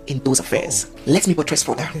guy in those affairs. Let me buttress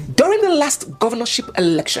further. During the last governorship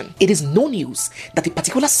election, it is no news that a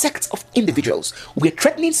particular sect of individuals were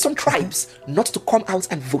threatening some tribes not to come out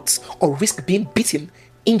and vote or risk being beaten,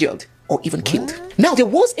 injured, or even killed. Now, there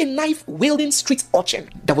was a knife-wielding street urchin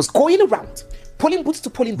that was going around polling booths to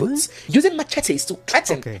polling booths, using machetes to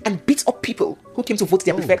threaten and beat up people who came to vote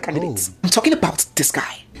their preferred candidates. I'm talking about this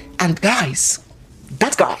guy. And guys,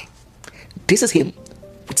 that guy, this is him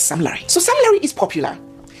with Sam Larry. So Sam Larry is popular.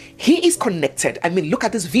 He is connected. I mean, look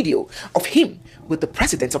at this video of him with the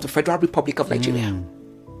president of the Federal Republic of Nigeria.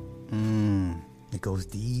 It goes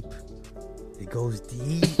deep. It goes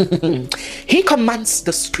deep. He commands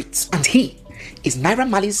the streets, and he is Naira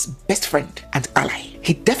Marley's best friend and ally.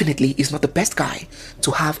 He definitely is not the best guy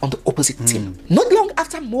to have on the opposite team. Not long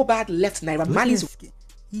after Mohbad left Naira Marley's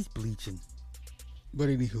he's bleaching. But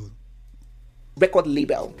anywho, record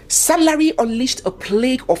label, Sam Larry unleashed a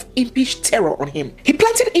plague of impish terror on him. He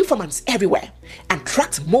planted informants everywhere and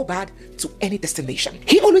tracked Mohbad to any destination.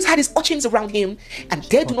 He always had his urchins around him, and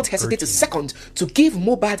they do not hesitate a second to give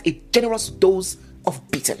Mohbad a generous dose of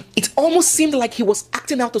beating. It almost seemed like he was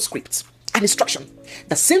acting out a script, an instruction,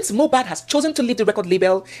 that since Mohbad has chosen to leave the record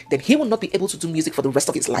label, then he will not be able to do music for the rest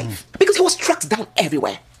of his life. Because he was tracked down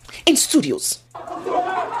everywhere, in studios,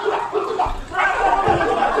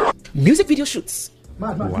 music video shoots,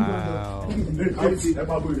 wow,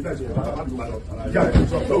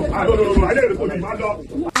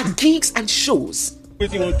 at gigs and shows,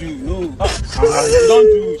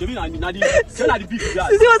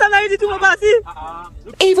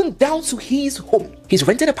 even down to his home, his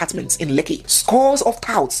rented apartments in Lekki. Scores of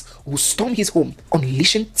touts will storm his home,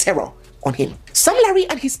 unleashing terror on him. Sam Larry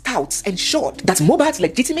and his touts ensured that Mohbad's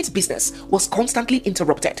legitimate business was constantly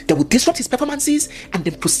interrupted. They would disrupt his performances and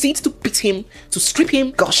then proceed to beat him, to strip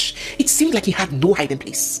him. Gosh, it seemed like he had no hiding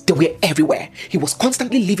place. They were everywhere. He was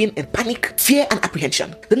constantly living in panic, fear, and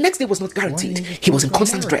apprehension. The next day was not guaranteed. He was in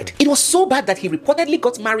constant dread. It was so bad that he reportedly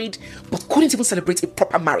got married but couldn't even celebrate a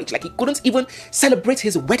proper marriage. Like, he couldn't even celebrate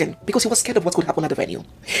his wedding because he was scared of what could happen at the venue.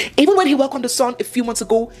 Even when he welcomed the son a few months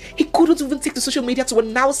ago, he couldn't even take to social media to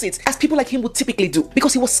announce it, as people like him would typically do,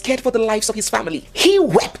 because he was scared for the lives of his family. He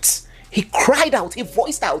wept, he cried out, he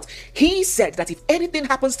voiced out. He said that if anything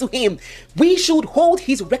happens to him, we should hold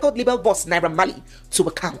his record label boss Naira Marley to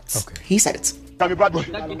account. He said it. I'm a bad boy.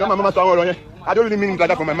 I don't really mean it like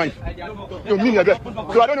that from my mind. You mean it.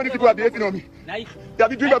 So I don't know these people are hating on me. They have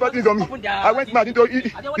been doing bad things on me. I went mad into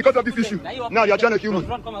it because of this issue. Now they are trying to kill me.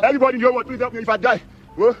 Everybody in your world, please help me if I die.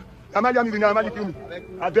 Well, I'm kill me.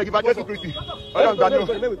 I beg if I just Christy. I don't ban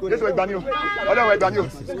you. Just like ban you. I don't like ban you.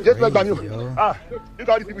 Just like ban you. Look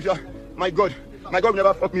how these people share. My God will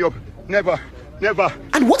never fuck me up. Never.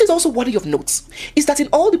 And what is also worthy of note is that in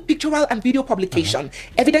all the pictorial and video publication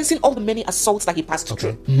evidencing all the many assaults that he passed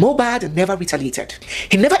through, Mohbad never retaliated.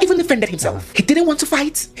 He never even defended himself. He didn't want to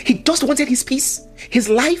fight. He just wanted his peace, his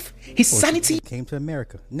life, his sanity. He came to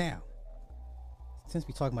America. Now, since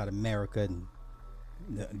we're talking about America and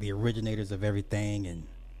the originators of everything, and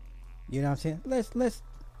you know what I'm saying,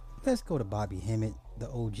 let's go to Bobby Hemmett, the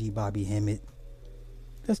OG Bobby Hemmett.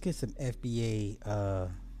 Let's get some FBA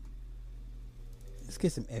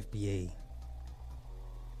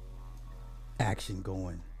action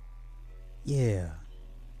going. Yeah.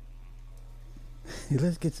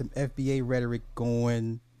 Let's get some FBA rhetoric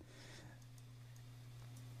going.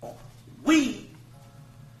 We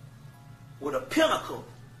were the pinnacle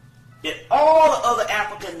that all the other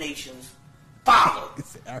African nations followed.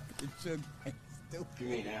 It's African sugar. You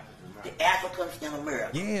mean African, right? The Africans in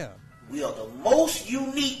America. Yeah. We are the most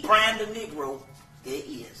unique brand of Negro there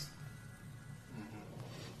is.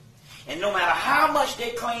 And no matter how much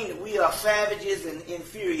they claim that we are savages and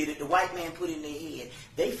inferior that the white man put in their head,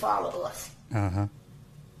 they follow us. Uh-huh.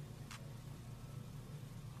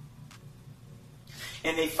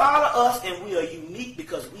 And they follow us, and we are unique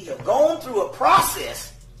because we have gone through a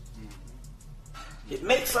process that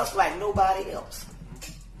makes us like nobody else.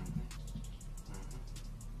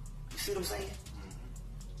 You see what I'm saying?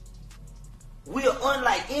 We are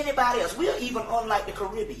unlike anybody else. We are even unlike the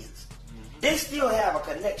Caribbeans. They still have a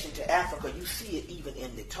connection to Africa. You see it even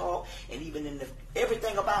in the talk and even in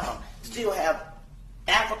everything about them. Still have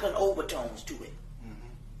African overtones to it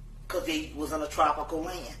because they was in a tropical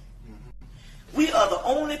land. We are the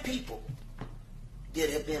only people that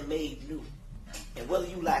have been made new. And whether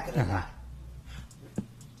you like it or not,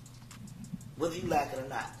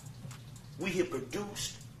 we have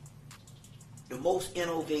produced the most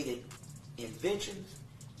innovative inventions,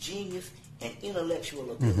 genius, and intellectual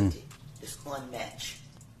ability. It's unmatched.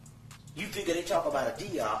 You figure they talk about a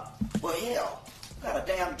Diop, well hell, got a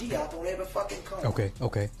damn Diop on every fucking corner.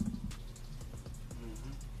 Okay.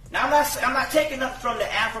 Now I'm not taking nothing from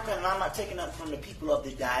the African, and I'm not taking nothing from the people of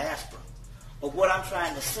the diaspora. But what I'm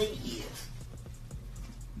trying to say is,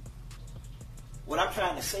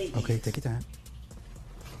 okay, take your time.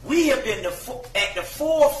 We have been at the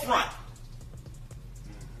forefront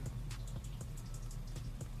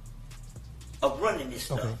of running this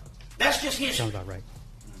stuff. Okay. That's just history. Sounds about right.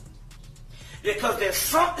 Because there's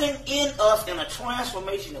something in us and a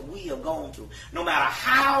transformation that we have gone through. No matter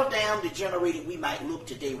how damn degenerated we might look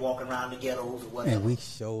today walking around the ghettos or whatever. Man, we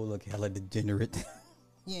sure look hella degenerate.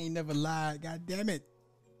 You ain't never lied, god damn it.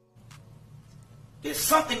 There's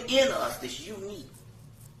something in us that's unique.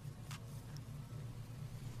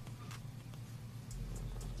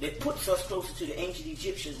 That puts us closer to the ancient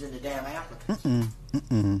Egyptians than the damn Africans.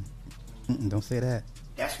 Don't say that.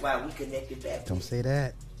 That's why we connected back. Don't say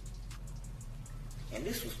that. And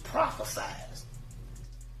this was prophesied.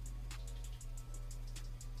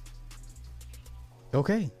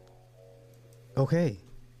 Okay.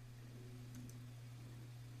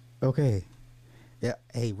 Yeah.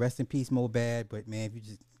 Hey, rest in peace, Mo Bad. But man, if you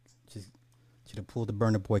just should have pulled the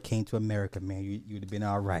Burner Boy, came to America, man, you'd have been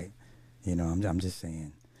all right. You know, I'm just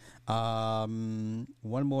saying. One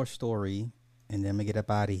more story, and then I'm gonna get up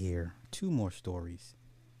out of here. Two more stories.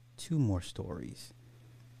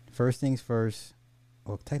 First things first.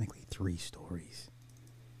 Well, technically 3 stories.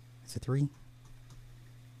 Is it 3?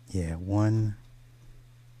 Yeah, 1,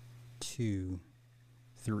 2,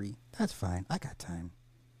 3. That's fine. I got time.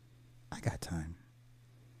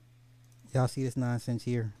 Y'all see this nonsense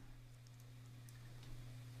here?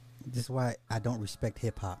 This is why I don't respect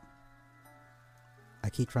hip-hop. I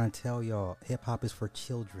keep trying to tell y'all, hip-hop is for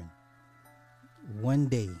children. One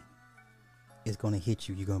day, it's going to hit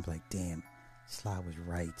you. You're going to be like, damn, Sly was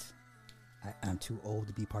right. I'm too old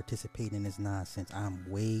to be participating in this nonsense. I'm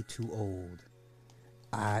way too old.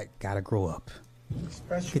 I got to grow up.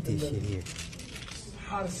 Especially Look at this shit here.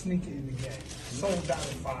 How to sneak it in the game. Sold out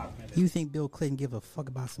in 5 minutes. You think Bill Clinton give a fuck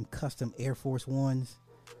about some custom Air Force Ones?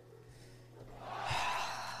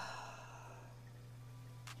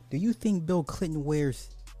 Do you think Bill Clinton wears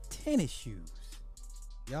tennis shoes?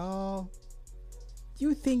 Y'all? Do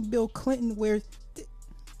you think Bill Clinton wears...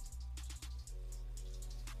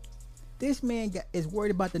 This man is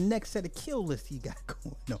worried about the next set of kill lists he got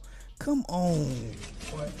going. No, come on.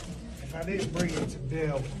 But if I didn't bring it to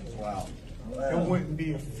Bill, it wouldn't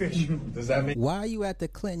be official. Does that mean? Why are you at the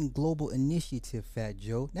Clinton Global Initiative, Fat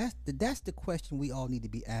Joe? That's the question we all need to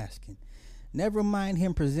be asking. Never mind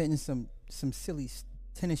him presenting some silly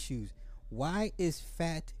tennis shoes. Why is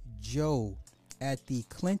Fat Joe at the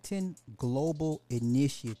Clinton Global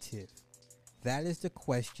Initiative? That is the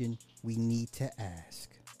question we need to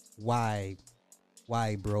ask. Why,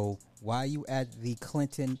 bro? Why are you at the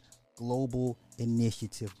Clinton Global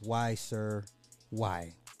Initiative? Why, sir?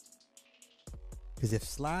 Why? Because if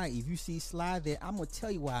you see Sly there, I'm going to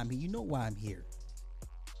tell you why I'm here. You know why I'm here.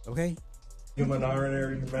 Okay? You're an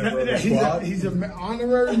honorary member of the squad? He's an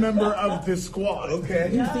honorary member of the squad. Okay.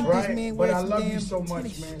 You think right? This man but I wears love you damn so much,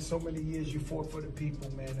 tennis man. So many years you fought for the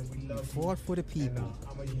people, man, and we love you. Fought for the people. And,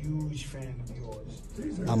 I'm a huge fan of yours.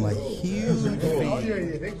 I'm a huge fan. Oh,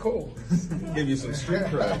 yeah, they're cool. Give you some street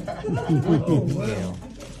cred. Oh, well.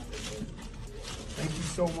 Thank you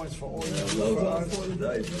so much for all you do for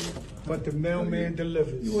us. But the mailman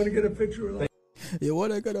delivers. You want to get a picture of that? You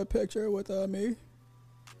want to get a picture with me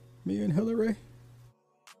and Hillary?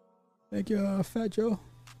 Thank you, Fat Joe,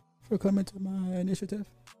 for coming to my initiative.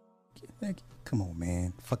 Thank you. Come on,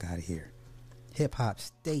 man. Fuck out of here. Hip hop,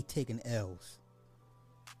 stay taking L's.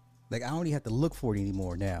 Like, I don't even have to look for it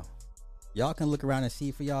anymore now. Y'all can look around and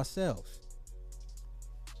see for yourselves.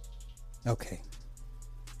 Okay.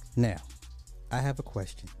 Now, I have a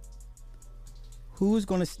question. Who's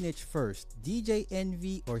gonna snitch first? DJ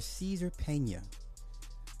Envy or Cesar Pina?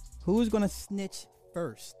 Who's gonna snitch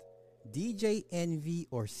first? DJ Envy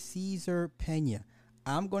or Cesar Pina?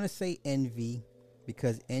 I'm gonna say Envy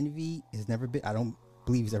because Envy has never been, I don't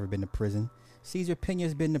believe he's ever been to prison. Cesar Pina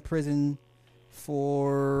has been to prison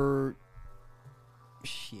for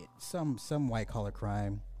shit, some white collar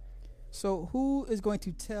crime. So who is going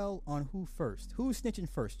to tell on who first? Who's snitching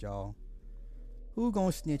first, y'all? Who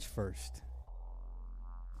gonna snitch first?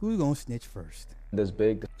 Who's gonna snitch first? This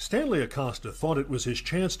big. Stanley Acosta thought it was his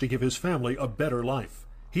chance to give his family a better life.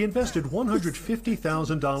 He invested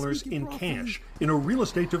 $150,000 in cash in a real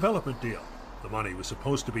estate development deal. The money was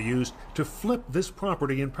supposed to be used to flip this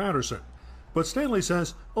property in Patterson. But Stanley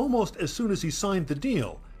says almost as soon as he signed the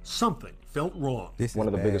deal, something felt wrong. One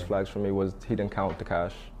of the biggest flags for me was he didn't count the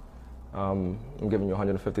cash. I'm giving you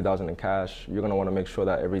 $150,000 in cash. You're going to want to make sure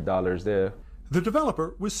that every dollar is there. The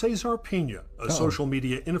developer was Cesar Pina, a social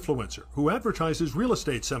media influencer who advertises real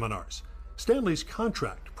estate seminars. Stanley's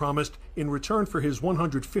contract promised in return for his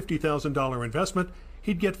 $150,000 investment,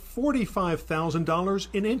 he'd get $45,000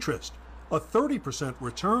 in interest, a 30%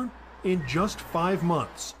 return in just 5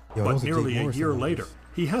 months. But nearly a year later,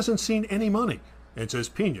 he hasn't seen any money and says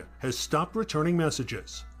Pina has stopped returning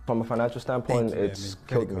messages. From a financial standpoint, it's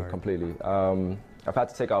killed me completely. I've had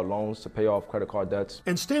to take out loans to pay off credit card debts.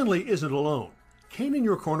 And Stanley isn't alone. Kane in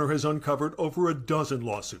Your Corner has uncovered over a dozen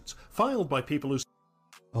lawsuits filed by people who...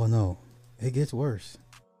 Oh no, it gets worse.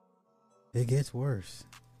 It gets worse.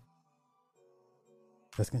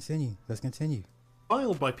 Let's continue.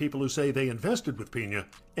 Filed by people who say they invested with Pina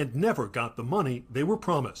and never got the money they were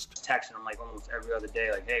promised. Texting him like almost every other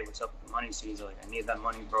day, like, hey, what's up with the money, Cesar? Like, I need that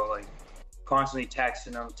money, bro. Like, constantly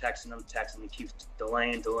texting him. He keeps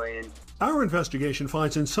delaying. Our investigation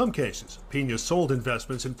finds in some cases, Pina sold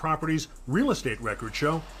investments in properties real estate records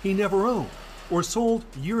show he never owned or sold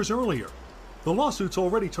years earlier. The lawsuits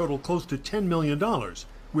already total close to $10 million,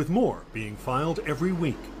 with more being filed every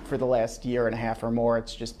week. For the last year and a half or more,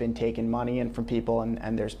 it's just been taking money in from people,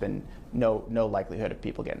 and there's been no likelihood of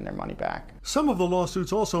people getting their money back. Some of the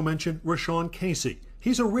lawsuits also mention Rashawn Casey.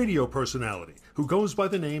 He's a radio personality who goes by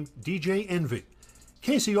the name DJ Envy.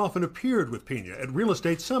 Casey often appeared with Pina at real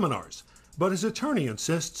estate seminars, but his attorney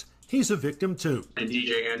insists he's a victim too. And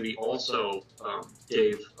DJ Envy also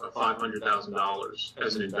gave $500,000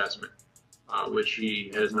 as an investment, which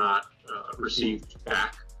he has not received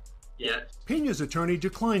back yet. Pina's attorney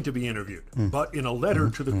declined to be interviewed, but in a letter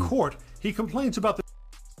to the court, he complains about the...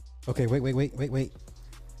 Okay, wait.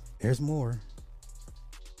 There's more.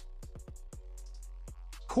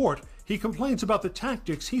 Court, he complains about the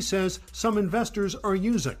tactics he says some investors are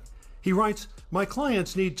using. He writes, my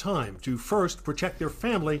clients need time to first protect their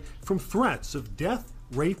family from threats of death,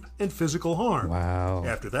 rape, and physical harm. Wow.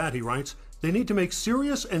 After that, he writes, they need to make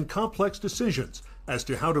serious and complex decisions as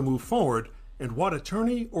to how to move forward and what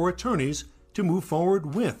attorney or attorneys to move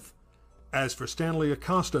forward with. As for Stanley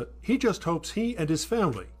Acosta, he just hopes he and his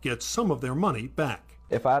family get some of their money back.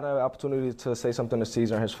 If I had an opportunity to say something to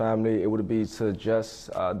Cesar and his family, it would be to just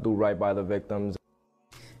do right by the victims.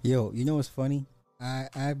 Yo, you know what's funny?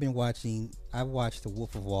 I've watched The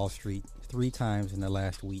Wolf of Wall Street 3 times in the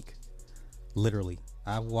last week. Literally.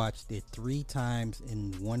 I've watched it 3 times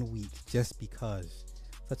in 1 week just because.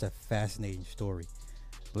 Such a fascinating story.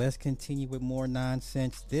 Let's continue with more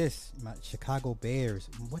nonsense. My Chicago Bears.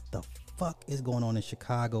 What the fuck is going on in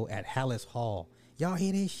Chicago at Hallis Hall? Y'all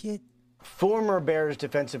hear this shit? Former Bears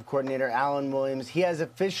defensive coordinator Alan Williams, he has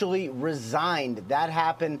officially resigned. That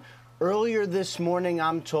happened earlier this morning,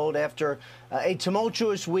 I'm told, after a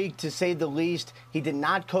tumultuous week, to say the least. He did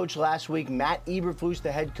not coach last week. Matt Eberflus,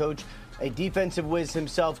 the head coach, a defensive whiz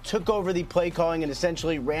himself, took over the play calling and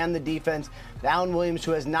essentially ran the defense. Alan Williams,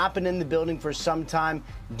 who has not been in the building for some time,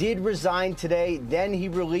 did resign today. Then he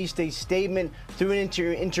released a statement through an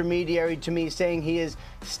intermediary to me saying he is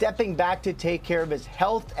stepping back to take care of his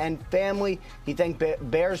health and family. He thanked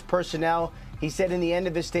Bears personnel. He said in the end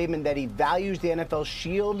of his statement that he values the NFL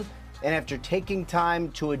shield, and after taking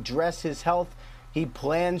time to address his health, he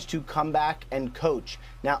plans to come back and coach.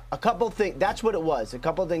 Now, a couple things, that's what it was. A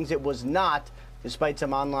couple things it was not, despite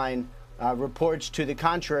some online reports to the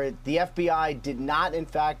contrary. The FBI did not, in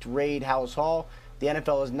fact, raid Hallis Hall. The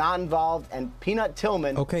NFL is not involved, and Peanut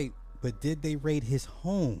Tillman... Okay, but did they raid his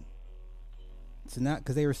home? It's not,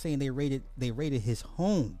 because they were saying they raided his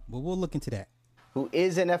home. Well, we'll look into that. Who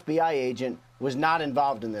is an FBI agent, was not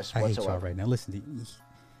involved in this whatsoever. I hate y'all right now. Listen,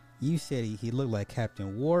 you said he looked like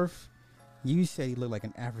Captain Worf. You said he looked like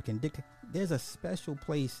an African dictator. There's a special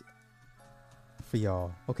place for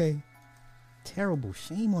y'all, okay? Terrible.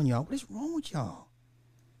 Shame on y'all. What is wrong with y'all?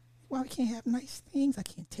 Why we can't have nice things? I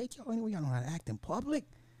can't take y'all anywhere. Y'all know how to act in public.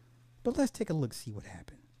 But let's take a look, see what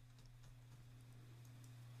happened.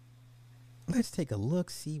 Let's take a look,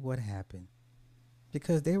 see what happened.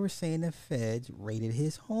 Because they were saying the feds raided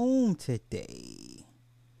his home today.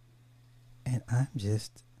 And I'm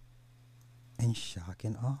just in shock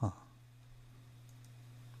and awe.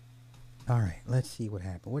 All right, let's see what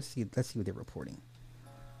happened. Let's see what they're reporting.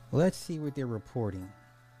 Let's see what they're reporting.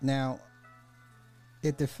 Now,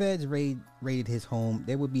 if the feds raided his home,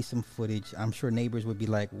 there would be some footage. I'm sure neighbors would be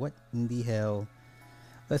like, what in the hell?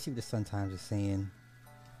 Let's see what the Sun-Times is saying.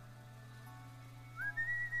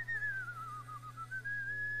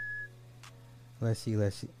 Let's see.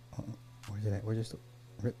 Oh, where's it at? Where's this?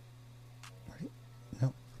 Rip.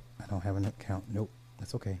 No, I don't have an account. Nope,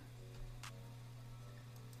 that's okay.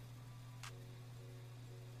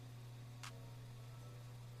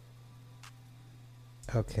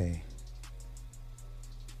 Okay.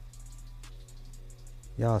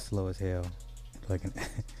 Y'all slow as hell. Like an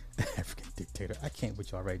African dictator. I can't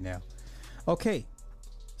with y'all right now. Okay.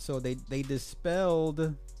 So they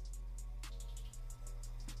dispelled.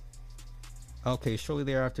 Okay, shortly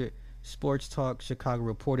thereafter, Sports Talk Chicago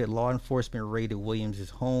reported law enforcement raided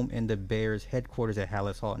Williams' home and the Bears' headquarters at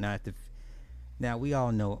Hallis Hall. Now we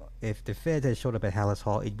all know if the feds had showed up at Hallis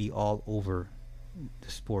Hall, it'd be all over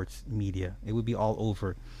the sports media. It would be all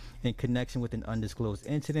over. In connection with an undisclosed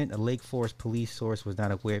incident, a Lake Forest police source was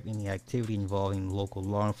not aware of any activity involving local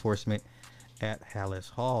law enforcement at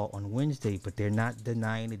Hallis Hall on Wednesday, but they're not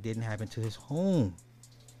denying it didn't happen to his home.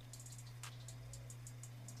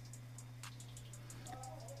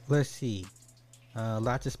 Let's see.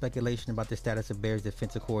 Lots of speculation about the status of Bears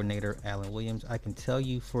defensive coordinator Alan Williams. I can tell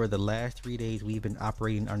you for the last 3 days we've been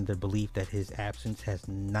operating under the belief that his absence has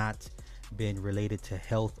not been related to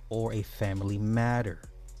health or a family matter.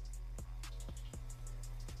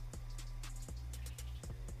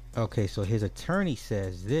 Okay, so his attorney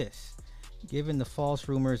says this. Given the false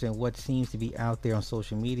rumors and what seems to be out there on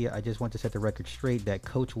social media, I just want to set the record straight that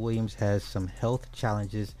Coach Williams has some health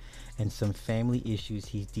challenges and some family issues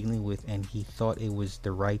he's dealing with, and he thought it was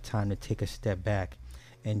the right time to take a step back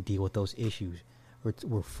and deal with those issues.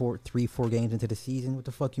 We're 4 games into the season. What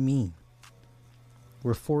the fuck you mean?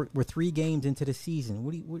 We're 3 games into the season.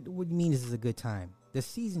 What do you mean this is a good time? The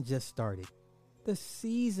season just started.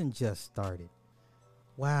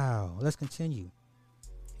 Wow. Let's continue.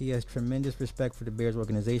 He has tremendous respect for the Bears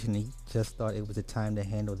organization, and he just thought it was a time to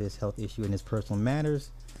handle this health issue in his personal matters.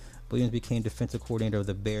 Williams became defensive coordinator of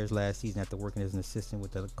the Bears last season after working as an assistant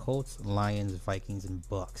with the Colts, Lions, Vikings, and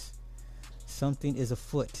Bucks. Something is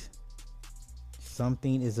afoot.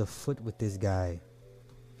 Something is afoot with this guy.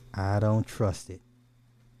 I don't trust it.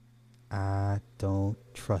 Okay.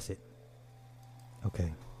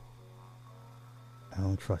 I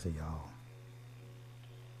don't trust it, y'all.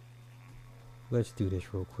 Let's do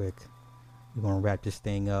this real quick. We're going to wrap this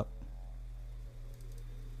thing up.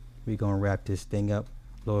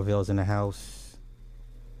 Louisville's in the house.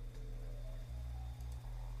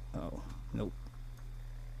 Oh, nope.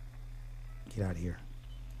 Get out of here.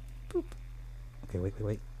 Boop. Okay,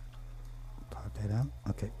 wait. Pop that out.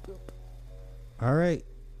 Okay. Boop. All right.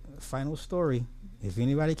 Final story. If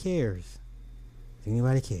anybody cares.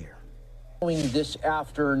 This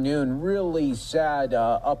afternoon, really sad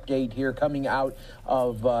update here coming out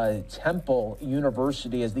of Temple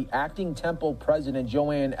University as the acting Temple president,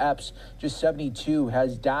 Joanne Epps, just 72,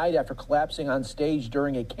 has died after collapsing on stage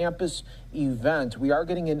during a campus event. We are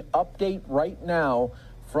getting an update right now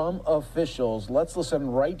from officials. Let's listen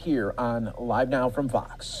right here on Live Now from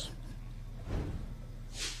Fox.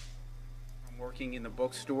 I'm working in the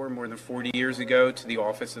bookstore more than 40 years ago to the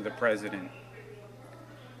office of the president.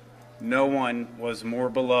 No one was more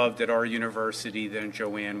beloved at our university than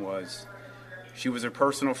Joanne was. She was a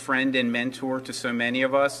personal friend and mentor to so many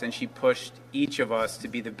of us, and she pushed each of us to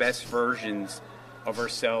be the best versions of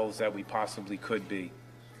ourselves that we possibly could be.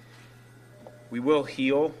 We will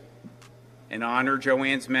heal and honor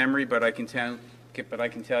Joanne's memory, but I can tell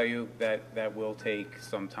you that will take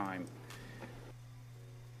some time.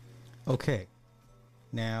 Okay.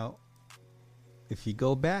 Now, if you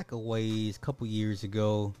go back a ways, a couple years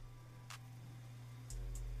ago,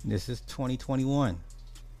 This is 2021.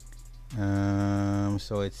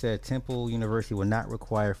 So it said Temple University will not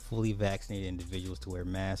require fully vaccinated individuals to wear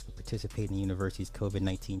masks but participate in the university's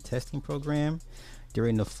COVID-19 testing program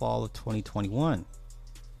during the fall of 2021.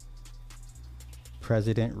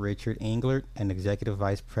 President Richard Englert and Executive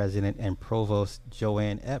Vice President and Provost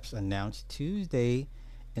Joanne Epps announced Tuesday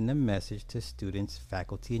in a message to students,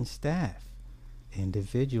 faculty, and staff.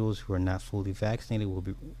 Individuals who are not fully vaccinated will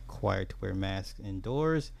be required to wear masks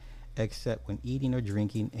indoors, except when eating or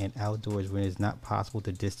drinking, and outdoors when it is not possible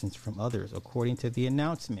to distance from others, according to the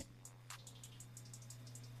announcement.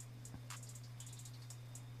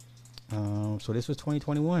 So this was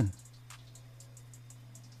 2021.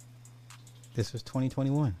 This was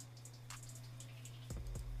 2021.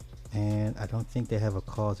 And I don't think they have a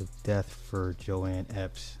cause of death for Joanne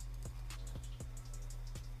Epps.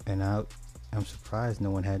 And I'm surprised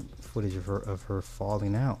no one had footage of her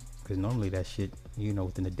falling out. Because normally that shit, you know,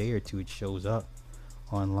 within a day or two it shows up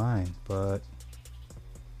online. But,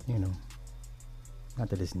 you know, not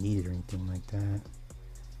that it's needed or anything like that.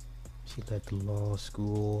 She led the law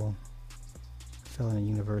school. Fell in a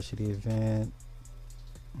university event.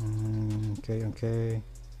 Okay.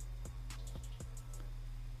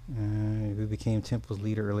 We became Temple's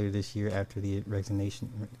leader earlier this year after the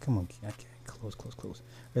resignation. Come on, I can't. Close.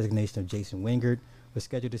 Resignation of Jason Wingard was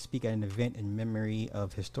scheduled to speak at an event in memory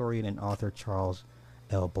of historian and author Charles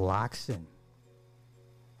L. Blockson.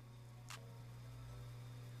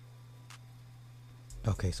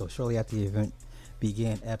 Okay, so shortly after the event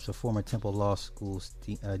began, Epps, a former Temple Law School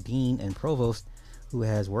dean and provost who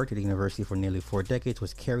has worked at the university for nearly 4 decades,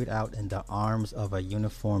 was carried out in the arms of a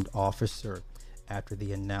uniformed officer. After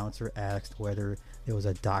the announcer asked whether there was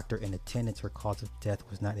a doctor in attendance, her cause of death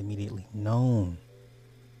was not immediately known.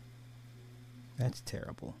 That's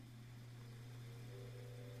terrible.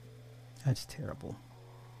 That's terrible.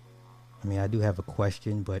 I mean, I do have a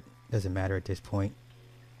question, but it doesn't matter at this point.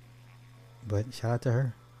 But shout out to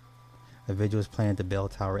her. A vigil is planned at the bell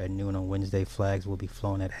tower at noon on Wednesday. Flags will be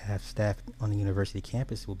flown at half staff on the university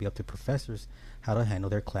campus. It will be up to professors how to handle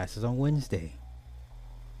their classes on Wednesday.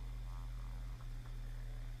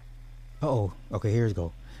 Okay, here's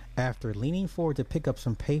go. After leaning forward to pick up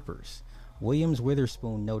some papers, Williams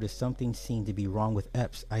Witherspoon noticed something seemed to be wrong with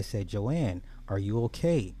Epps. I said, "Joanne, are you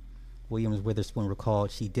okay?" Williams Witherspoon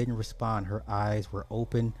recalled she didn't respond. Her eyes were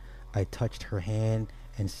open. I touched her hand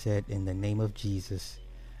and said, "In the name of Jesus."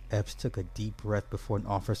 Epps took a deep breath before an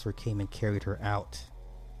officer came and carried her out.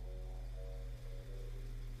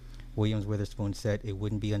 Williams Witherspoon said it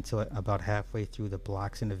wouldn't be until about halfway through the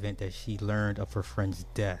Blockson event that she learned of her friend's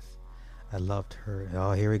death. I loved her.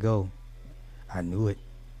 Oh, here we go. I knew it.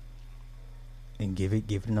 And give it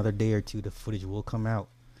another day or two, the footage will come out.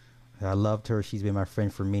 I loved her. She's been my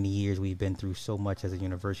friend for many years. We've been through so much as a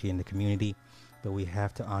university and the community, but we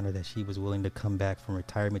have to honor that she was willing to come back from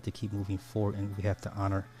retirement to keep moving forward, and we have to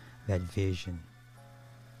honor that vision.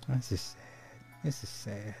 This is sad. This is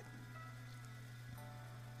sad.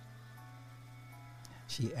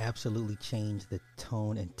 She absolutely changed the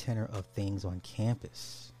tone and tenor of things on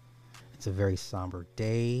campus. It's a very somber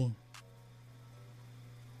day.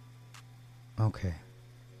 Okay.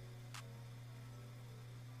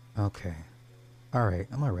 All right,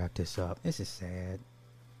 I'm gonna wrap this up. This is sad.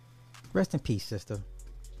 Rest in peace, sister.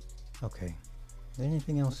 Okay. Is there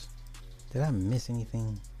anything else? Did I miss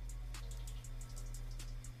anything?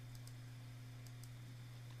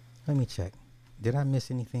 Let me check. Did I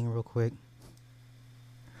miss anything real quick?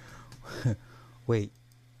 Wait.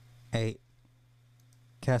 Hey,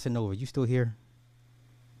 Casanova, you still here?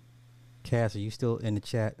 Cass, are you still in the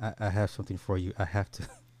chat? I have something for you. I have to.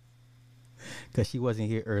 Because she wasn't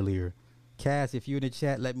here earlier. Cass, if you're in the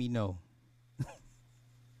chat, let me know.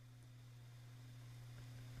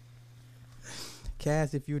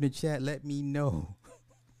 Cass, if you're in the chat, let me know.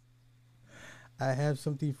 I have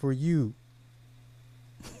something for you.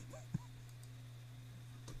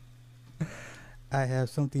 I have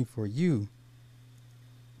something for you.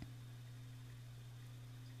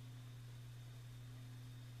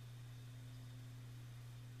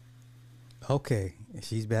 Okay,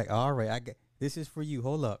 she's back. All right, this is for you.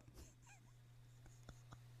 Hold up.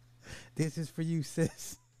 This is for you,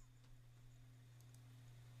 sis.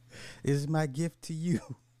 This is my gift to you.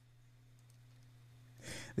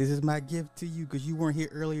 This is my gift to you because you weren't here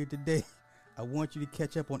earlier today. I want you to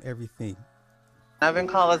catch up on everything. I've been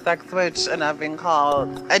called a sex switch and I've been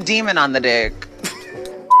called a demon on the dick.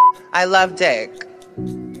 I love dick.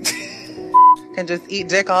 Can just eat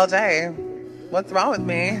dick all day. What's wrong with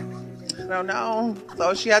me? I don't know.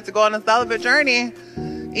 So she had to go on a celibate journey.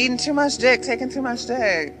 Eating too much dick, taking too much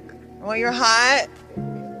dick. When you're hot,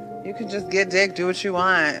 You can just get dick, do what you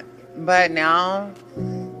want. But now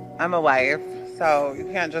I'm a wife, so you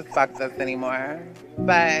can't just fuck this anymore.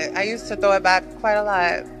 But I used to throw it back quite a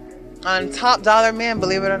lot on top dollar men,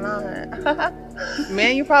 believe it or not.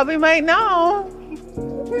 Men you probably might know.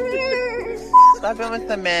 I've been with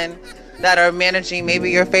some men that are managing maybe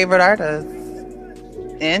your favorite artists.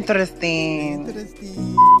 Interesting.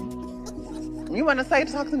 You want to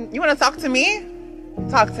talk to me? You want to talk to me?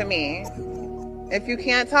 Talk to me. If you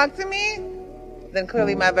can't talk to me, then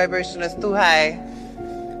clearly my vibration is too high.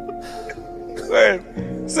 Wait,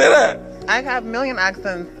 say that. I have a million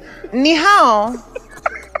accents. Ni hao.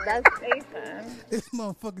 That's Asian. This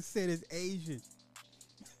motherfucker said it's Asian.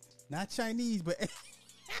 Not Chinese, but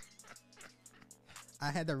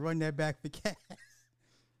I had to run that back for Cass.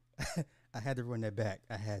 I had to run that back.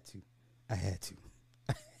 I had to,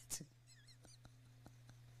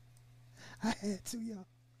 y'all.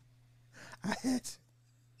 I had to.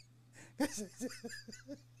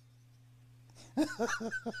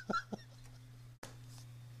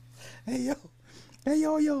 Hey, yo,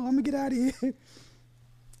 I'm gonna get out of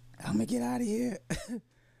here.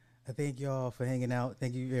 I thank y'all for hanging out.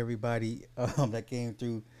 Thank you, everybody that came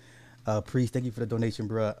through. Priest, thank you for the donation,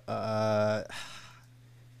 bruh.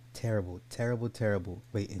 Terrible.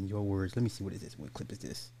 Wait, in your words, let me see what is this. What clip is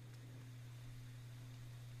this?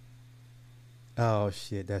 Oh,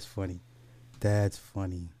 shit, that's funny.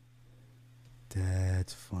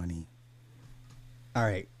 All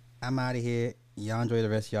right, I'm out of here. Y'all enjoy the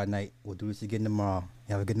rest of y'all night. We'll do this again tomorrow.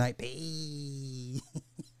 Have a good night. Bye.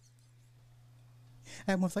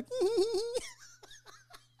 Everyone's like,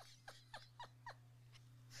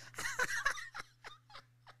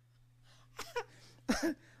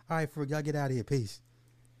 all right, y'all get out of here. Peace.